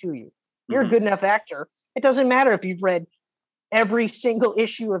message to you. You're mm-hmm. a good enough actor. It doesn't matter if you've read every single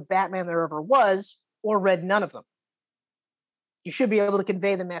issue of Batman there ever was or read none of them. You should be able to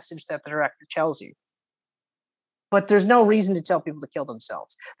convey the message that the director tells you. But there's no reason to tell people to kill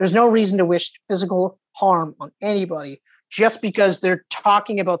themselves. There's no reason to wish physical harm on anybody just because they're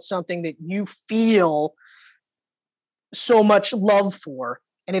talking about something that you feel so much love for.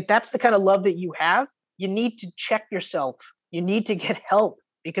 And if that's the kind of love that you have, you need to check yourself. You need to get help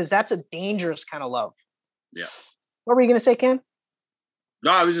because that's a dangerous kind of love. Yeah. What were you going to say, Ken?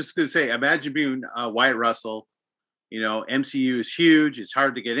 No, I was just going to say, imagine being Wyatt Russell. You know, MCU is huge. It's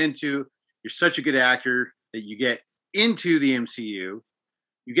hard to get into. You're such a good actor that you get into the MCU.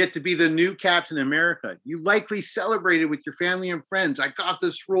 You get to be the new Captain America. You likely celebrated with your family and friends. I got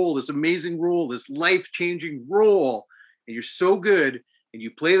this role, this amazing role, this life-changing role. And you're so good and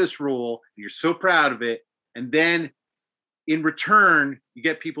you play this role and you're so proud of it. And then in return, you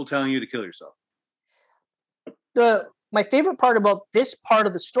get people telling you to kill yourself. My favorite part about this part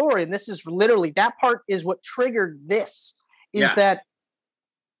of the story, and this is literally, that part is what triggered this, is that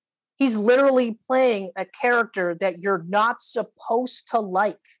he's literally playing a character that you're not supposed to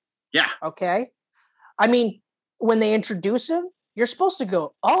like. Yeah. Okay? I mean, when they introduce him, you're supposed to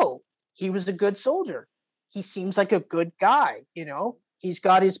go, oh, he was a good soldier. He seems like a good guy, you know? He's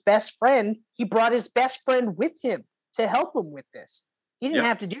got his best friend. He brought his best friend with him to help him with this. He didn't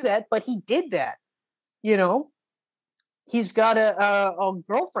have to do that, but he did that, you know? He's got a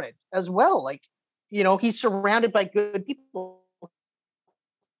girlfriend as well. Like, you know, he's surrounded by good people.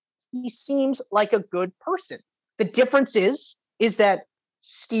 He seems like a good person. The difference is that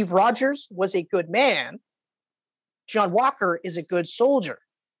Steve Rogers was a good man. John Walker is a good soldier.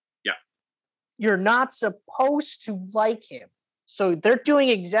 Yeah. You're not supposed to like him. So they're doing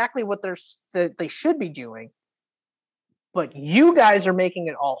exactly what they should be doing. But you guys are making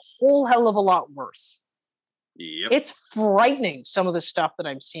it a whole hell of a lot worse. Yep. It's frightening, some of the stuff that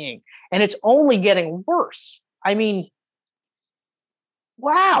I'm seeing. And it's only getting worse. I mean,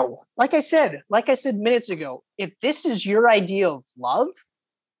 wow. Like I said minutes ago, if this is your idea of love,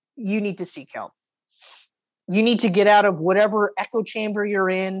 you need to seek help. You need to get out of whatever echo chamber you're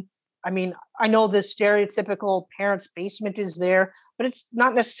in. I mean, I know the stereotypical parent's basement is there, but it's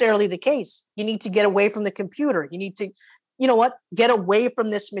not necessarily the case. You need to get away from the computer. You need to, you know what, get away from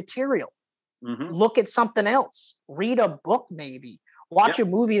this material. Mm-hmm. Look at something else. Read a book, maybe. Watch a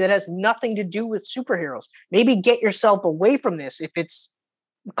movie that has nothing to do with superheroes. Maybe get yourself away from this if it's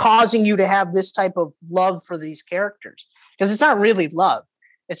causing you to have this type of love for these characters. Because it's not really love.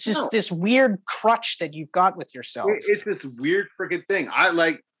 It's just No. this weird crutch that you've got with yourself. It's this weird freaking thing.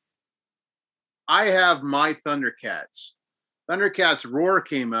 I have my Thundercats. Thundercats Roar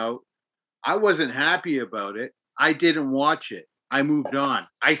came out. I wasn't happy about it. I didn't watch it. I moved on.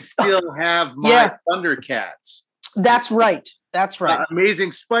 I still have my Thundercats. That's right. That's right.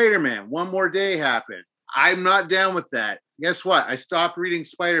 Amazing Spider-Man. One More Day happened. I'm not down with that. Guess what? I stopped reading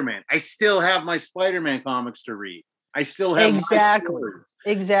Spider-Man. I still have my Spider-Man comics to read. I still have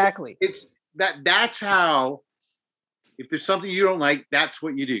Exactly. It's that's how, if there's something you don't like, that's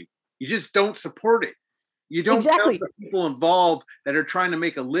what you do. You just don't support it. You don't tell the people involved that are trying to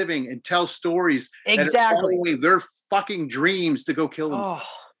make a living and tell stories that are following their fucking dreams to go kill themselves.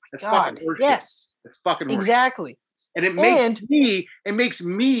 Oh, that's God. fucking horseshit. Yes. It's fucking horseshit. Exactly. And it makes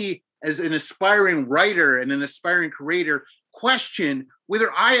me as an aspiring writer and an aspiring creator question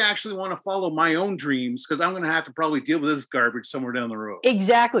whether I actually want to follow my own dreams, because I'm going to have to probably deal with this garbage somewhere down the road.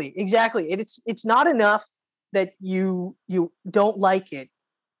 Exactly. It's not enough that you don't like it.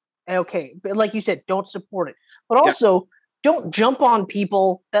 Okay, but like you said, don't support it. But also don't jump on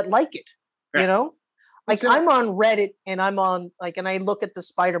people that like it. You know? Like I'm on Reddit and I'm on and I look at the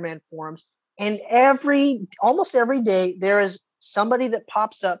Spider-Man forums, and almost every day there is somebody that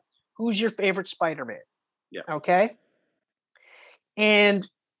pops up. Who's your favorite Spider-Man? Yeah. Okay. And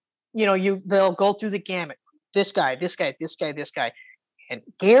they'll go through the gamut. This guy, and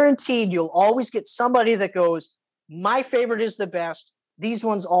guaranteed you'll always get somebody that goes, my favorite is the best. These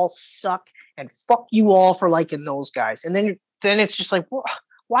ones all suck, and fuck you all for liking those guys. And then it's just like, well,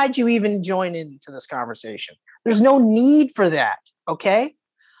 why'd you even join into this conversation? There's no need for that. Okay.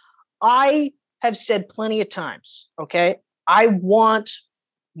 I have said plenty of times, okay, I want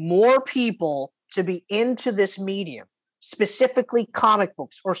more people to be into this medium, specifically comic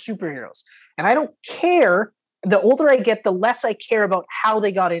books or superheroes. And I don't care. The older I get, the less I care about how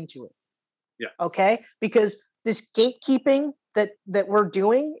they got into it. Yeah. Okay. Because this gatekeeping that we're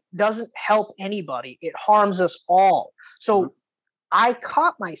doing doesn't help anybody. It harms us all. So I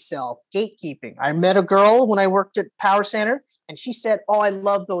caught myself gatekeeping. I met a girl when I worked at Power Center, and she said, "Oh, I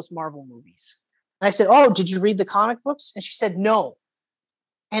love those Marvel movies." And I said, "Oh, did you read the comic books?" And she said, "No."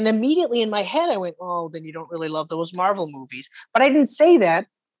 And immediately in my head, I went, "Oh, then you don't really love those Marvel movies." But I didn't say that.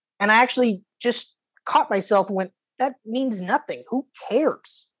 And I actually just caught myself and went, that means nothing. Who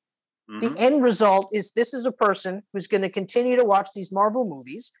cares? The end result is this is a person who's going to continue to watch these Marvel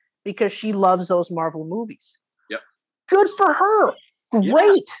movies because she loves those Marvel movies. Yep. Good for her.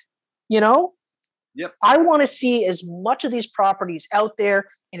 Great. Yep. I want to see as much of these properties out there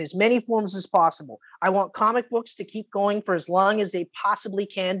in as many forms as possible. I want comic books to keep going for as long as they possibly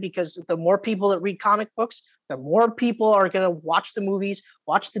can, because the more people that read comic books, the more people are going to watch the movies,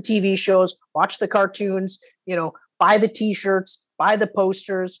 watch the TV shows, watch the cartoons, buy the t-shirts, buy the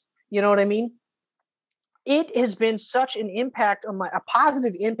posters. You know what I mean? It has been such an impact on a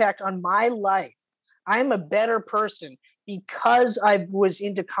positive impact on my life. I'm a better person because I was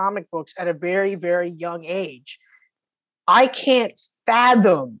into comic books at a very, very young age. I can't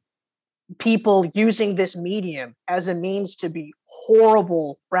fathom people using this medium as a means to be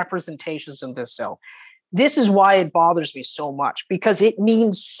horrible representations of this self. This is why it bothers me so much, because it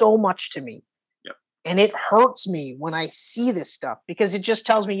means so much to me. And it hurts me when I see this stuff, because it just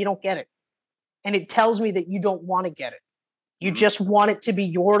tells me you don't get it. And it tells me that you don't want to get it. You just want it to be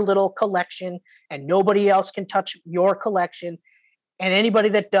your little collection, and nobody else can touch your collection. And anybody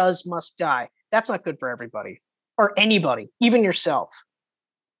that does must die. That's not good for everybody or anybody, even yourself.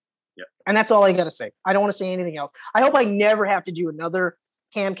 Yep. And that's all I got to say. I don't want to say anything else. I hope I never have to do another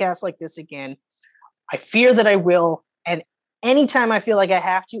Camcast like this again. I fear that I will. And anytime I feel like I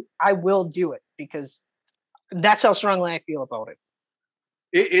have to, I will do it, because that's how strongly I feel about it.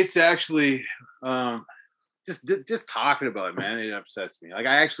 It's actually just talking about it, man. It upsets me. Like,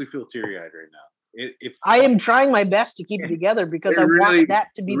 I actually feel teary-eyed right now. I am trying my best to keep it together, because I want that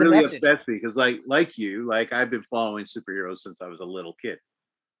to be the message. It really upsets me, because like you, I've been following superheroes since I was a little kid.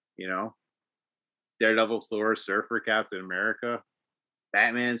 Daredevil, Thor, Surfer, Captain America,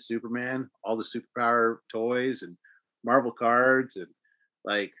 Batman, Superman, all the superpower toys and Marvel cards, and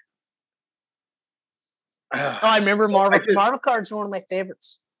I remember Marvel cards are one of my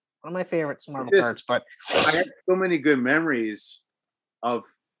favorites. One of my favorites, Marvel cards. But I had so many good memories of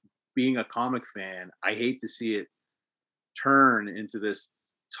being a comic fan. I hate to see it turn into this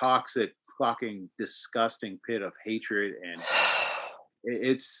toxic, fucking disgusting pit of hatred, and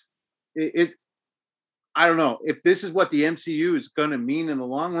it's I don't know if this is what the MCU is going to mean in the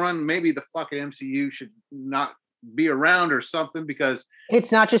long run. Maybe the fucking MCU should not be around or something, because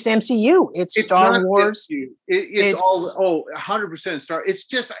it's not just MCU. It's Star Wars. It's all 100% Star. It's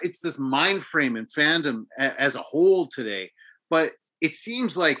this mind frame and fandom as a whole today. But it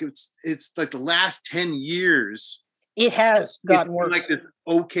seems like it's like the last 10 years. It has gotten worse. Like this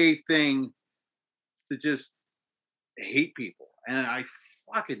okay thing to just hate people, and I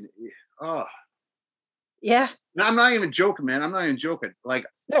fucking yeah. No, I'm not even joking, man. I'm not even joking. Like,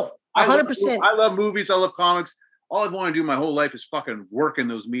 no, 100%. I love movies. I love comics. All I want to do my whole life is fucking work in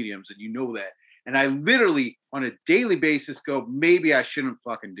those mediums, and you know that. And I literally, on a daily basis, go, maybe I shouldn't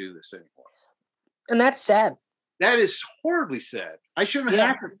fucking do this anymore. And that's sad. That is horribly sad. I shouldn't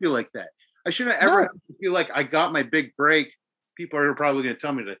have to feel like that. I shouldn't ever have to feel like I got my big break. People are probably going to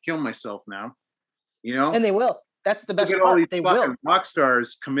tell me to kill myself now. You know? And they will. That's the best part. All these they fucking rock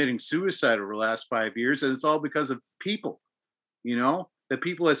stars committing suicide over the last 5 years, and it's all because of people. You know? The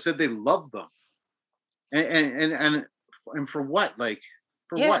people that said they love them. And for what? Like,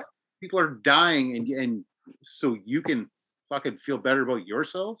 for what? People are dying, and so you can fucking feel better about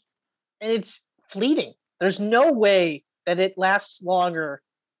yourself? And it's fleeting. There's no way that it lasts longer,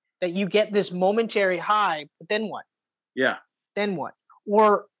 that you get this momentary high, but then what? Yeah. Then what?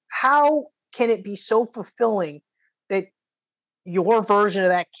 Or how can it be so fulfilling that your version of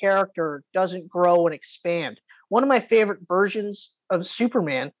that character doesn't grow and expand? One of my favorite versions of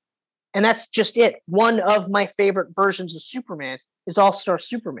Superman, and that's just it, one of my favorite versions of Superman is All-Star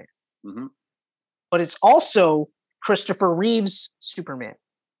Superman. Mm-hmm. But it's also Christopher Reeve's Superman.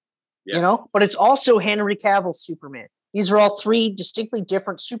 Yeah. You know, but it's also Henry Cavill's Superman. These are all three distinctly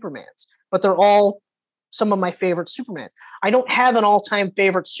different Supermans, but they're all some of my favorite Supermans. I don't have an all-time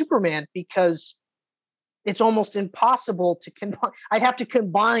favorite Superman because it's almost impossible to combine. I'd have to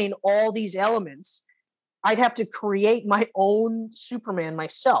combine all these elements. I'd have to create my own Superman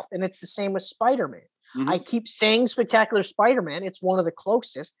myself. And it's the same with Spider-Man. Mm-hmm. I keep saying Spectacular Spider-Man. It's one of the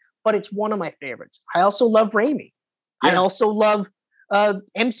closest, but it's one of my favorites. I also love Raimi. Yeah. I also love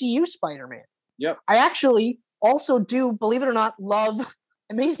MCU Spider-Man. Yep. I actually also do, believe it or not, love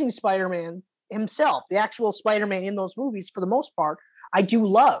Amazing Spider-Man himself. The actual Spider-Man in those movies, for the most part, I do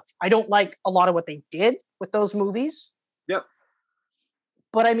love. I don't like a lot of what they did with those movies. Yep.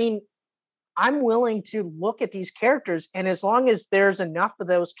 But I mean, I'm willing to look at these characters, and as long as there's enough of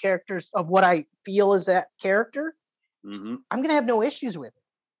those characters of what I feel is that character, mm-hmm. I'm going to have no issues with it.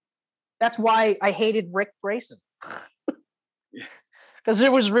 That's why I hated Rick Grayson. Because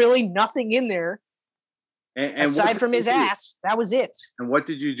there was really nothing in there and aside from his ass. That was it. And what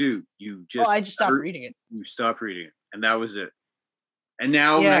did you do? You just I just stopped reading it. You stopped reading it, and that was it. And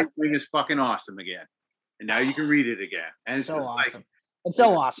now Nightwing is fucking awesome again. And now you can read it again. And it's so awesome. Like, it's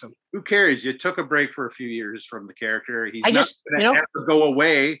so awesome. Who cares? You took a break for a few years from the character. He's not going to ever go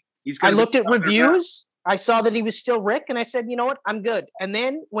away. I looked at reviews. I saw that he was still Rick, and I said, you know what? I'm good. And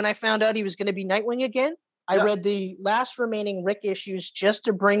then when I found out he was going to be Nightwing again, I read the last remaining Rick issues just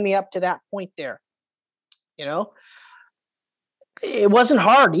to bring me up to that point there. You know? It wasn't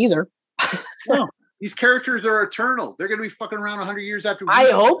hard either. No. These characters are eternal. They're going to be fucking around 100 years after.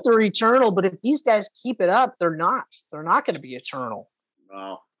 I hope they're eternal, but if these guys keep it up, they're not. They're not going to be eternal.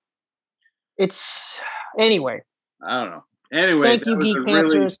 Well, it's anyway. I don't know. Anyway, thank you, Geek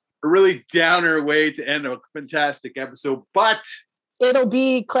Pantsers. A really downer way to end a fantastic episode, but it'll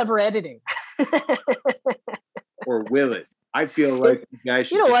be clever editing. Or will it? I feel like you guys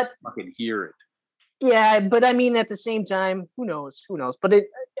should fucking hear it. Yeah, but I mean, at the same time, who knows? Who knows? But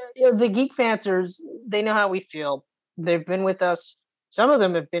the Geek Fancers, they know how we feel. They've been with us. Some of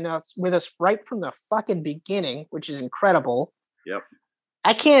them have been with us right from the fucking beginning, which is incredible. Yep.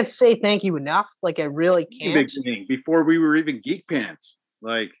 I can't say thank you enough. Like, I really can't. Before we were even Geek Pants.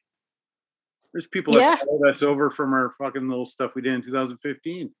 Like, there's people that followed us over from our fucking little stuff we did in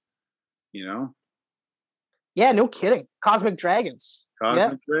 2015. You know? Yeah, no kidding. Cosmic Dragons.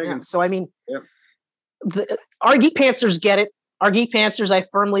 Dragons. Yeah. So, I mean, our Geek Pantsers get it. Our Geek Pantsers, I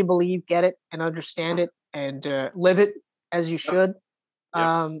firmly believe, get it and understand it and live it as you should.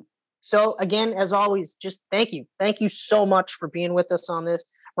 Yep. So, again, as always, just thank you. Thank you so much for being with us on this,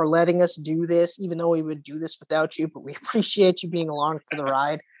 for letting us do this, even though we would do this without you, but we appreciate you being along for the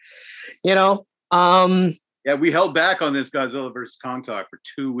ride. You know? Yeah, we held back on this Godzilla versus Kong talk for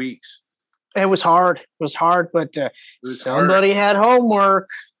 2 weeks. It was hard. It was hard, but somebody had homework.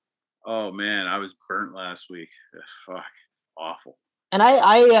 Oh man, I was burnt last week. Fuck, awful. And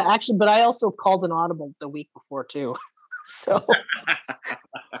I actually, but I also called an audible the week before too. So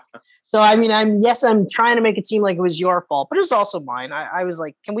I mean, I'm trying to make it seem like it was your fault, but it was also mine. I was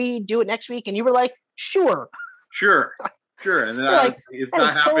like, can we do it next week? And you were like, sure. And then it's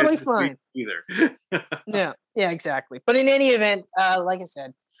not totally fine. either. Yeah, exactly. But in any event, like I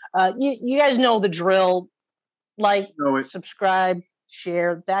said, you guys know the drill. Like, subscribe,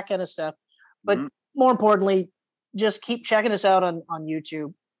 share, that kind of stuff. But more importantly, just keep checking us out on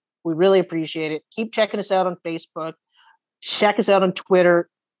YouTube. We really appreciate it. Keep checking us out on Facebook. Check us out on Twitter.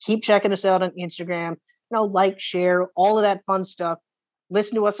 Keep checking us out on Instagram. Like, share, all of that fun stuff.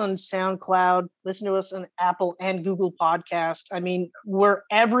 Listen to us on SoundCloud. Listen to us on Apple and Google Podcast. I mean, we're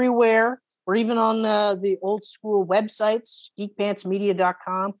everywhere. We're even on the old school websites,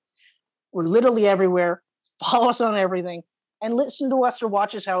 geekpantsmedia.com. We're literally everywhere. Follow us on everything. And listen to us or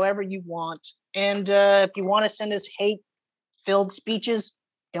watch us however you want. And if you want to send us hate-filled speeches,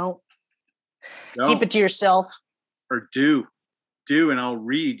 don't. Keep it to yourself. Or do, and I'll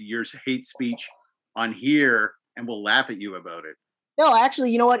read your hate speech on here, and we'll laugh at you about it. No,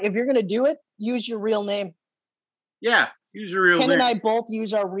 actually, you know what? If you're going to do it, use your real name. Yeah, use your real name. Ken and I both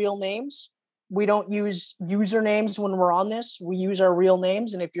use our real names. We don't use usernames when we're on this. We use our real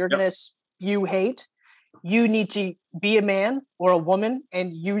names. And if you're going to spew hate, you need to be a man or a woman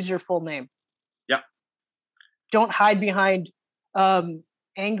and use your full name. Yep. Don't hide behind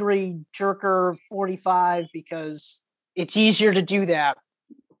Angry Jerker 45 because it's easier to do that.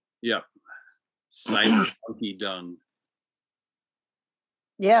 Yep. Cyber Monkey Dung.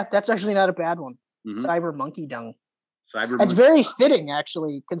 Yeah, that's actually not a bad one. Cyber Monkey Dung. It's very fitting,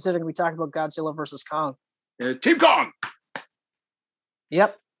 actually, considering we talked about Godzilla versus Kong. Team Kong.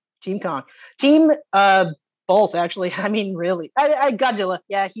 Yep, Team Kong. Team both, actually. I mean, really. I Godzilla.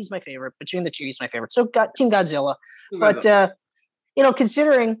 Yeah, he's my favorite. Between the two, he's my favorite. So Team Godzilla. But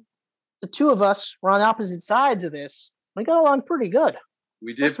considering the two of us were on opposite sides of this, we got along pretty good.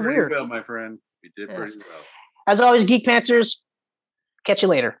 We did pretty well, my friend. We did pretty well. As always, Geek Pantsers, catch you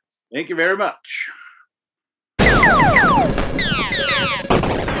later. Thank you very much.